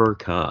never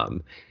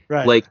come,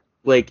 right?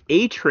 Like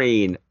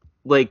A-Train,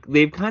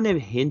 they've kind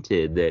of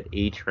hinted that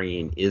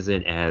A-Train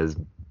isn't as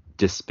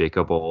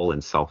despicable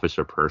and selfish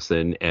a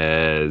person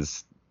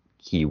as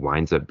he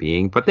winds up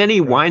being, but then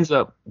he winds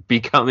up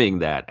becoming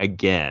that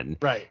again,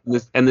 right?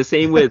 And the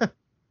same with.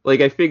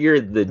 I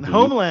figured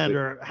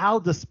Homelander, how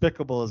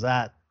despicable is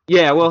that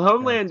Yeah, well,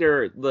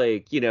 Homelander,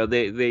 like, you know,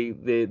 they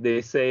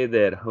say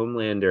that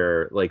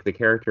Homelander, like the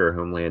character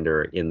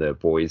Homelander in the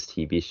Boys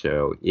TV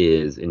show,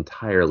 is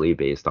entirely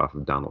based off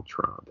of Donald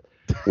Trump,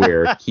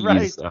 where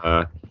he's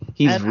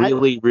he's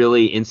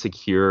really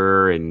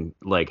insecure and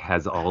like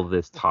has all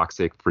this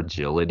toxic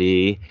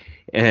fragility,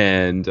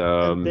 and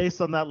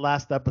based on that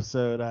last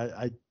episode,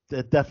 I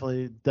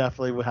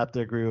definitely would have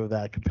to agree with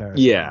that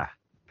comparison.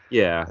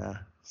 Yeah.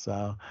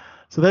 So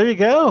there you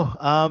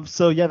go.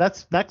 So yeah,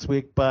 that's next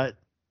week, but.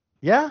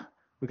 Yeah,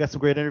 we got some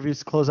great interviews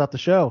to close out the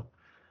show.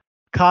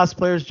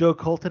 Cosplayers Joe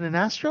Colton and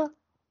Astra,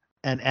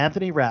 and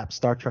Anthony Rapp,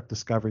 Star Trek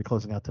Discovery,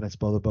 closing out tonight's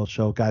Below the Belt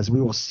show. Guys, we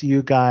will see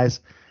you guys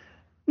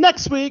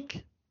next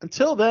week.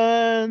 Until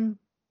then,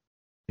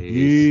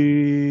 peace.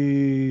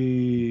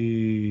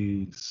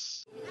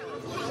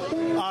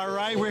 All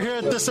right, we're here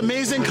at this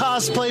amazing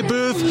cosplay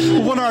booth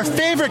with one of our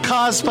favorite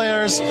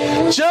cosplayers,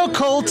 Joe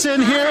Colton,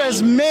 here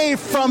as Maeve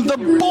from The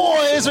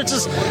Boys, which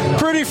is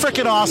pretty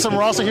freaking awesome.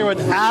 We're also here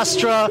with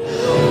Astra,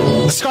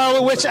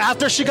 Scarlet Witch,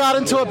 after she got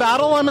into a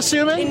battle, I'm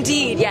assuming?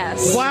 Indeed,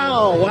 yes.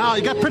 Wow,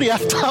 you got pretty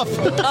effed up.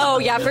 Oh,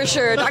 yeah, for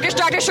sure.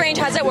 Doctor Strange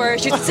has it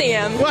worse. You should see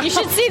him. You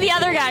should see the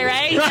other guy,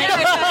 right?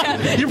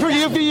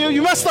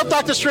 You messed up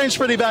Doctor Strange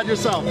pretty bad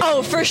yourself.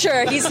 Oh, for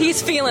sure.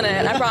 He's feeling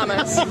it, I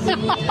promise.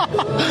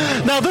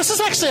 Now, this is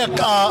actually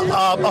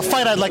a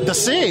fight I'd like to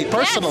see,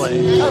 personally.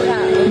 Yes. Oh,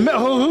 yeah.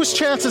 Whose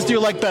chances do you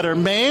like better,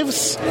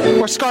 Maeve's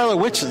or Scarlet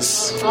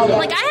Witch's?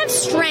 Like, I have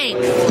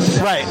strength.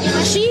 Right.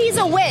 She's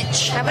a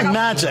witch.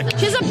 Magic.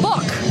 She has a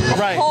book.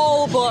 Right. A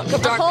whole book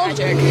of dark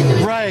magic.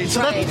 Right.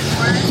 So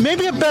that,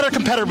 maybe a better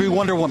competitor would be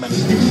Wonder Woman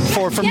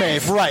for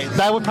Maeve. Right.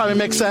 That would probably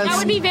make sense. That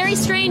would be very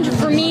strange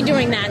for me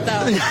doing that,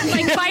 though.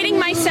 Like fighting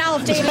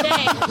myself day to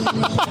day.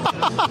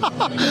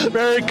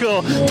 Very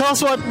cool. Tell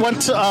us what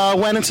went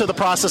into the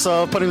process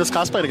of putting this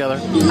cosplay together.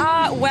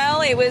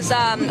 Well, it was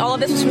all of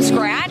this was from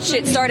scratch.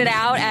 It started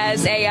out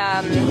as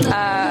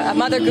a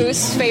Mother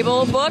Goose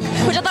fable book,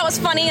 which I thought was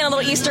funny and a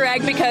little Easter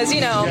egg because,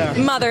 you know,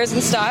 mothers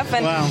and stuff.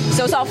 And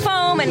so it's all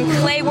foam and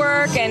clay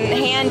work and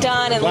hand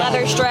done and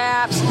leather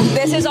straps.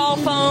 This is all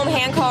foam,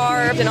 hand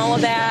carved, and all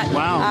of that.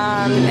 Wow.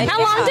 How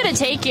long did it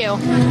take you?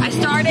 I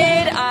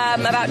started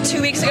about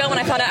 2 weeks ago when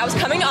I found out I was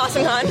coming to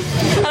AwesomeCon,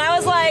 and I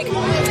was like,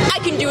 I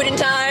can do it in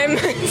time.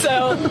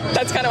 So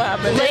that's kind of what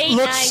happened. It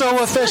looks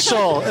so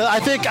official. I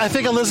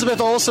think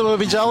Elizabeth Olsen would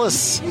be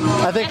jealous.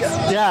 I think,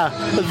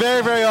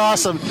 very, very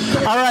awesome.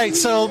 All right,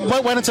 so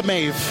what went into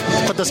Maeve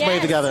to put this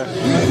Maeve together?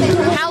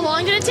 How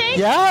long did it take?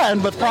 Yeah,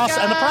 and the process.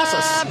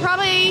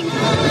 Probably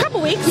a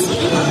couple weeks.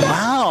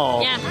 Wow.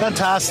 Yeah.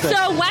 Fantastic.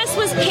 So Wes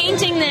was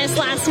painting this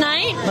last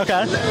night.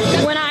 Okay.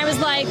 When I was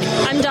like,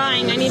 I'm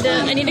dying. I need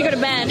to go to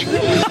bed.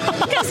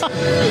 Because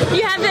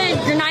you have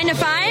your 9 to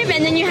 5,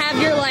 and then you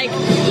have your like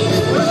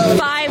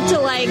 5 to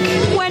like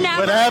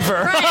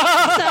whenever.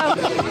 Right. So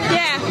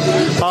yeah.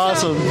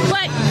 Awesome.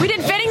 But we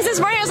did fittings this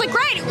morning. I was like,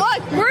 great,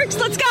 look, works.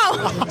 Let's go.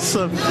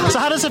 Awesome. So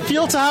how does it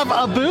feel to have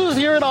a booth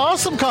here at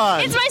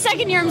AwesomeCon? It's my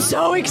second year. I'm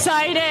so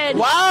excited.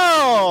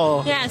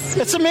 Wow. Yes.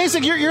 It's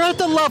amazing. You're at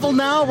the level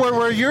now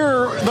where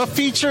you're the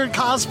featured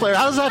cosplayer.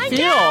 How does that feel?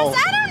 I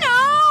don't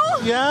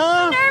know.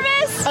 Yeah. I'm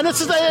nervous. And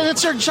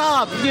it's your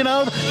job, you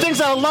know, things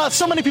that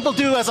so many people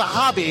do as a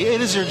hobby.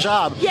 It is your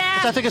job. Yeah.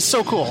 Which I think is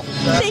so cool.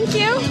 Thank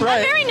you. Right.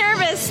 I'm very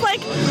nervous.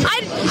 Like,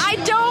 I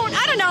don't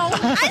know.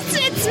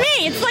 It's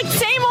me. It's like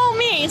same old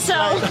me.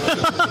 So.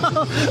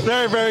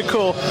 Very, very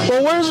cool.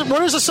 Well,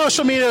 where's the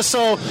social media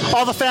so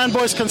all the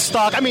fanboys can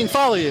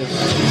follow you?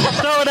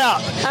 Throw it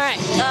out. All right.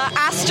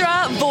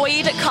 Astra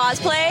Void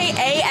Cosplay.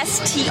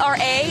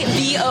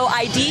 ASTRAVOID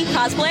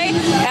Cosplay.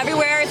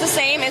 Everywhere it's the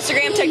same.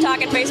 Instagram,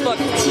 TikTok, and Facebook.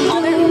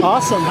 All there.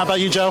 Awesome. How about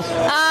you, Joe?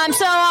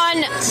 So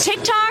on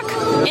TikTok,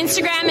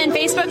 Instagram, and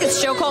Facebook,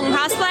 it's Joe Colton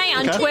Cosplay.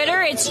 On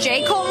Twitter, it's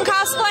J Colton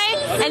Cosplay.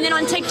 And then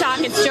on TikTok,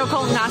 it's Joe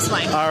Colton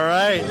Cosplay. All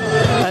right.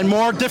 And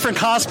more different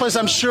cosplays,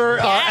 I'm sure,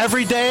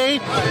 every day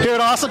here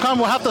at AwesomeCon.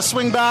 We'll have to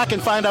swing back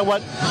and find out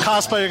what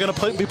cosplay you're going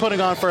to be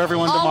putting on for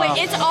everyone tomorrow.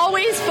 It's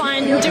always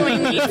fun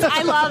doing these.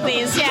 I love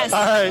these, yes.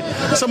 All right.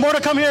 So more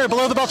to come here.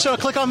 Below the Belt Show.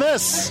 Click on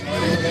this.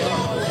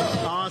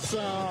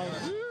 Awesome.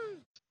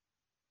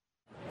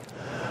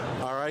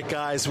 All right,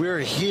 guys, we're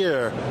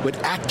here with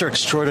actor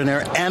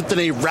extraordinaire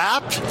Anthony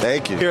Rapp.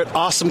 Thank you. Here at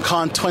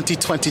AwesomeCon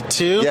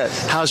 2022.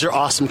 Yes. How's your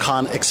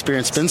AwesomeCon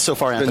experience been so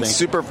far, Anthony? Been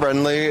super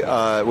friendly,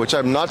 which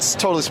I'm not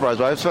totally surprised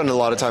by. I've spent a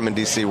lot of time in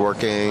D.C.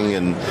 working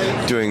and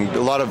doing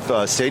a lot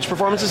of stage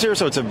performances here,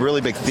 so it's a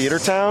really big theater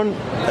town.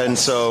 And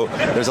so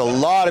there's a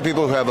lot of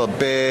people who have a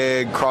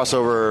big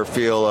crossover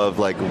feel of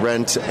like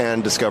Rent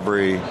and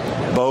Discovery,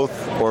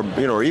 both,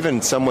 or even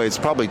in some ways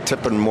probably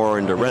tipping more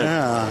into Rent.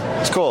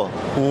 Yeah. It's cool.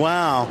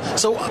 Wow.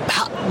 So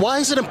why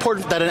is it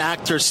important that an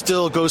actor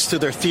still goes through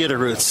their theater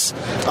roots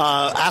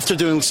after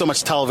doing so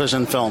much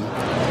television film?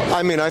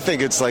 I mean, I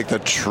think it's like the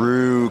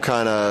true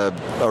kind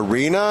of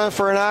arena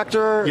for an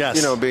actor. Yes.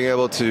 You know, being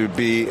able to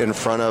be in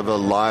front of a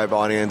live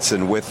audience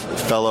and with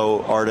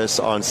fellow artists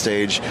on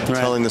stage,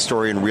 telling the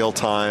story in real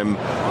time.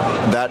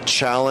 That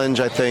challenge,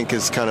 I think,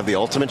 is kind of the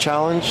ultimate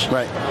challenge.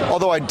 Right.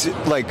 Although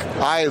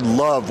I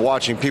love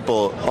watching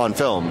people on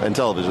film and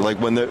television. Like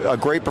when a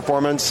great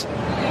performance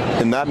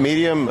in that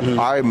medium,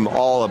 I'm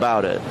all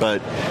about it.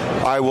 But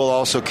I will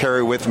also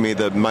carry with me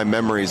my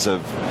memories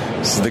of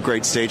the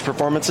great stage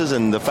performances,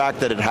 and the fact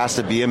that it has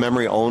to be a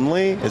memory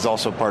only is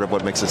also part of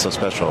what makes it so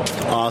special.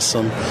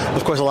 Awesome.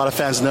 Of course, a lot of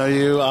fans know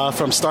you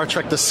from Star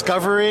Trek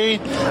Discovery.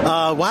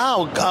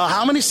 Wow.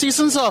 How many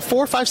seasons? 4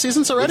 or 5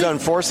 seasons already? We've done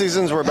 4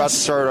 seasons. We're about to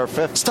start our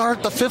 5th.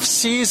 Start the 5th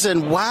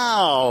season.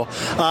 Wow.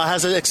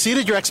 Has it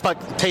exceeded your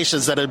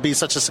expectations that it would be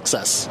such a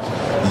success?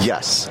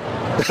 Yes.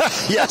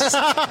 Yes.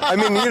 I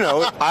mean, you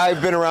know,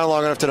 I've been around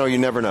long enough to know you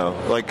never know.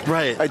 Like,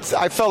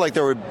 I felt like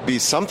there would be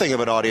something of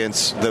an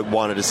audience that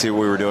wanted to see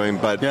what we were doing,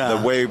 but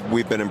the way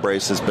we've been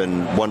embraced has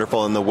been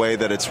wonderful, and the way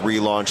that it's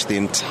relaunched the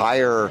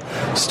entire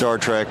Star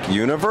Trek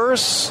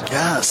universe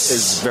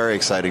is very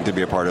exciting to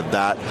be a part of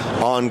that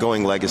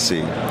ongoing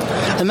legacy.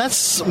 And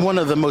that's one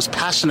of the most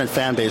passionate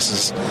fan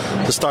bases.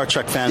 The Star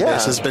Trek fan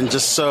base has been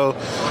just so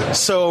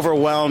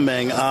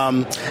overwhelming.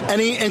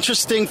 Any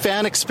interesting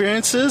fan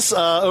experiences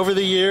over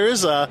the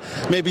years?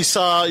 Maybe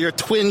saw your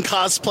twin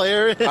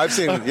cosplayer. I've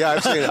seen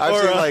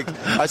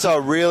I saw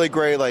a really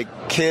great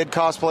kid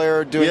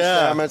cosplayer doing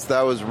Stamets.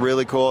 That was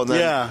really cool. And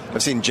then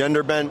I've seen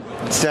gender bent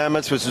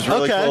Stamets, which is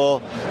really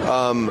cool.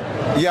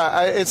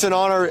 It's an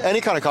honor.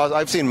 Any kind of cosplay.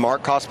 I've seen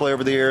Mark cosplay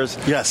over the years.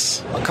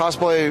 Yes,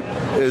 cosplay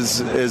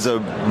is a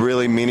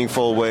really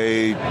meaningful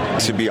way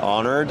to be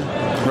honored,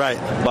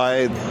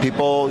 by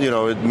people. You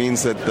know, it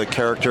means that the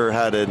character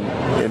had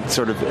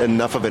sort of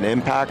enough of an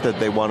impact that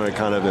they wanted to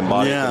kind of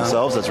embody it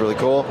themselves. That's really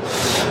cool.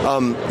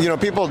 You know,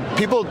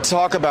 people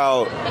talk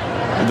about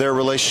their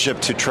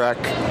relationship to Trek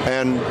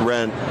and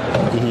Rent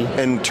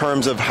in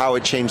terms of how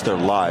it changed their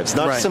lives,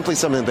 not simply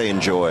something they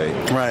enjoy.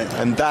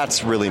 And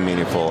that's really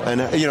meaningful.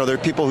 And, you know, there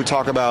are people who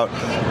talk about,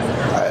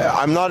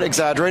 I'm not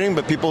exaggerating,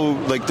 but people,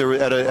 like there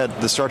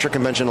at the Star Trek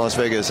convention in Las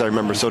Vegas, I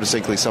remember so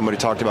distinctly somebody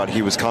talked about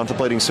he was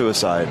contemplating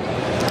suicide,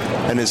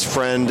 and his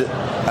friend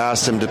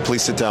asked him to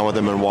please sit down with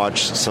him and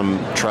watch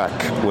some Trek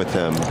with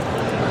him.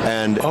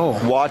 And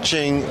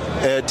watching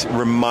it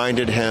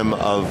reminded him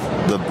of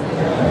the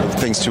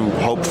things to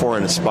hope for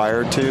and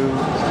aspire to,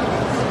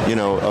 you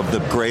know, of the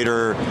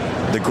greater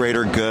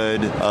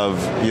good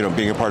of, you know,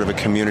 being a part of a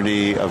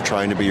community, of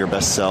trying to be your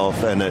best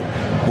self, and it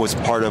was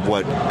part of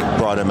what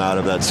brought him out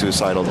of that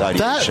suicidal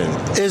ideation.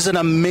 That is an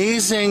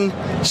amazing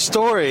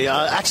story.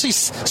 Actually,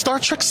 Star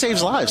Trek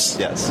saves lives.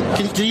 Yes.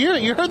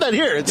 You heard that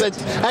here. It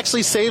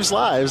actually saves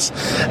lives,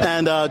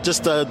 and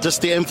just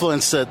the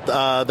influence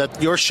that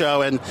your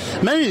show and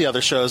many of the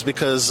other shows,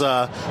 because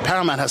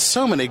Paramount has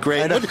so many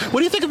great. What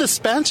do you think of the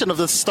expansion of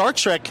the Star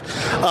Trek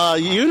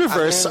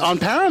universe on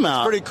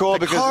Paramount? It's pretty cool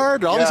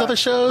because all these other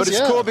shows. But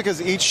it's cool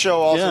because each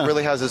show also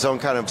really has its own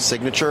kind of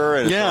signature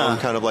and its own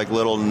kind of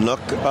little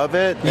nook of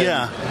it. And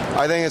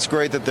I think it's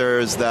great that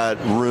there's that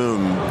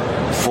room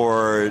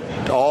for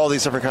all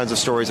these different kinds of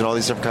stories and all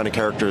these different kind of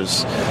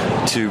characters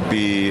to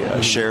be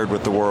shared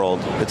with the world.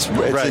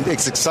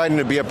 It's exciting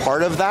to be a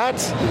part of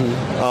that,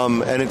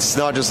 and it's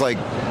not just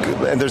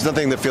and there's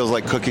nothing that feels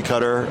like cookie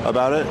cutter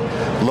about it.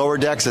 Lower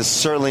Decks is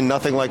certainly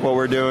nothing like what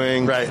we're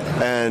doing,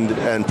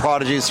 and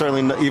Prodigy is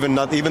certainly even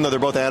though they're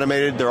both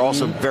animated, they're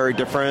also very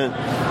different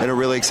in a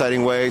really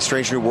exciting way.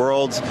 Strange New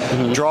Worlds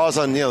draws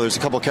on, there's a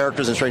couple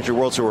characters in Strange New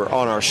Worlds who are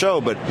on our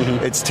show, but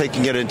it's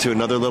taking it into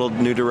another little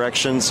new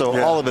direction. So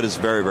all of it is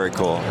very, very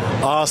cool.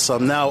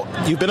 Awesome. Now,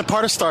 you've been a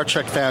part of Star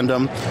Trek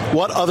fandom.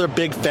 What other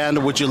big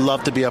fandom would you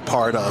love to be a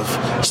part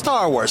of?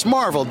 Star Wars,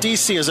 Marvel,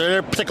 DC. Is there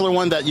a particular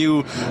one that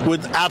you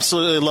would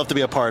absolutely love to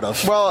be a part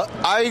of? Well,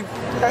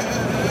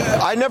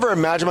 I never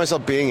imagined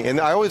myself being in.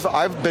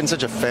 I've been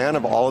such a fan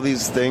of all of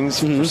these things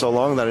for so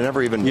long that I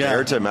never even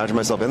dared to imagine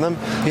myself in them.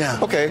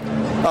 Okay.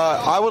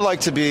 I would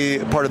like to be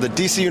part of the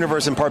DC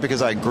universe, in part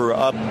because I grew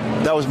up.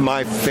 That was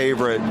my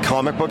favorite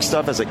comic book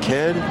stuff as a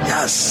kid.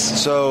 Yes.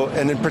 So,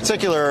 and in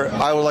particular,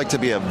 I would like to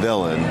be a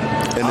villain.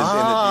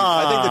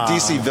 I think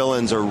the DC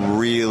villains are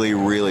really,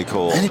 really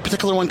cool. Any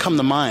particular one come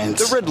to mind?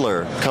 The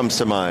Riddler comes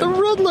to mind. The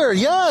Riddler,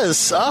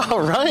 yes.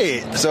 All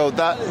right. So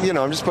that,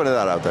 I'm just putting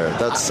that out there.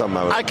 That's something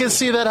I can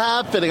see that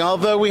happening.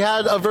 Although we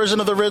had a version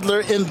of the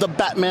Riddler in the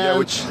Batman,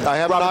 which I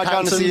have not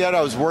gotten to see yet.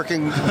 I was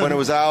working when it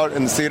was out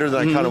in the theater that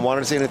I kind of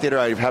wanted to see in the theater.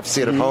 I have to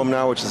see it at home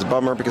now, which is a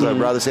bummer because I'd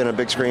rather see it on a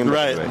big screen.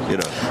 Right.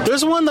 Anyway,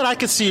 There's one that I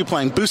could see you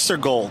playing, Booster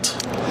Gold.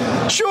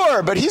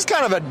 Sure, but he's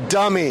kind of a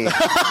dummy.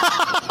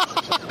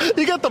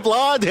 You got the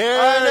blonde hair.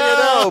 I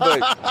know,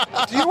 but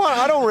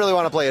I don't really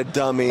want to play a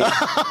dummy.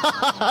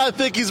 I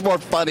think he's more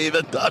funny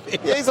than dummy.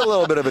 Yeah, he's a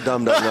little bit of a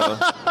dum-dum, though.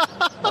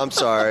 I'm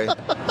sorry.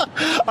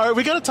 All right,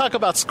 we got to talk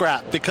about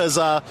Scrap because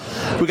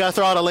we got to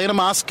throw out Elena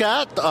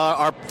Moscat,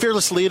 our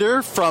fearless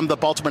leader from the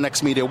Baltimore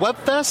Next Media Web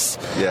Fest.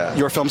 Yeah.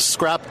 Your film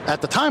Scrap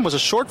at the time was a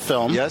short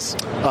film. Yes.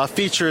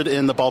 Featured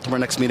in the Baltimore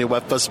Next Media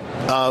Web Fest,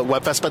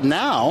 but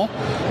now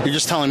you're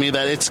just telling me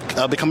that it's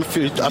become a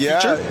feature.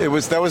 Yeah, it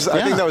was.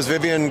 I think that was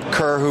Vivian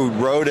Kerr who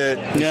wrote it,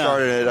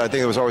 started it. I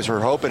think it was always her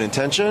hope and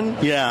intention.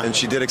 Yeah. And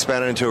she did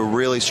expand it into a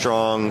really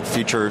strong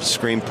feature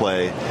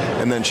screenplay.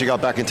 And then she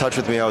got back in touch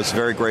with me. I was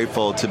very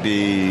grateful to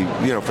be,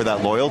 for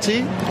that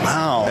loyalty.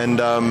 Wow. And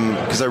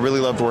because I really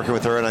loved working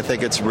with her, and I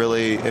think it's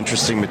really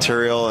interesting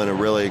material and a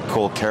really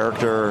cool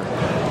character.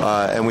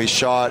 And we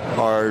shot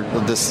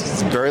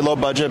this very low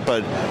budget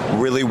but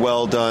really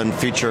well done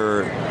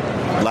feature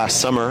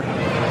last summer,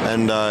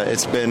 and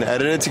it's been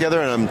edited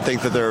together, and I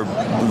think that they're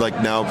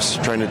now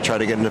trying to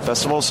get into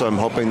festivals, so I'm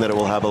hoping that it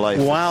will have a life.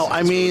 Wow,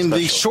 I mean,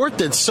 the short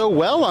did so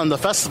well on the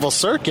festival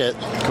circuit.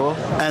 Cool.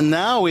 And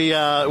now we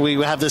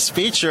have this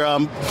feature.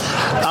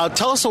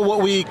 Tell us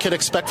what we could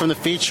expect from the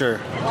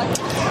feature.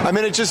 I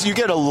mean, you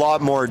get a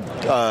lot more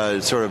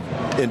sort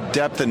of in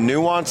depth and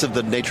nuance of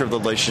the nature of the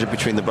relationship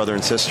between the brother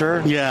and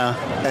sister. Yeah.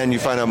 And you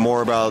find out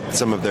more about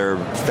some of their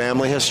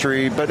family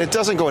history, but it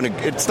doesn't go into.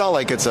 It's not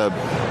like it's a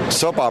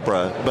soap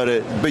opera,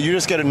 but you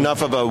just get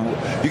enough of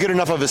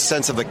a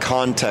sense of the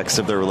context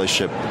of their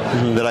relationship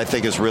that I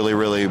think is really,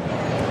 really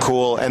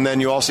cool. And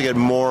then you also get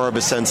more of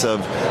a sense of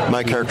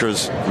my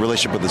character's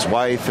relationship with his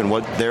wife and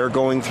what they're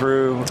going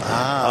through,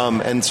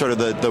 and sort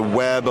of the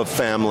web of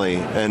family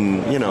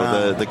and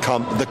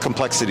the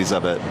complexities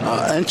of it.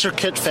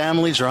 Intricate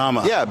family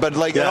drama. Yeah, but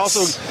and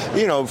also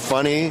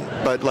funny,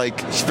 but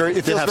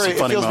it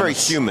feels very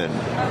human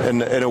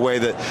in a way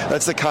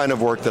that's the kind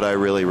of work that I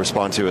really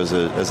respond to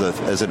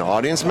as an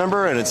audience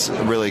member, and it's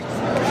really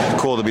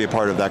cool to be a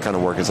part of that kind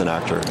of work as an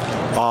actor.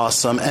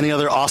 Awesome. Any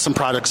other awesome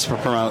projects to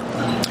promote?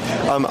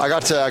 I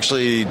got to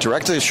actually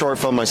direct a short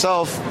film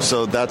myself,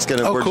 so that's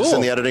we're just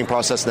in the editing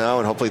process now,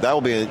 and hopefully that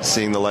will be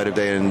seeing the light of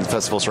day in the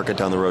festival circuit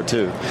down the road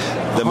too.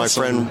 That my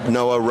friend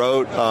Noah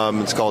wrote.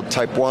 It's called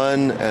Type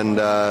 1, and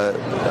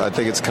I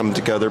think it's come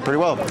together pretty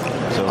well.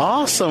 So.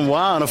 Awesome.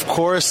 Wow. And of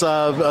course,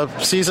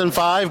 season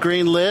 5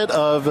 greenlit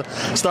of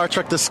Star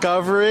Trek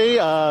Discovery,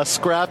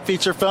 Scrap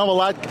feature film. A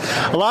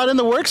lot in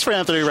the works for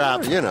Anthony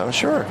Rapp.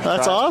 Sure.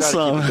 That's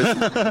awesome.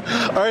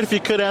 All right, if you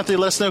could, Anthony,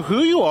 let us know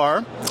who you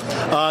are.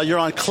 You're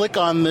on Click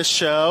on This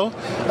Show,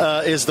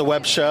 is the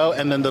web show,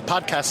 and then the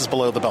podcast is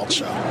Below the Belt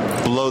Show.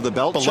 Below the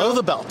Belt Show? Below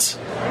the Belt.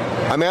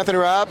 I'm Anthony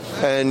Rapp,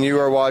 and you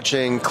are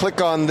watching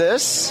Click on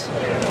This,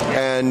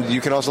 and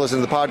you can also listen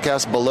to the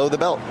podcast Below the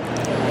Belt.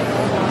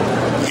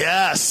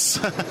 Yes.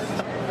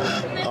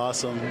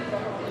 Awesome.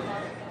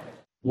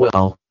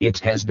 Well, it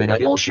has been a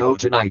ill show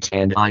tonight,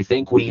 and I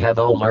think we have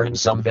all learned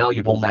some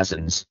valuable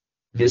lessons.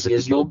 This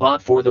is your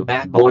bot for the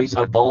Bad Boys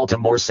of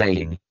Baltimore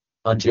saying,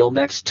 until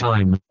next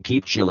time,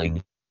 keep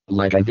chilling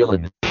like a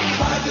villain.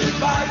 Goodbye,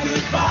 goodbye,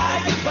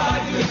 goodbye,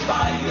 goodbye,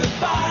 goodbye,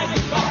 goodbye.